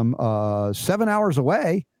program, 7 hours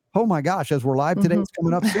away. Oh my gosh! As we're live today, it's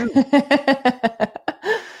coming up soon.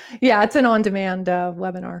 Yeah, it's an on-demand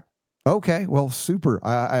webinar. Okay, well, super.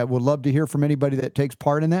 I would love to hear from anybody that takes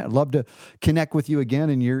part in that. I'd love to connect with you again,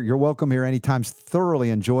 and you're welcome here anytime. Thoroughly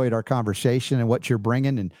enjoyed our conversation and what you're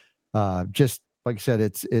bringing, and just like I said,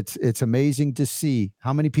 it's amazing to see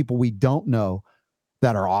how many people we don't know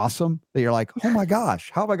that are awesome. That you're like, oh my gosh,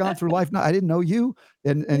 how have I gone through life now? I didn't know you,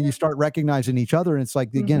 and you start recognizing each other, and it's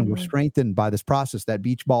like again, we're strengthened by this process. That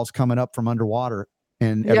beach ball's coming up from underwater.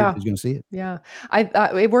 And everybody's going to see it. Yeah.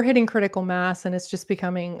 We're hitting critical mass, and it's just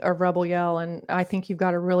becoming a rebel yell. And I think you've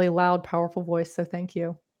got a really loud, powerful voice. So thank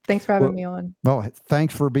you. Thanks for having me on. Well,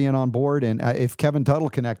 thanks for being on board. And if Kevin Tuttle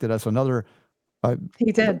connected us, another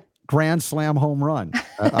he did grand slam home run.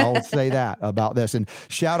 I'll say that about this. And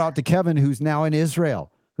shout out to Kevin, who's now in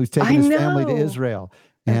Israel, who's taking his family to Israel.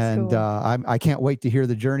 That's cool. I can't wait to hear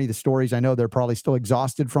the journey, the stories. I know they're probably still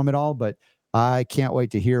exhausted from it all, but I can't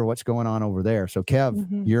wait to hear what's going on over there. So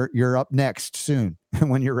Kev, you're up next soon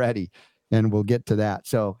when you're ready, and we'll get to that.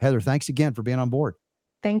 So Heather, thanks again for being on board.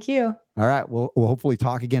 Thank you. All right. We'll hopefully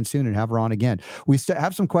talk again soon and have her on again. We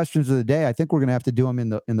have some questions of the day. I think we're going to have to do them in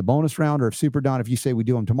the bonus round, or if Super Don, if you say we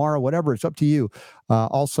do them tomorrow, whatever, it's up to you.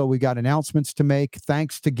 Also, we got announcements to make,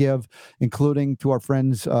 thanks to give, including to our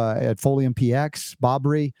friends at Folium PX,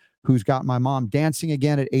 Bobry, who's got my mom dancing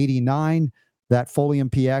again at 89. That Folium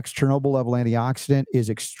PX Chernobyl level antioxidant is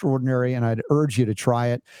extraordinary, and I'd urge you to try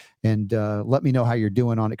it and let me know how you're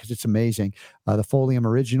doing on it, because it's amazing. The Folium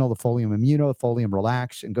Original, the Folium Immuno, the Folium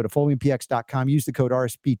Relax, and go to foliumpx.com. Use the code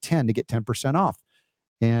RSB10 to get 10% off.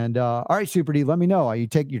 And all right, Super D, let me know. You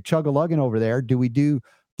take your chug-a-lugging over there. Do we do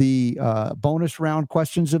the bonus round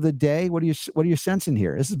questions of the day? What are you sensing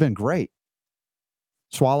here? This has been great.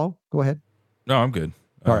 Swallow, go ahead. No, I'm good.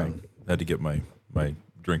 All right. Had to get my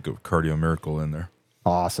drink of Cardio Miracle in there.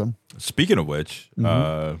 Awesome. Speaking of which,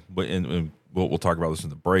 and we'll talk about this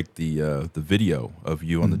in the break. The video of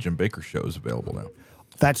you on the Jim Baker show is available now.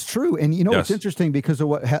 That's true. And you know, it's interesting because of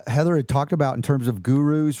what Heather had talked about in terms of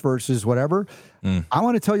gurus versus whatever. I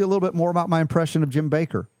want to tell you a little bit more about my impression of Jim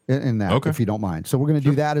Baker in that, if you don't mind. So we're going to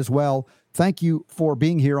do that as well. Thank you for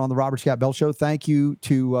being here on the Robert Scott Bell Show. Thank you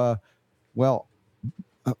to,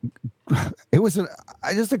 it was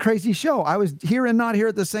just a crazy show. I was here and not here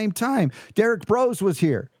at the same time. Derrick Broze was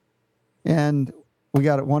here. And we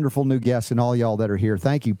got a wonderful new guest and all y'all that are here.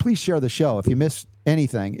 Thank you. Please share the show. If you missed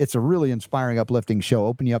anything, it's a really inspiring, uplifting show.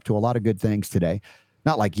 Open you up to a lot of good things today.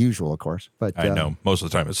 Not like usual, of course, but I know most of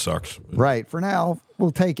the time it sucks. Right. For now, we'll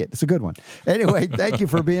take it. It's a good one. Anyway, thank you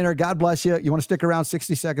for being here. God bless you. You want to stick around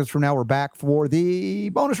 60 seconds from now? We're back for the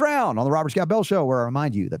bonus round on the Robert Scott Bell Show, where I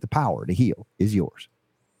remind you that the power to heal is yours.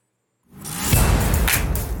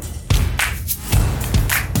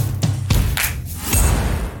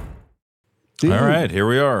 Dude. All right, here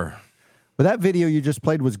we are. But that video you just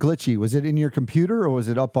played was glitchy. Was it in your computer or was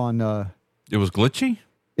it up on? It was glitchy.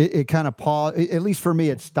 It kind of paused. At least for me,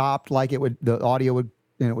 it stopped. Like it would, the audio would,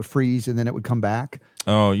 and it would freeze, and then it would come back.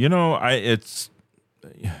 Oh, you know, it's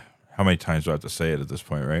how many times do I have to say it at this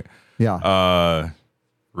point, right? Yeah.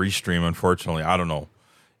 Restream, unfortunately, I don't know.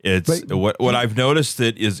 It's what I've noticed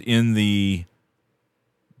that is in the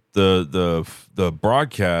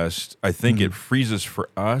broadcast. I think it freezes for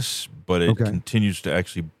us, but it continues to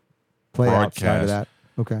actually play broadcast. Outside of that.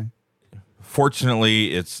 Okay.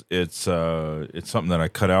 Fortunately, it's something that I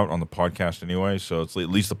cut out on the podcast anyway, so it's at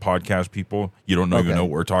least the podcast people. You don't even know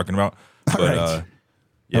what we're talking about, but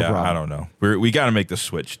I don't know. We got to make the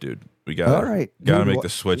switch, dude. We got to make the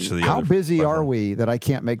switch to the other. How busy are we that I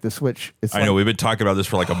can't make the switch? I know we've been talking about this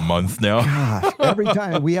for like a month now. Gosh, every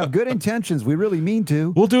time we have good intentions, we really mean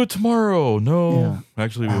to. We'll do it tomorrow. No,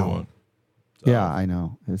 actually, we won't. So. Yeah, I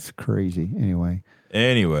know. It's crazy.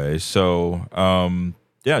 Anyway, so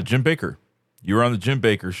Jim Baker. You were on the Jim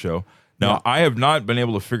Baker show. Now, I have not been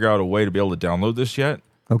able to figure out a way to be able to download this yet.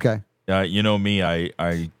 Okay. You know me,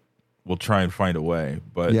 I will try and find a way,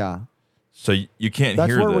 but so you can't hear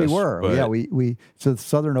this. That's where we were. We so the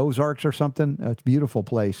Southern Ozarks or something. It's a beautiful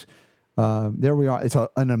place. There we are. It's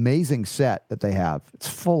an amazing set that they have. It's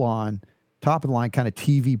full on, top of the line kind of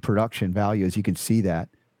TV production value, as you can see that.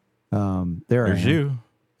 There's you.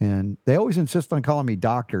 And they always insist on calling me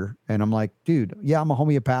doctor. And I'm like, dude, I'm a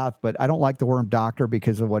homeopath, but I don't like the word doctor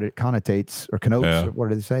because of what it connotates or connotes. Or what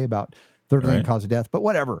do they say about third degree cause of death? But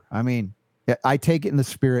whatever. I mean, I take it in the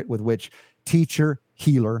spirit with which teacher,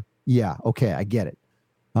 healer. Yeah. Okay. I get it.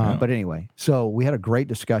 But anyway, so we had a great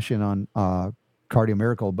discussion on Cardio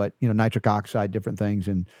Miracle, but nitric oxide, different things.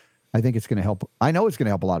 And I think it's going to help. I know it's going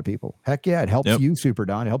to help a lot of people. Heck yeah. It helps you, Super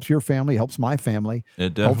Don. It helps your family. It helps my family.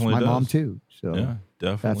 It definitely helps my mom too. So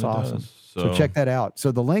definitely that's awesome. So check that out.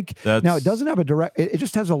 So the link now, it doesn't have a direct, it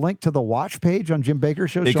just has a link to the watch page on Jim Baker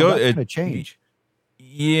Show. So that's going to change.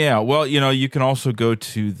 Yeah. Well, you can also go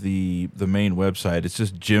to the main website. It's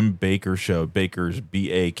just Jim Baker Show, Baker's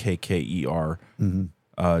BAKKER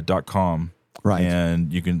 .com. Right.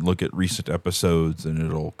 And you can look at recent episodes and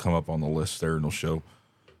it'll come up on the list there and it'll show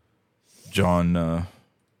John,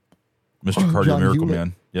 Mr. Cardio Miracle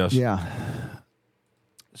Man. Yes. Yeah.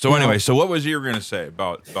 So anyway, so what was you were going to say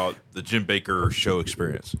about the Jim Baker Show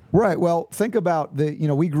experience? Right. Well, think about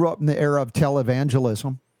we grew up in the era of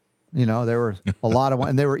televangelism. There were a lot of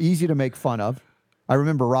and they were easy to make fun of. I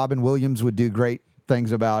remember Robin Williams would do great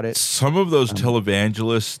things about it. Some of those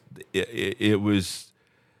televangelists,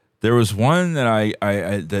 there was one that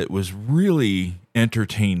I that was really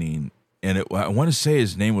entertaining, and I want to say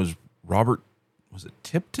his name was Robert. Was it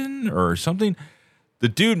Tipton or something? The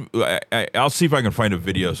dude, I'll see if I can find a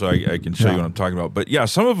video so I can show you what I'm talking about. But yeah,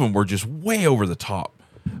 some of them were just way over the top.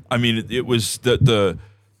 I mean, it was the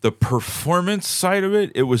performance side of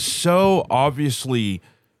it. It was so obviously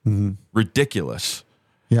ridiculous.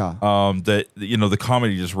 Yeah. That the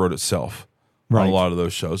comedy just wrote itself on a lot of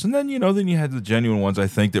those shows. And then then you had the genuine ones, I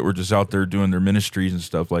think, that were just out there doing their ministries and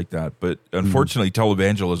stuff like that. But unfortunately,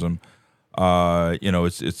 televangelism,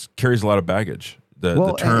 it carries a lot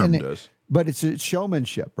the term does. But it's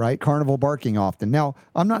showmanship, right? Carnival barking often. Now,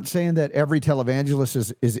 I'm not saying that every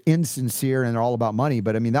televangelist is insincere and they're all about money,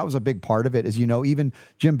 but I mean, that was a big part of it. As you know, even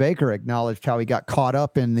Jim Baker acknowledged how he got caught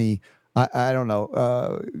up in the, I don't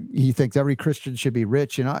know, he thinks every Christian should be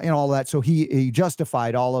rich and all that. So he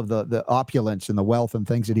justified all of the opulence and the wealth and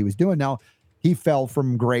things that he was doing. Now, he fell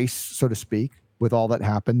from grace, so to speak, with all that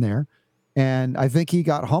happened there. And I think he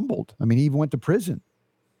got humbled. I mean, he even went to prison.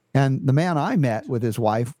 And the man I met with his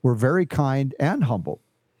wife were very kind and humble.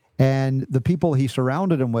 And the people he was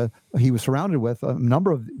surrounded with a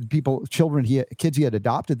number of people, kids he had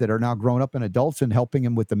adopted that are now grown up and adults and helping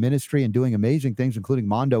him with the ministry and doing amazing things, including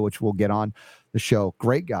Mondo, which we'll get on the show.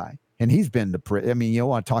 Great guy. And he's been you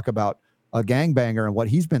want to talk about a gangbanger and what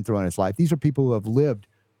he's been through in his life. These are people who have lived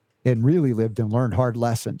and really lived and learned hard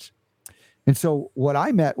lessons. And so what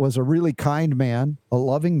I met was a really kind man, a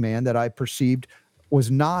loving man that I perceived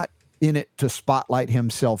was not in it to spotlight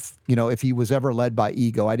himself. If he was ever led by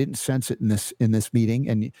ego, I didn't sense it in this meeting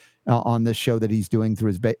and on this show that he's doing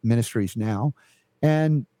through his ministries now.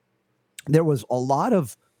 And there was a lot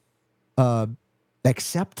of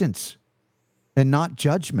acceptance and not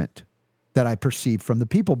judgment that I perceived from the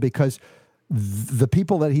people, because the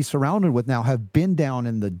people that he's surrounded with now have been down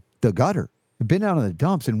in the gutter, have been down in the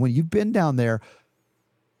dumps. And when you've been down there,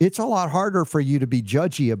 it's a lot harder for you to be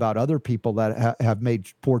judgy about other people that have made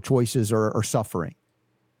poor choices or suffering.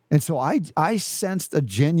 And so I sensed a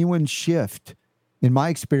genuine shift in my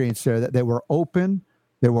experience there, that they were open,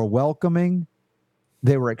 they were welcoming,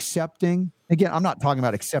 they were accepting. Again, I'm not talking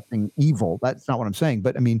about accepting evil. That's not what I'm saying.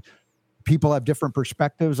 But I mean, people have different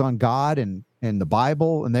perspectives on God and the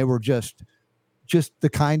Bible, and they were just the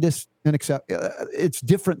kindest and it's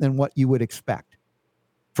different than what you would expect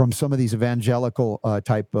from some of these evangelical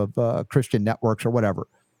type of Christian networks or whatever.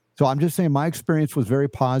 So I'm just saying my experience was very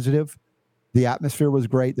positive. The atmosphere was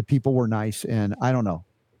great. The people were nice. And I don't know.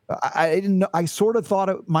 I didn't know. I sort of thought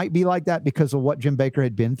it might be like that because of what Jim Bakker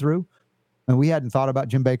had been through. And we hadn't thought about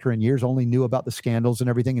Jim Bakker in years, only knew about the scandals and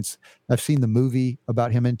everything. I've seen the movie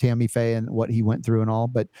about him and Tammy Faye and what he went through and all.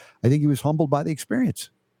 But I think he was humbled by the experience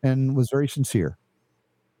and was very sincere.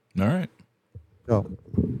 All right. So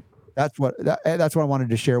that's what I wanted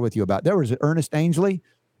to share with you about. There was Ernest Ainsley,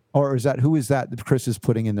 or who is that Chris is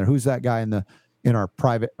putting in there? Who's that guy in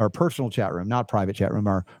our personal chat room, not private chat room,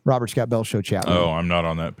 our Robert Scott Bell Show chat room? Oh, I'm not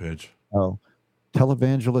on that page. Oh,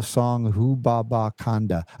 televangelist song Hu Baba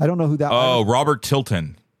Kanda. I don't know who that. Oh, Robert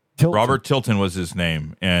Tilton. Robert Tilton was his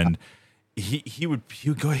name, and he would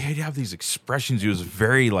go. He'd have these expressions. He was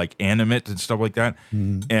very like animate and stuff like that.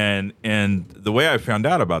 Mm-hmm. And the way I found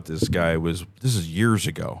out about this guy this is years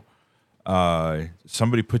ago.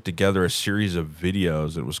 Somebody put together a series of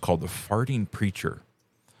videos. It was called The Farting Preacher.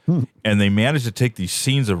 And they managed to take these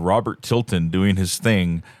scenes of Robert Tilton doing his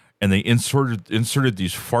thing, and they inserted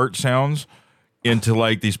these fart sounds into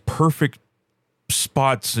like these perfect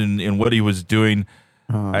spots in what he was doing.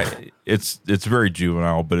 It's very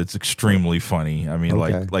juvenile, but it's extremely funny. I mean,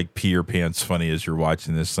 okay. like pee your pants funny as you're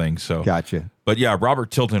watching this thing. So gotcha. But yeah,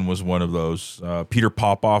 Robert Tilton was one of those. Peter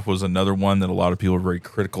Popoff was another one that a lot of people are very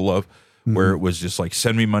critical of. Mm-hmm. Where it was just like,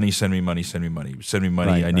 send me money, send me money, send me money, send me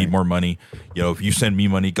money. Right, I need more money. If you send me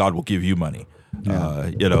money, God will give you money.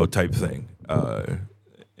 Yeah. Type thing. And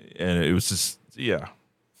it was just, yeah.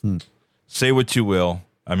 Say what you will.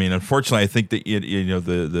 I mean, unfortunately, I think that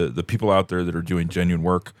the people out there that are doing genuine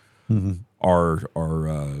work are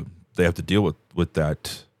they have to deal with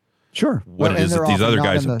that. Sure. What it is that these other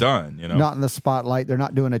guys have done. Not in the spotlight. They're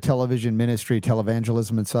not doing a television ministry,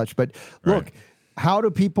 televangelism, and such. But look. Right. How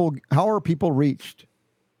are people reached?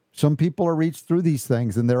 Some people are reached through these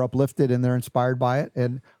things and they're uplifted and they're inspired by it.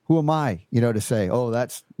 And who am I, to say, oh,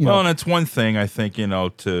 that's, Well, and it's one thing, I think,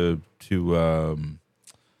 to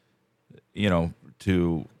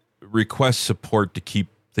request support to keep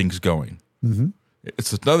things going. Mm-hmm.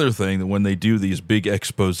 It's another thing that when they do these big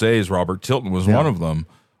exposés, Robert Tilton was one of them.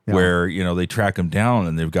 Yeah. Where, they track them down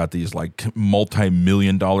and they've got these like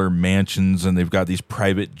multi-million-dollar mansions and they've got these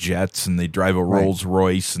private jets and they drive a Rolls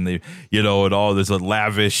Royce and they, and all this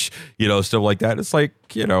lavish, stuff like that. It's like,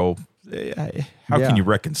 how can you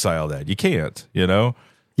reconcile that? You can't,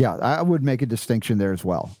 Yeah, I would make a distinction there as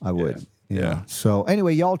well. I would. Yeah. So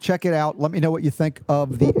anyway, y'all check it out. Let me know what you think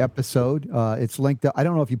of the episode. It's linked up. I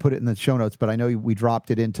don't know if you put it in the show notes, but I know we dropped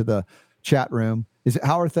it into the chat room.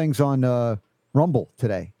 How are things on Rumble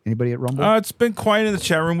today? Anybody at Rumble? It's been quiet in the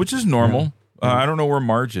chat room, which is normal. Yeah. I don't know where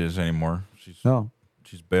Marge is anymore.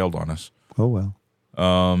 She's bailed on us. Oh well.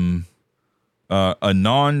 Anon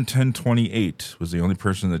 1028 was the only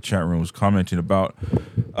person in the chat room was commenting about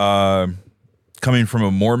coming from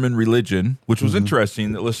a Mormon religion, which was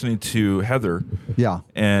interesting. That listening to Heather,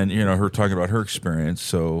 and her talking about her experience.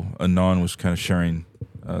 So Anon was kind of sharing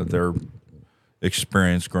their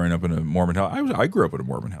experience growing up in a Mormon house. I grew up in a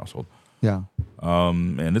Mormon household. Yeah.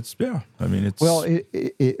 And it's, well,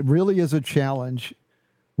 it really is a challenge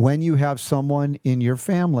when you have someone in your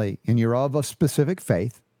family and you're of a specific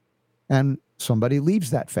faith and somebody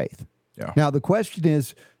leaves that faith. Yeah. Now, the question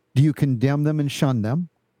is, do you condemn them and shun them?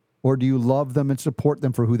 or do you love them and support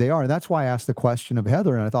them for who they are? And that's why I asked the question of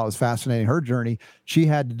Heather, and I thought it was fascinating, her journey. She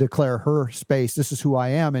had to declare her space. This is who I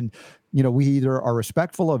am. And, we either are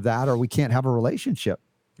respectful of that or we can't have a relationship.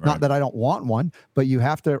 Right. Not that I don't want one, but you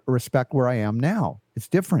have to respect where I am now. It's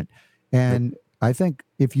different. And I think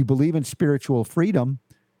if you believe in spiritual freedom,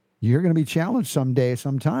 you're going to be challenged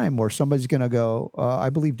sometime where somebody's going to go, I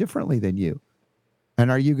believe differently than you.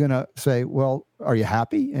 And are you going to say, well, are you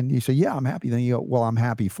happy? And you say, yeah, I'm happy. Then you go, well, I'm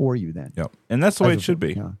happy for you then. Yep. And that's the way it should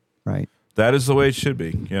be. Yeah, right. That is the way it should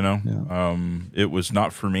be. It was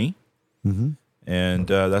not for me. Mm-hmm. And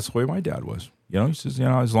that's the way my dad was. He says,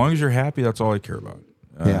 as long as you're happy, that's all I care about.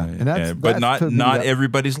 And but not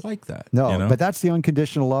everybody's like that. No, but that's the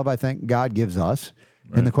unconditional love I think God gives us.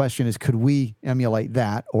 Right. And the question is, could we emulate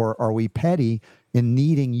that, or are we petty in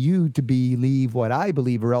needing you to believe what I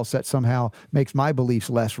believe, or else that somehow makes my beliefs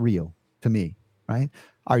less real to me, right?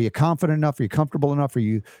 Are you confident enough? Are you comfortable enough? Are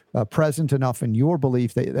you present enough in your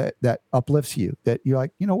belief that uplifts you, that you're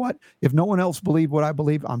like, you know what? If no one else believed what I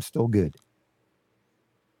believe, I'm still good.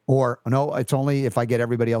 Or no, it's only if I get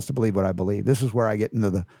everybody else to believe what I believe. This is where I get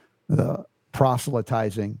into the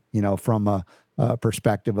proselytizing, from a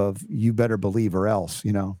perspective of you better believe or else,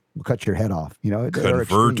 we'll cut your head off,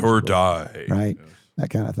 convert or die, right? Yes. That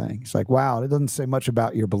kind of thing. It's like, wow, it doesn't say much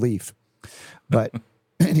about your belief. But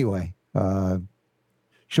anyway,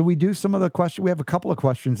 should we do some of the questions? We have a couple of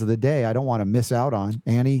questions of the day I don't want to miss out on.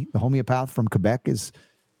 Annie, the homeopath from Quebec,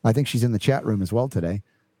 I think she's in the chat room as well today.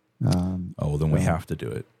 Then we have to do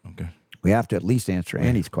it. Okay. We have to at least answer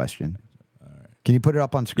Annie's question. All right. Can you put it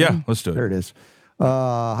up on screen? Yeah, let's do it. There it is.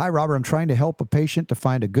 Hi, Robert. I'm trying to help a patient to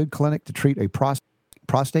find a good clinic to treat a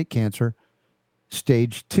prostate cancer,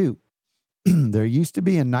 stage 2. There used to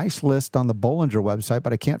be a nice list on the Bollinger website,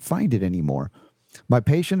 but I can't find it anymore. My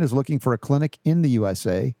patient is looking for a clinic in the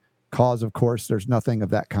USA, cause, of course, there's nothing of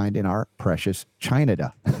that kind in our precious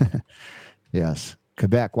Canada. Yes,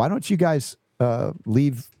 Quebec. Why don't you guys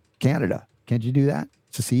leave Canada? Can't you do that?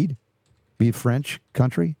 Secede? Be a French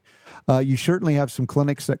country? You certainly have some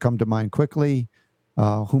clinics that come to mind quickly,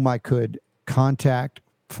 whom I could contact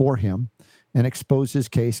for him and expose his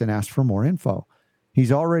case and ask for more info.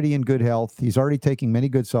 He's already in good health. He's already taking many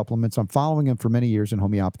good supplements. I'm following him for many years in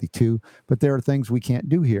homeopathy too, but there are things we can't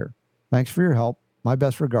do here. Thanks for your help. My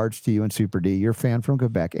best regards to you and Super D. Your fan from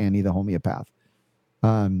Quebec, Annie the homeopath.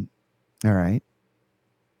 All right.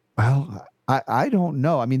 Well, I don't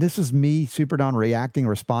know. I mean, this is me, Super Don,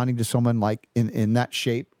 responding to someone like in that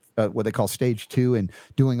shape, what they call stage 2, and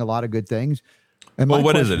doing a lot of good things. And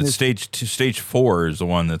what is it? It's stage 2. Stage 4 is the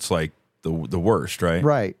one that's like the worst, right?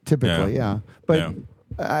 Right. Typically, yeah. But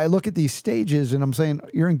I look at these stages and I'm saying,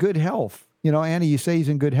 you're in good health. Annie, you say he's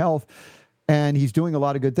in good health and he's doing a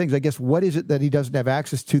lot of good things. I guess, what is it that he doesn't have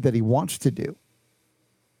access to that he wants to do?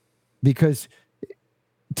 Because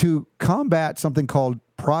to combat something called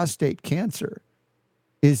prostate cancer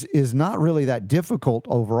is not really that difficult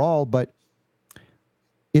overall, but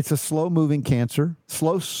it's a slow-moving cancer.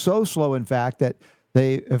 So slow, in fact, that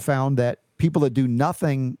they have found that people that do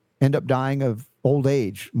nothing end up dying of old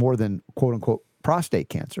age more than, quote-unquote, prostate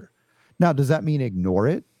cancer. Now, does that mean ignore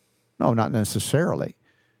it? No, not necessarily.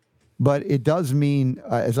 But it does mean,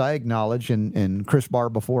 as I acknowledge, and Chris Barr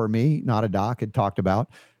before me, not a doc, had talked about,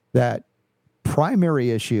 that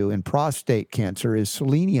primary issue in prostate cancer is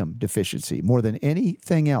selenium deficiency more than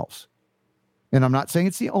anything else. And I'm not saying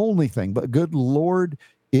it's the only thing, but good Lord,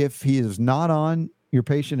 if your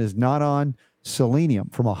patient is not on selenium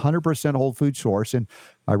from 100% whole food source, and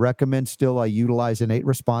I recommend still I utilize Innate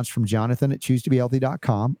Response from Jonathan at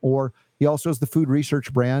choosetobehealthy.com, or he also has the food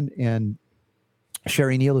research brand, and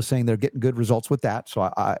Sherry Neal is saying they're getting good results with that, so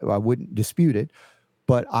I wouldn't dispute it.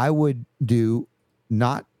 But I would do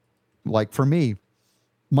not, like for me,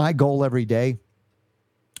 my goal every day,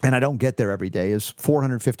 and I don't get there every day, is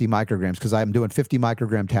 450 micrograms, because I'm doing 50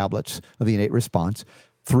 microgram tablets of the Innate Response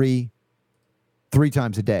three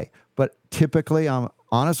times a day. But typically, I'm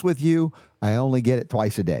honest with you, I only get it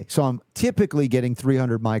twice a day. So I'm typically getting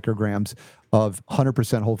 300 micrograms of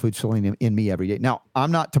 100% whole food selenium in me every day. Now,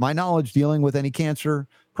 I'm not, to my knowledge, dealing with any cancer,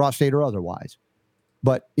 prostate or otherwise.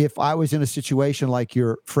 But if I was in a situation like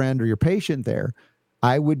your friend or your patient there,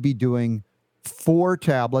 I would be doing 4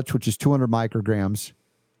 tablets, which is 200 micrograms,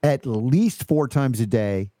 at least 4 times a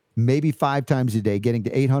day, maybe 5 times a day, getting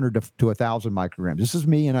to 800 to 1,000 micrograms. This is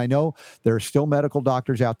me, and I know there are still medical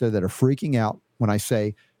doctors out there that are freaking out when I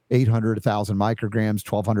say 800, 1,000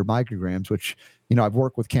 micrograms, 1,200 micrograms, which, I've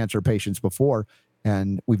worked with cancer patients before,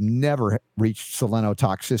 and we've never reached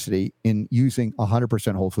selenotoxicity in using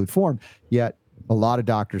 100% whole food form. Yet a lot of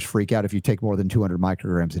doctors freak out if you take more than 200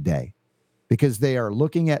 micrograms a day, because they are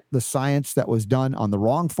looking at the science that was done on the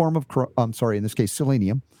wrong form of, in this case,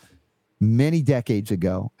 selenium, many decades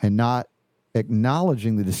ago, and not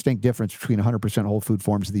acknowledging the distinct difference between 100% whole food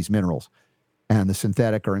forms of these minerals and the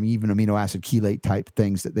synthetic or even amino acid chelate type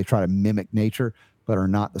things that they try to mimic nature, but are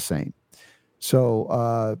not the same.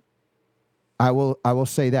 So I will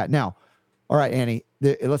say that. Now, all right, Annie,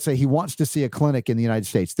 let's say he wants to see a clinic in the United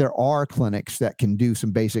States. There are clinics that can do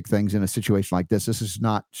some basic things in a situation like this. This is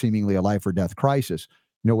not seemingly a life or death crisis.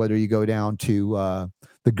 Whether you go down to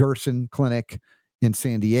the Gerson Clinic in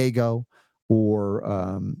San Diego,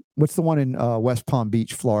 or what's the one in West Palm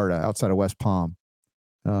Beach, Florida, outside of West Palm?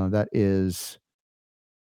 That is,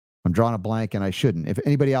 I'm drawing a blank and I shouldn't. If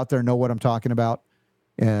anybody out there know what I'm talking about,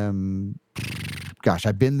 gosh,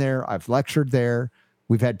 I've been there. I've lectured there.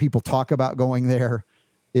 We've had people talk about going there.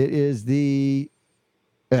 It is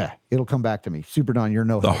it'll come back to me. Super Don, you're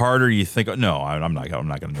the harder you think. No, I'm not going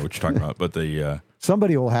to know what you're talking about. But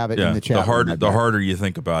somebody will have it in the chat. The harder you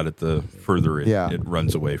think about it, the further it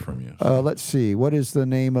runs away from you. So. Let's see. What is the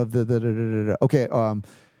name of the okay.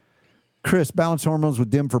 Chris, balanced hormones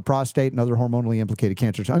with DIM for prostate and other hormonally implicated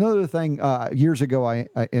cancers. Another thing, years ago, I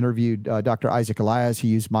interviewed Dr. Isaac Elias. He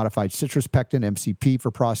used modified citrus pectin, MCP,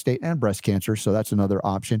 for prostate and breast cancer. So that's another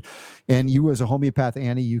option. And you, as a homeopath,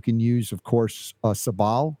 Annie, you can use, of course,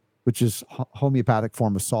 Sabal, which is homeopathic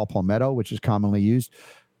form of saw palmetto, which is commonly used.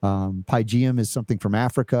 Pygeum is something from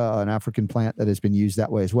Africa, an African plant that has been used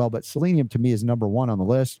that way as well. But selenium, to me, is number one on the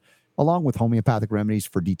list, along with homeopathic remedies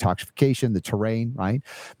for detoxification, the terrain, right?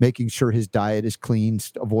 Making sure his diet is clean,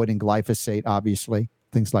 avoiding glyphosate, obviously,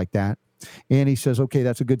 things like that. And he says, okay,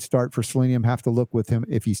 that's a good start for selenium. Have to look with him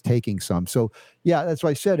if he's taking some. So, yeah, that's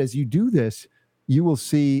why I said, as you do this, you will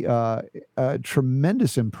see a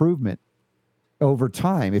tremendous improvement over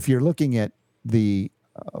time. If you're looking at the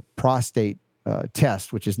prostate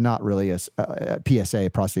test, which is not really a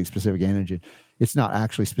PSA, prostate-specific antigen, it's not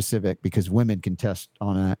actually specific because women can test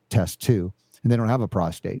on that test too, and they don't have a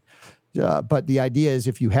prostate. But the idea is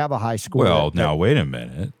if you have a high score. Well, now wait a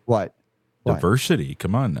minute. What? Diversity.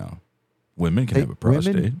 Come on now. Women can have a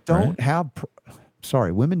prostate. Women don't have.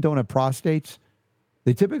 Women don't have prostates.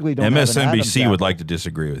 They typically don't. MSNBC would like to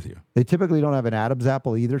disagree with you. They typically don't have an Adam's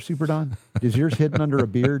apple either. Super Don, is yours hidden under a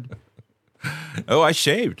beard? Oh, I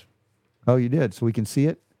shaved. Oh, you did, so we can see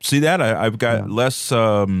it. See that? I've got less.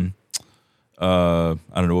 I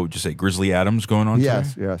don't know, what would you say, Grizzly Adams going on?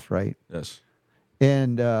 Yes, today? yes, right. Yes.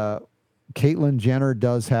 And Caitlyn Jenner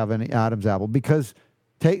does have an Adam's apple because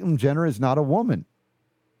Caitlyn Jenner is not a woman.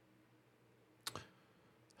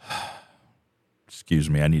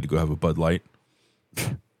 Excuse me, I need to go have a Bud Light.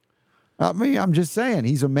 I'm just saying,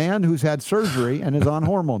 he's a man who's had surgery and is on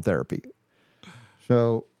hormone therapy.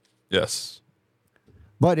 So, yes.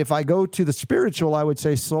 But if I go to the spiritual, I would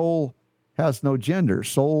say soul has no gender.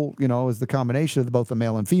 Soul, is the combination of both the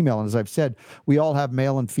male and female. And as I've said, we all have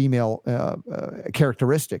male and female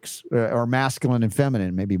characteristics, or masculine and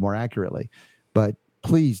feminine, maybe more accurately. But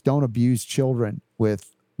please don't abuse children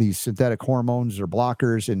with these synthetic hormones or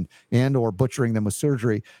blockers and or butchering them with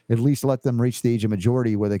surgery. At least let them reach the age of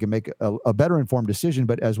majority where they can make a better informed decision.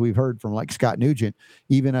 But as we've heard from like Scott Nugent,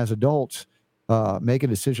 even as adults, make a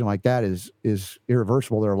decision like that is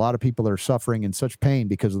irreversible. There are a lot of people that are suffering in such pain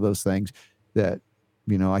because of those things that,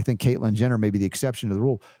 I think Caitlyn Jenner may be the exception to the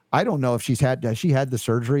rule. I don't know if has she had the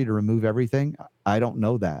surgery to remove everything? I don't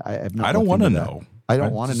know that. I don't want to know. I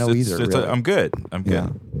don't want to know either. Really. I'm good. I'm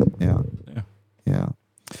good. Yeah.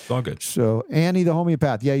 It's all good. So Annie, the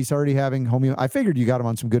homeopath. Yeah, he's already having I figured you got him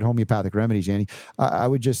on some good homeopathic remedies, Annie. I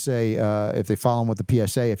would just say if they follow him with the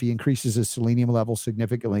PSA, if he increases his selenium level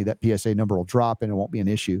significantly, that PSA number will drop and it won't be an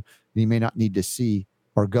issue. He may not need to see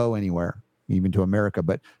or go anywhere, even to America.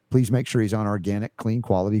 But please make sure he's on organic, clean,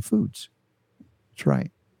 quality foods. That's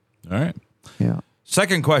right. All right. Yeah.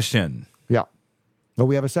 Second question. Yeah. Oh,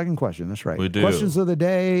 we have a second question. That's right. We do. Questions of the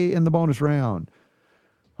day in the bonus round.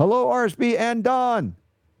 Hello, RSB and Don.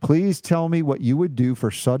 Please tell me what you would do for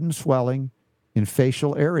sudden swelling in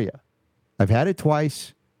facial area. I've had it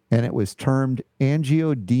twice, and it was termed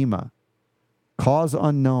angioedema. Cause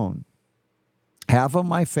unknown. Half of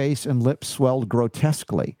my face and lips swelled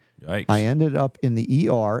grotesquely. Yikes. I ended up in the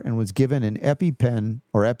ER and was given an EpiPen,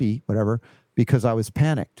 or Epi, whatever, because I was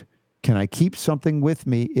panicked. Can I keep something with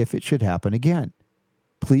me if it should happen again?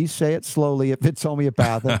 Please say it slowly if it's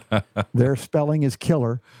homeopathic. Their spelling is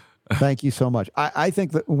killer. Thank you so much. I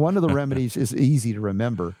think that one of the remedies is easy to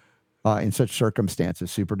remember in such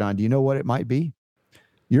circumstances, Super Don. Do you know what it might be?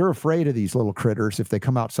 You're afraid of these little critters if they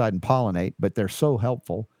come outside and pollinate, but they're so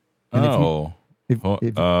helpful. And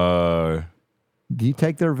Do you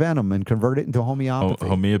take their venom and convert it into homeopathy?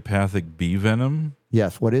 Homeopathic bee venom?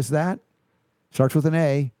 Yes. What is that? Starts with an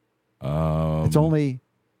A. It's only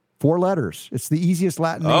 4 letters. It's the easiest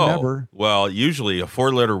Latin name ever. Well, usually a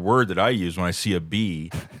 4-letter word that I use when I see a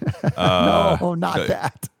bee. No, not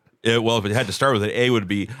that. Well, if it had to start with an A, it would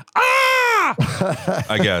be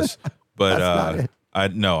I guess. But I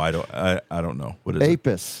don't know. What is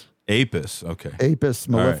Apis. it? Apis. Okay. Apis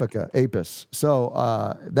mellifica. Right. Apis.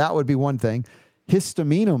 So that would be one thing.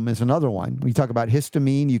 Histaminum is another one. When you talk about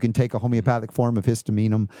histamine, you can take a homeopathic form of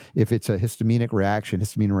histaminum if it's a histamine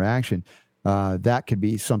reaction. That could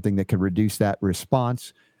be something that could reduce that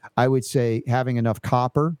response. I would say having enough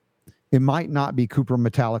copper. It might not be cuprum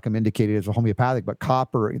metallicum indicated as a homeopathic, but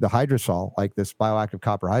copper, the hydrosol, like this bioactive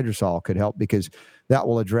copper hydrosol, could help because that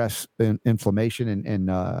will address inflammation and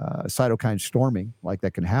cytokine storming, like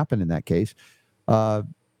that can happen in that case.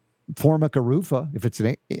 Formica rufa, if it's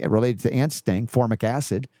related to ant sting, formic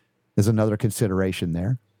acid is another consideration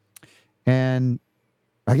there. And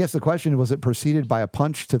I guess the question was, it preceded by a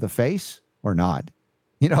punch to the face or not?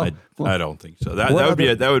 I don't think so.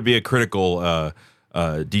 That would be a critical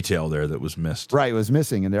detail there that was missed. Right, it was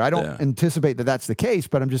missing in there. I don't anticipate that that's the case,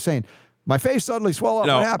 but I'm just saying my face suddenly swelled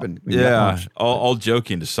up. What happened? All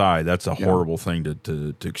joking aside, that's a horrible thing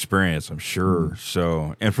to experience, I'm sure.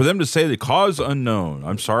 So, and for them to say the cause unknown,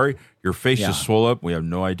 I'm sorry, your face just swelled up. We have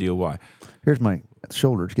no idea why. Here's my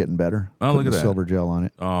shoulders getting better. Oh, look at that. Silver gel on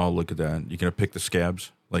it. Oh, look at that. You gonna pick the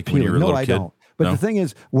scabs like when you were a little kid? No, I don't. But the thing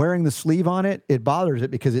is, wearing the sleeve on it, it bothers it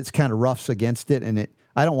because it's kind of roughs against it, and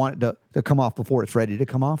I don't want it to come off before it's ready to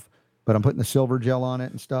come off. But I'm putting the silver gel on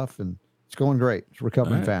it and stuff, and it's going great. It's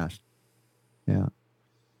recovering fast. Yeah.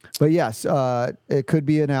 But yes, it could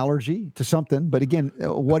be an allergy to something. But again,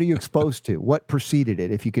 what are you exposed to? What preceded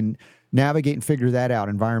it? If you can navigate and figure that out,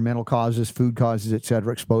 environmental causes, food causes, et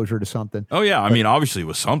cetera, exposure to something. Oh, yeah. I mean, obviously it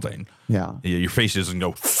was something. Yeah. Your face doesn't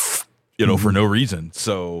go, for no reason.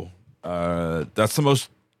 So that's the most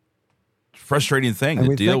frustrating thing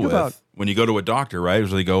to deal with when you go to a doctor, right?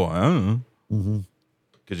 Is they go, I don't know. Mm-hmm.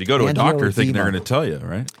 Because you go to a doctor thinking they're going to tell you,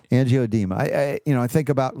 right? Angioedema. I think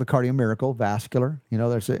about the cardio miracle, vascular.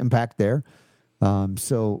 There's an impact there.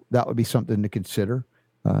 So that would be something to consider.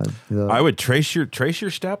 I would trace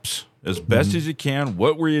your steps as best as you can.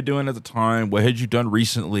 What were you doing at the time? What had you done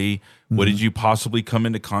recently? What did you possibly come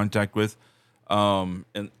into contact with? And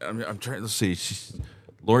I'm trying to see.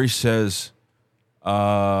 Lori says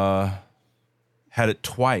had it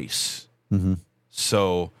twice. Mm-hmm.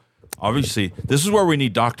 So. Obviously, this is where we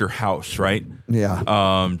need Dr. House, right? Yeah.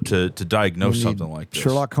 To diagnose something like this.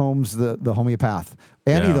 Sherlock Holmes, the homeopath.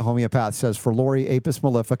 Annie, the homeopath, says for Lori Apis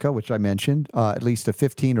mellifica, which I mentioned, at least a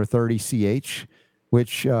 15 or 30 CH,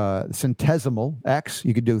 which centesimal X,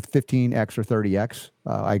 you could do 15X or 30X.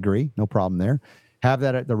 I agree. No problem there. Have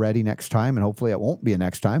that at the ready next time, and hopefully it won't be a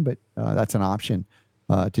next time, but that's an option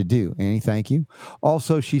to do. Annie, thank you.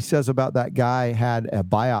 Also, she says about that guy had a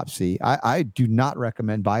biopsy. I do not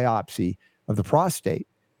recommend biopsy of the prostate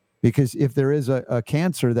because if there is a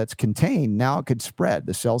cancer that's contained, now it could spread.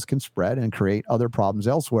 The cells can spread and create other problems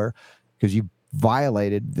elsewhere because you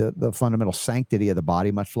violated the fundamental sanctity of the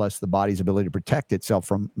body, much less the body's ability to protect itself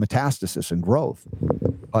from metastasis and growth.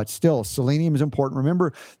 But still, selenium is important.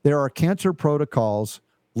 Remember, there are cancer protocols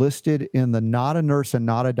listed in the Not a Nurse and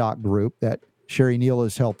Not a Doc group that Sherry Neal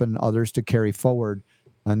is helping others to carry forward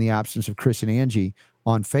in the absence of Chris and Angie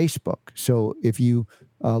on Facebook. So if you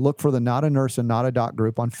look for the Not a Nurse and Not a Doc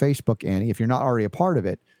group on Facebook, Annie, if you're not already a part of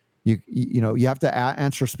it, you have to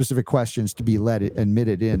answer specific questions to be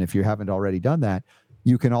admitted in. If you haven't already done that,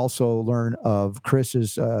 you can also learn of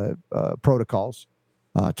Chris's protocols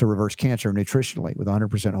to reverse cancer nutritionally with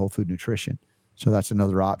 100% whole food nutrition. So that's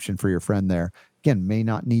another option for your friend there. Again, may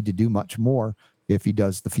not need to do much more if he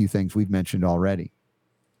does the few things we've mentioned already.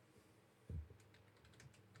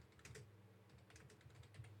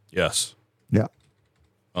 Yes. Yeah.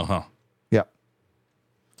 Uh-huh. Yeah.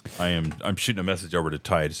 I'm shooting a message over to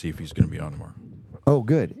Ty to see if he's going to be on tomorrow. Oh,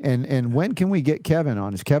 good. And when can we get Kevin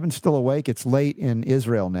on? Is Kevin still awake? It's late in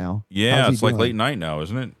Israel now. Yeah, it's like late night now,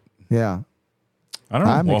 isn't it? Yeah. I don't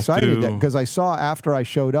know. I'm excited because I saw after I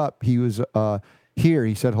showed up, he was here.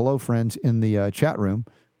 He said, hello, friends, in the chat room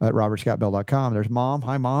at robertscottbell.com. There's Mom.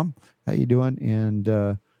 Hi, Mom. How you doing? And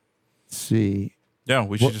let's see. Yeah,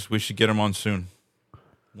 we should get him on soon.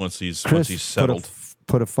 Once he's settled.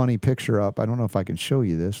 Put a funny picture up. I don't know if I can show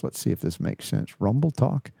you this. Let's see if this makes sense. Rumble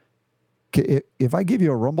Talk. If I give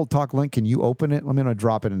you a Rumble Talk link, can you open it? I'm going to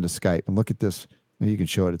drop it into Skype and look at this. Maybe you can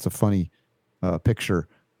show it. It's a funny picture.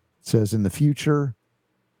 It says, in the future,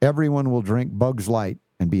 everyone will drink Bugs Light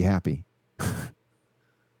and be happy.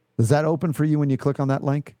 Does that open for you when you click on that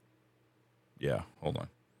link? Yeah, hold on.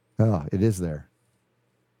 Oh, it is there.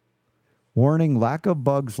 Warning, lack of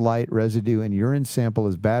Bugs Light residue in urine sample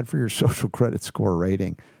is bad for your social credit score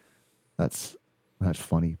rating. That's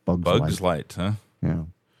funny. Bugs Light, huh? Yeah.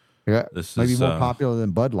 Yeah. This maybe is more popular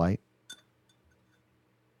than Bud Light.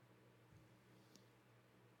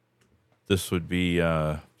 This would be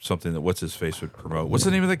something that what's-his-face would promote. What's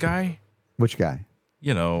the name of the guy? Which guy?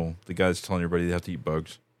 You know, the guy that's telling everybody they have to eat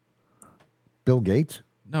bugs. Bill Gates?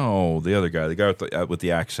 No, the other guy. The guy with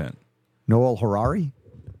the accent. Noel Harari?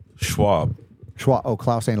 Schwab. Oh,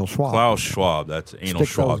 Klaus Anal Schwab. Klaus Schwab. That's Anal Stick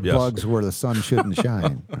Schwab, those yes. bugs where the sun shouldn't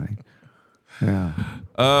shine. Right?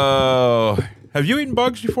 Yeah. Have you eaten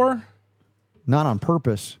bugs before? Not on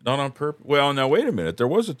purpose. Not on purpose. Well, now wait a minute. There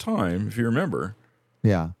was a time, if you remember,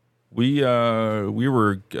 Yeah. we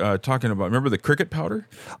were talking about. Remember the cricket powder?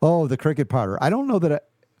 Oh, the cricket powder. I don't know that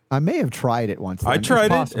I may have tried it once. I It's tried it.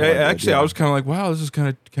 possible I did, Actually, yeah. I was kind of like, "Wow, this is kind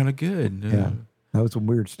of good." Yeah. That was some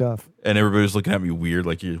weird stuff. And everybody was looking at me weird,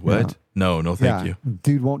 like, "You what? Yeah. No, thank you."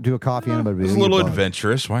 Dude won't do a coffee in, but It's a little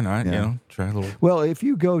adventurous. Why not? Yeah. You know, try a little. Well, if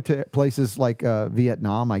you go to places like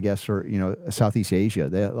Vietnam, I guess, or Southeast Asia,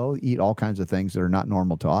 they'll eat all kinds of things that are not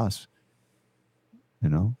normal to us. You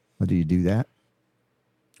know, but do you do that?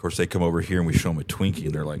 Of course, they come over here and we show them a Twinkie,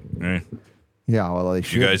 and they're like, Yeah, well, they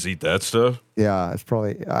should. "You guys eat that stuff?" Yeah, it's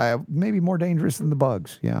probably maybe more dangerous than the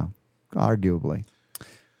bugs. Yeah, arguably.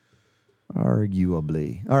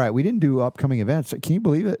 All right, we didn't do upcoming events. Can you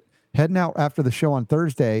believe it? Heading out after the show on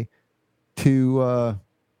Thursday to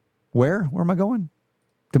where? Where am I going?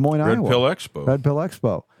 Des Moines, Red Iowa. Pill Expo. Red Pill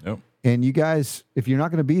Expo. Yep. And you guys, if you're not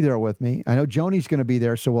going to be there with me, I know Joni's going to be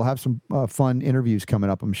there, so we'll have some fun interviews coming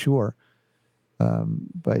up, I'm sure.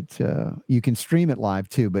 But you can stream it live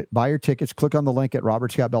too. But buy your tickets, click on the link at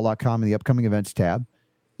robertscottbell.com in the upcoming events tab,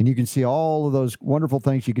 and you can see all of those wonderful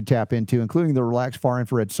things you can tap into, including the relaxed far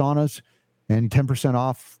infrared saunas and 10%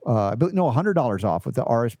 off. $100 off with the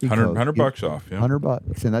RSB code. $100 off. Yeah.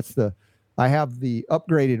 $100, and that's I have the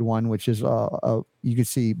upgraded one, which is you can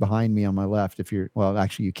see behind me on my left.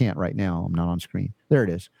 Actually you can't right now. I'm not on screen. There it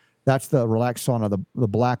is. That's the relaxed sauna. The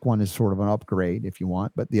black one is sort of an upgrade if you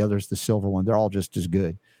want, but the other's the silver one. They're all just as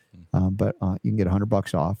good. But you can get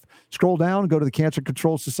 $100 off. Scroll down, go to the Cancer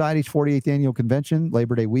Control Society's 48th annual convention,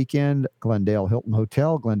 Labor Day weekend, Glendale Hilton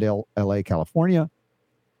Hotel, Glendale, LA, California.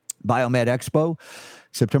 Biomed Expo,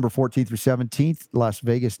 September 14th through 17th, Las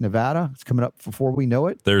Vegas, Nevada. It's coming up before we know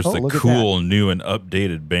it. There's the look at cool new and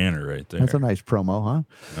updated banner right there. That's a nice promo,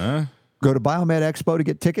 huh? Go to biomedexpo to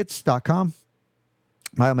get tickets.com.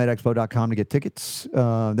 biomedexpo.com to get tickets.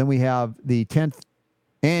 Then we have the 10th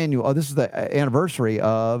annual. This is the anniversary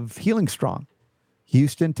of Healing Strong.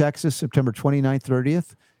 Houston, Texas, September 29th,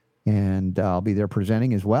 30th. And I'll be there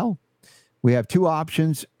presenting as well. We have two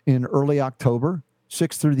options in early October.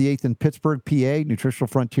 6th through the 8th in Pittsburgh, PA, Nutritional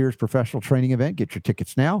Frontiers Professional Training Event. Get your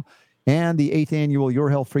tickets now. And the 8th annual Your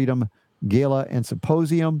Health Freedom Gala and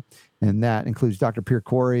Symposium. And that includes Dr. Pierre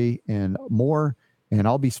Corey and more. And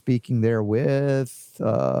I'll be speaking there with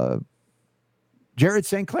Jared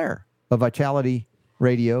St. Clair of Vitality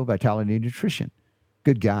Radio, Vitality Nutrition.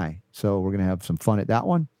 Good guy. So we're going to have some fun at that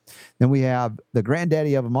one. Then we have the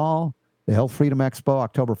granddaddy of them all, the Health Freedom Expo,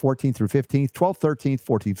 October 14th through 15th, 12th, 13th,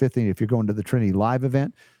 14th, 15th. If you're going to the Trinity Live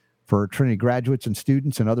event for Trinity graduates and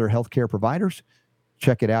students and other healthcare providers,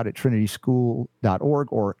 check it out at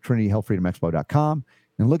trinityschool.org or trinityhealthfreedomexpo.com.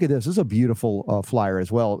 And look at this. This is a beautiful flyer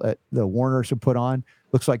as well that the Warners have put on.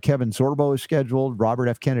 Looks like Kevin Sorbo is scheduled, Robert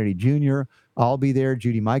F. Kennedy Jr. I'll be there.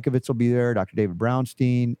 Judy Mikovits will be there, Dr. David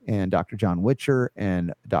Brownstein, and Dr. John Witcher,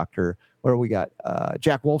 and Dr. What do we got?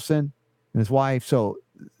 Jack Wolfson and his wife. So,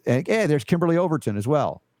 there's Kimberly Overton as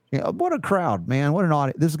well. What a crowd, man. What an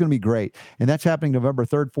audience. This is going to be great. And that's happening November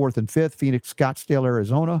 3rd, 4th, and 5th, Phoenix, Scottsdale,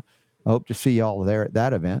 Arizona. I hope to see y'all there at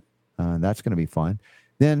that event. That's going to be fun.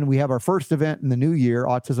 Then we have our first event in the new year,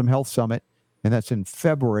 Autism Health Summit, and that's in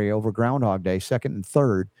February over Groundhog Day, 2nd and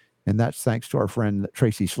 3rd. And that's thanks to our friend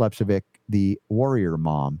Tracy Slepcevic, the Warrior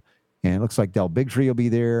Mom. And it looks like Del Bigtree will be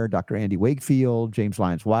there, Dr. Andy Wakefield, James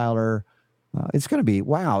Lyons Wilder. It's going to be, it's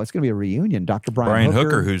going to be a reunion. Dr. Brian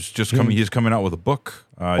Hooker, who's just coming, he's coming out with a book.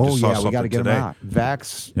 I just saw something we got to get today. him out.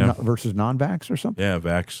 Vax versus non-vax or something? Yeah,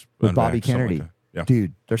 Vax. With Bobby unvax, Kennedy. like yeah.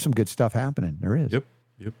 Dude, there's some good stuff happening. There is. Yep.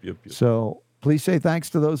 So please say thanks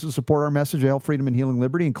to those who support our message of health, freedom, and healing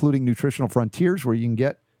liberty, including Nutritional Frontiers, where you can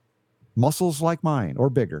get muscles like mine or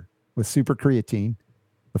bigger with super creatine,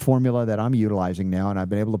 the formula that I'm utilizing now. And I've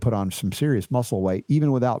been able to put on some serious muscle weight,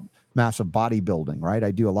 even without massive bodybuilding, right?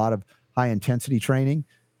 I do a lot of high intensity training,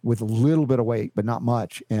 with a little bit of weight, but not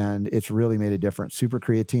much. And it's really made a difference. Super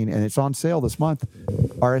creatine. And it's on sale this month.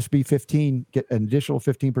 RSB 15, get an additional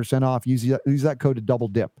 15% off. Use that code to double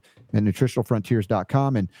dip at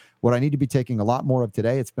nutritionalfrontiers.com. And what I need to be taking a lot more of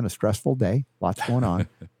today, it's been a stressful day, lots going on,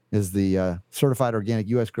 is the certified organic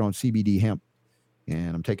U.S. grown CBD hemp.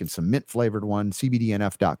 And I'm taking some mint flavored one,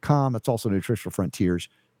 cbdnf.com. That's also Nutritional Frontiers,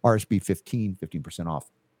 RSB 15% off.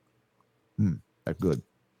 That's good.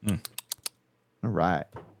 All right.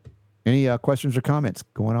 Any questions or comments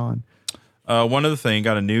going on? One other thing,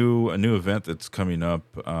 got a new event that's coming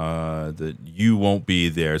up that you won't be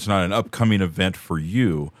there. It's not an upcoming event for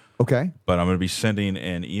you. Okay. But I'm going to be sending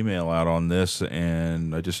an email out on this,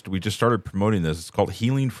 and we just started promoting this. It's called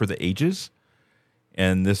Healing for the Ages,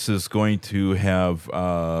 and this is going to have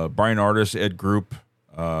Brian Artis, Ed Group,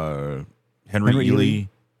 Henry Ely,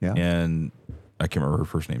 yeah. and I can't remember her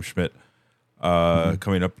first name, Schmidt,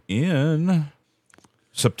 coming up in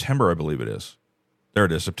September, I believe it is. There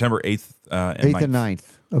it is, September 8th and 8th and 9th.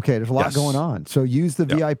 Okay, there's a lot Yes. going on. So use the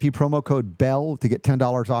VIP promo code BELL to get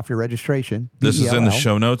 $10 off your registration. This is in the BELL.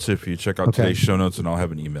 show notes. If you check out Okay. today's show notes, and I'll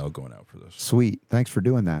have an email going out for this. Sweet. Thanks for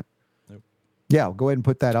doing that. Yep. Yeah, go ahead and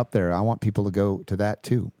put that up there. I want people to go to that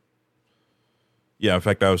too. Yeah, in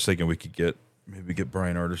fact, I was thinking we could get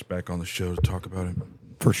Brian Artis back on the show to talk about it.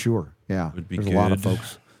 For sure. Yeah. Would be There's a lot of good.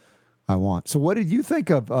 folks I want. So what did you think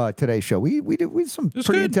of today's show? We did some was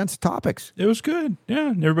pretty good. intense topics. It was good.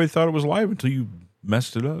 Yeah, and everybody thought it was live until you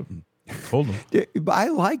messed it up and told them. I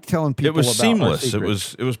like telling people It was about our seamless.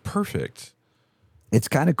 secrets. It was perfect. It's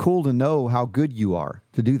kind of cool to know how good you are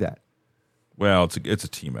to do that. Well, it's a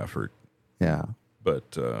team effort, Yeah.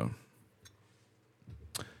 but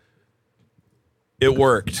it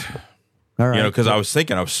worked. All right. Because I was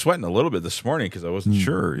sweating a little bit this morning because I wasn't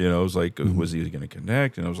sure. I was like, was he going to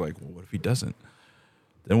connect? And I was like, well, what if he doesn't?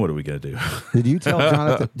 Then what are we going to do? Did you tell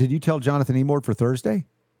Jonathan? Did you tell Jonathan Emord for Thursday?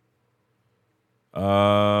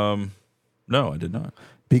 No, I did not.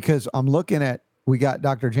 Because I'm looking at, we got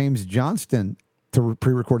Dr. James Johnston to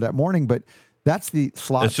pre-record that morning, but that's the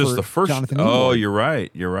slot. It's just for the first. Jonathan Oh, Emord.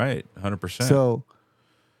 you're right. 100%. So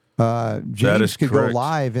James is could correct. go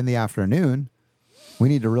live in the afternoon. We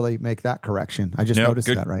need to really make that correction. I just Yep, noticed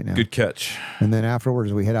that right now. Good catch. And then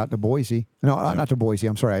afterwards, we head out to Boise. No, not to Boise.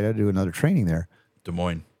 I'm sorry. I had to do another training there. Des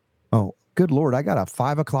Moines. Oh, good Lord. I got a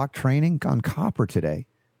 5 o'clock training on copper today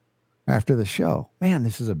after the show. Man,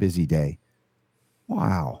 this is a busy day.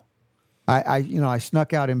 Wow. I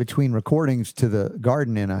snuck out in between recordings to the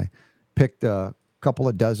garden and I picked a couple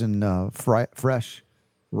of dozen fresh,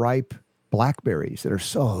 ripe blackberries that are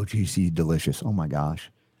so juicy, delicious. Oh my gosh.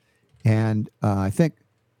 And I think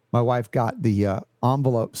my wife got the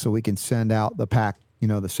envelope so we can send out the pack,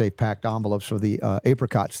 the safe packed envelopes for the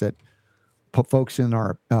apricots that put folks in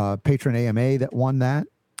our patron AMA that won that.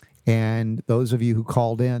 And those of you who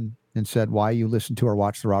called in and said why you listened to or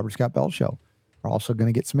watched the Robert Scott Bell Show are also going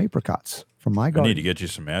to get some apricots from my I garden. need to get you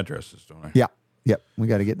some addresses, don't I? Yeah. Yep. We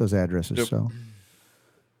got to get those addresses. Yep. So,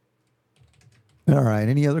 all right.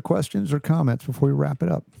 Any other questions or comments before we wrap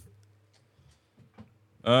it up?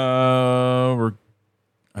 I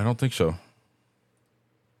don't think so.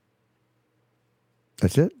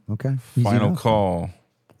 That's it. Okay. Easy Final enough. call.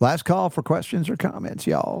 Last call for questions or comments,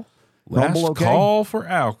 y'all. Last Rumble okay? call for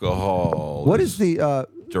alcohol. What is the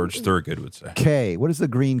George Thurgood would say? K? What is the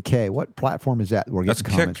green K? What platform is that we're That's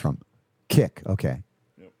getting comments Kick. from? Kick. Okay.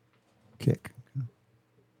 Yep. Kick.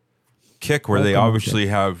 Kick, where they Welcome, obviously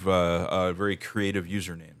have very creative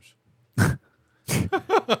usernames. Titty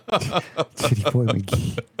Boy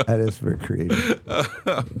McGee. That is very creative. I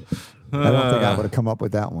don't think I would have come up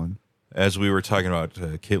with that one. As we were talking about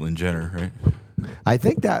Caitlyn Jenner, right? I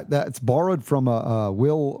think that's borrowed from a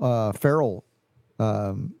Will Ferrell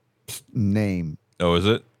name. Oh, is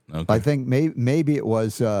it? Okay. I think maybe it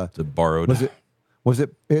was. It's a borrowed. Was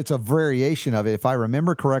it? It's a variation of it, if I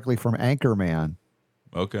remember correctly, from Anchorman.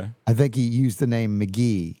 Okay. I think he used the name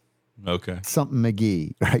McGee, Okay. something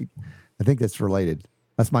McGee, right? I think that's related.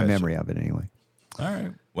 That's my Gotcha. memory of it, anyway. All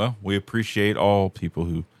right. Well, we appreciate all people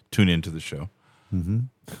who tune into the show.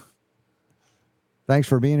 Thanks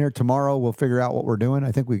for being here. Tomorrow we'll figure out what we're doing.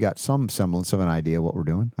 I think we got some semblance of an idea what we're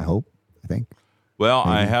doing. I hope. I think. Well,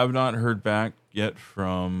 I have not heard back yet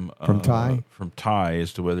from Ty? From Ty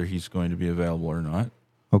as to whether he's going to be available or not.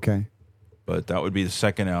 Okay. But that would be the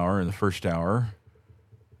second hour, and the first hour,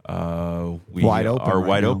 we Wide open are right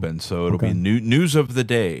wide now. open. So it'll Okay. be news of the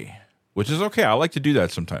day, which is okay. I like to do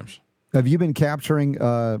that sometimes. Have you been capturing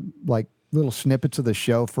like little snippets of the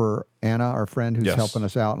show for Anna, our friend who's Yes. helping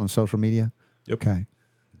us out on social media? Yep. Okay. In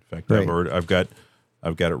fact, Great. I've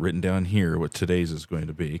got it written down here what today's is going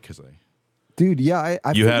to be because I Dude, yeah.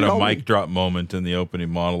 You had a mic drop moment in the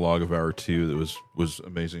opening monologue of hour 2 that was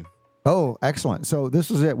amazing. Oh, excellent. So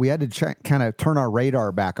this was it. We had to kind of turn our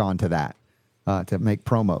radar back onto that to make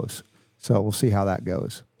promos. So we'll see how that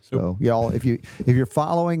goes. So y'all, if you're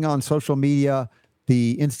following on social media,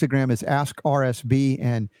 the Instagram is Ask RSB,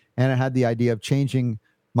 and I had the idea of changing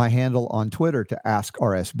my handle on Twitter to Ask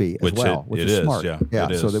RSB as well, which is smart. Yeah,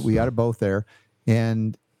 so that we got it both there.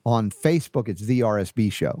 And on Facebook, it's the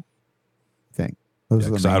RSB show thing. Those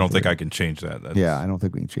are the I don't think I can change that. I don't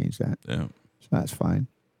think we can change that. Yeah, so that's fine.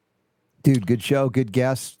 Dude, good show, good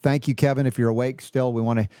guest. Thank you, Kevin. If you're awake still,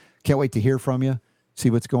 can't wait to hear from you, see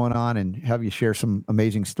what's going on, and have you share some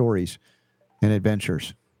amazing stories and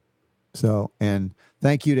adventures. So, and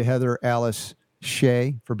thank you to Heather Alice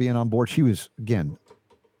Shea for being on board. She was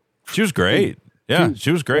great. Yeah,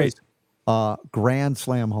 she was great. Grand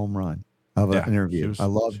slam home run of an interview. I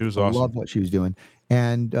loved what she was doing.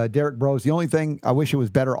 And Derrick Broze, the only thing I wish it was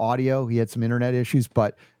better audio. He had some internet issues,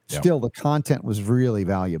 but still the content was really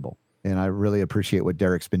valuable. And I really appreciate what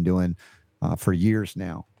Derrick's been doing for years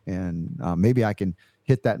now. And maybe I can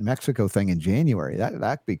hit that Mexico thing in January.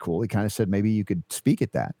 That'd be cool. He kind of said maybe you could speak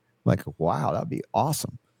at that. Like, wow, that'd be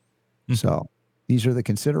awesome. Mm-hmm. So these are the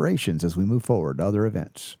considerations as we move forward to other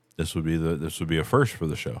events. This would be a first for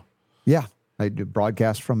the show. Yeah, I do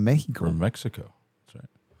broadcast from Mexico. From Mexico. That's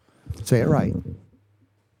right. Say it right.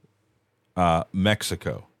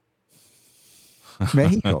 Mexico.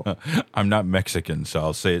 Mexico. I'm not Mexican, so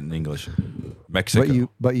I'll say it in English. Mexico.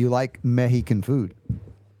 But you like Mexican food.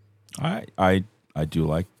 I do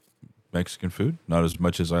like Mexican food, not as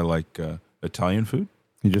much as I like Italian food.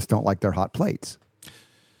 You just don't like their hot plates.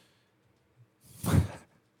 I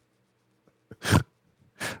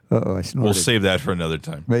snorted. We'll save that for another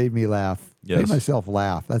time. Made me laugh. Yes. Made myself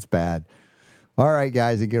laugh. That's bad. All right,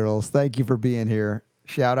 guys and girls, thank you for being here.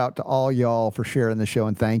 Shout out to all y'all for sharing the show,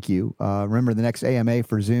 and thank you. Remember, the next AMA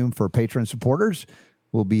for Zoom for patron supporters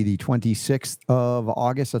will be the 26th of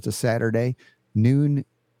August. That's a Saturday, noon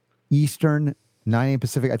Eastern, 9 a.m.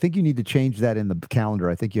 Pacific. I think you need to change that in the calendar.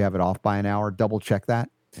 I think you have it off by an hour. Double check that.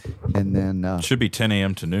 And then it should be 10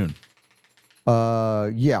 a.m. to noon.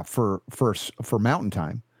 Yeah, for Mountain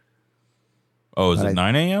Time. Oh, is it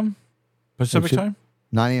 9 a.m. Pacific time?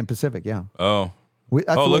 9 a.m. Pacific, yeah. Oh.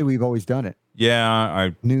 That's the way we've always done it. Yeah,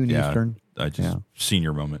 noon Eastern. I just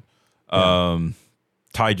senior moment.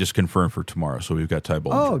 Ty just confirmed for tomorrow, so we've got Ty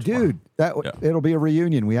Bolton. Oh, dude, it'll be a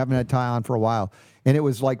reunion. We haven't had Ty on for a while, and it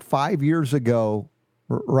was like 5 years ago,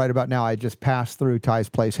 right about now. I just passed through Ty's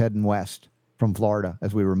place heading west from Florida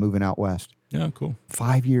as we were moving out west. Yeah, cool.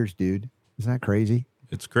 5 years, dude. Isn't that crazy?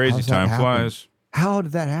 It's crazy. Time flies. How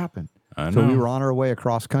did that happen? I know. So we were on our way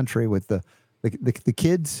across country with the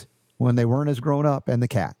kids when they weren't as grown up and the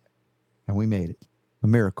cat, and we made it. A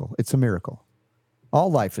miracle. It's a miracle. All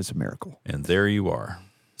life is a miracle. And there you are.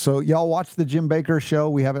 So y'all watch the Jim Baker show.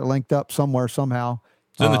 We have it linked up somewhere, somehow.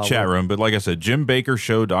 It's in the chat room. But like I said,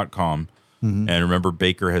 JimBakerShow.com. Mm-hmm. And remember,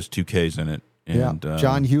 Baker has 2 Ks in it. And,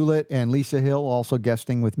 John Hewlett and Lisa Hill also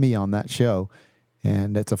guesting with me on that show.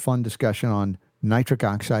 And it's a fun discussion on nitric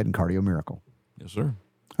oxide and Cardio Miracle. Yes, sir.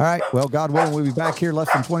 All right. Well, God willing, we'll be back here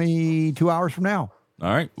less than 22 hours from now.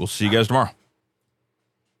 All right. We'll see you guys tomorrow.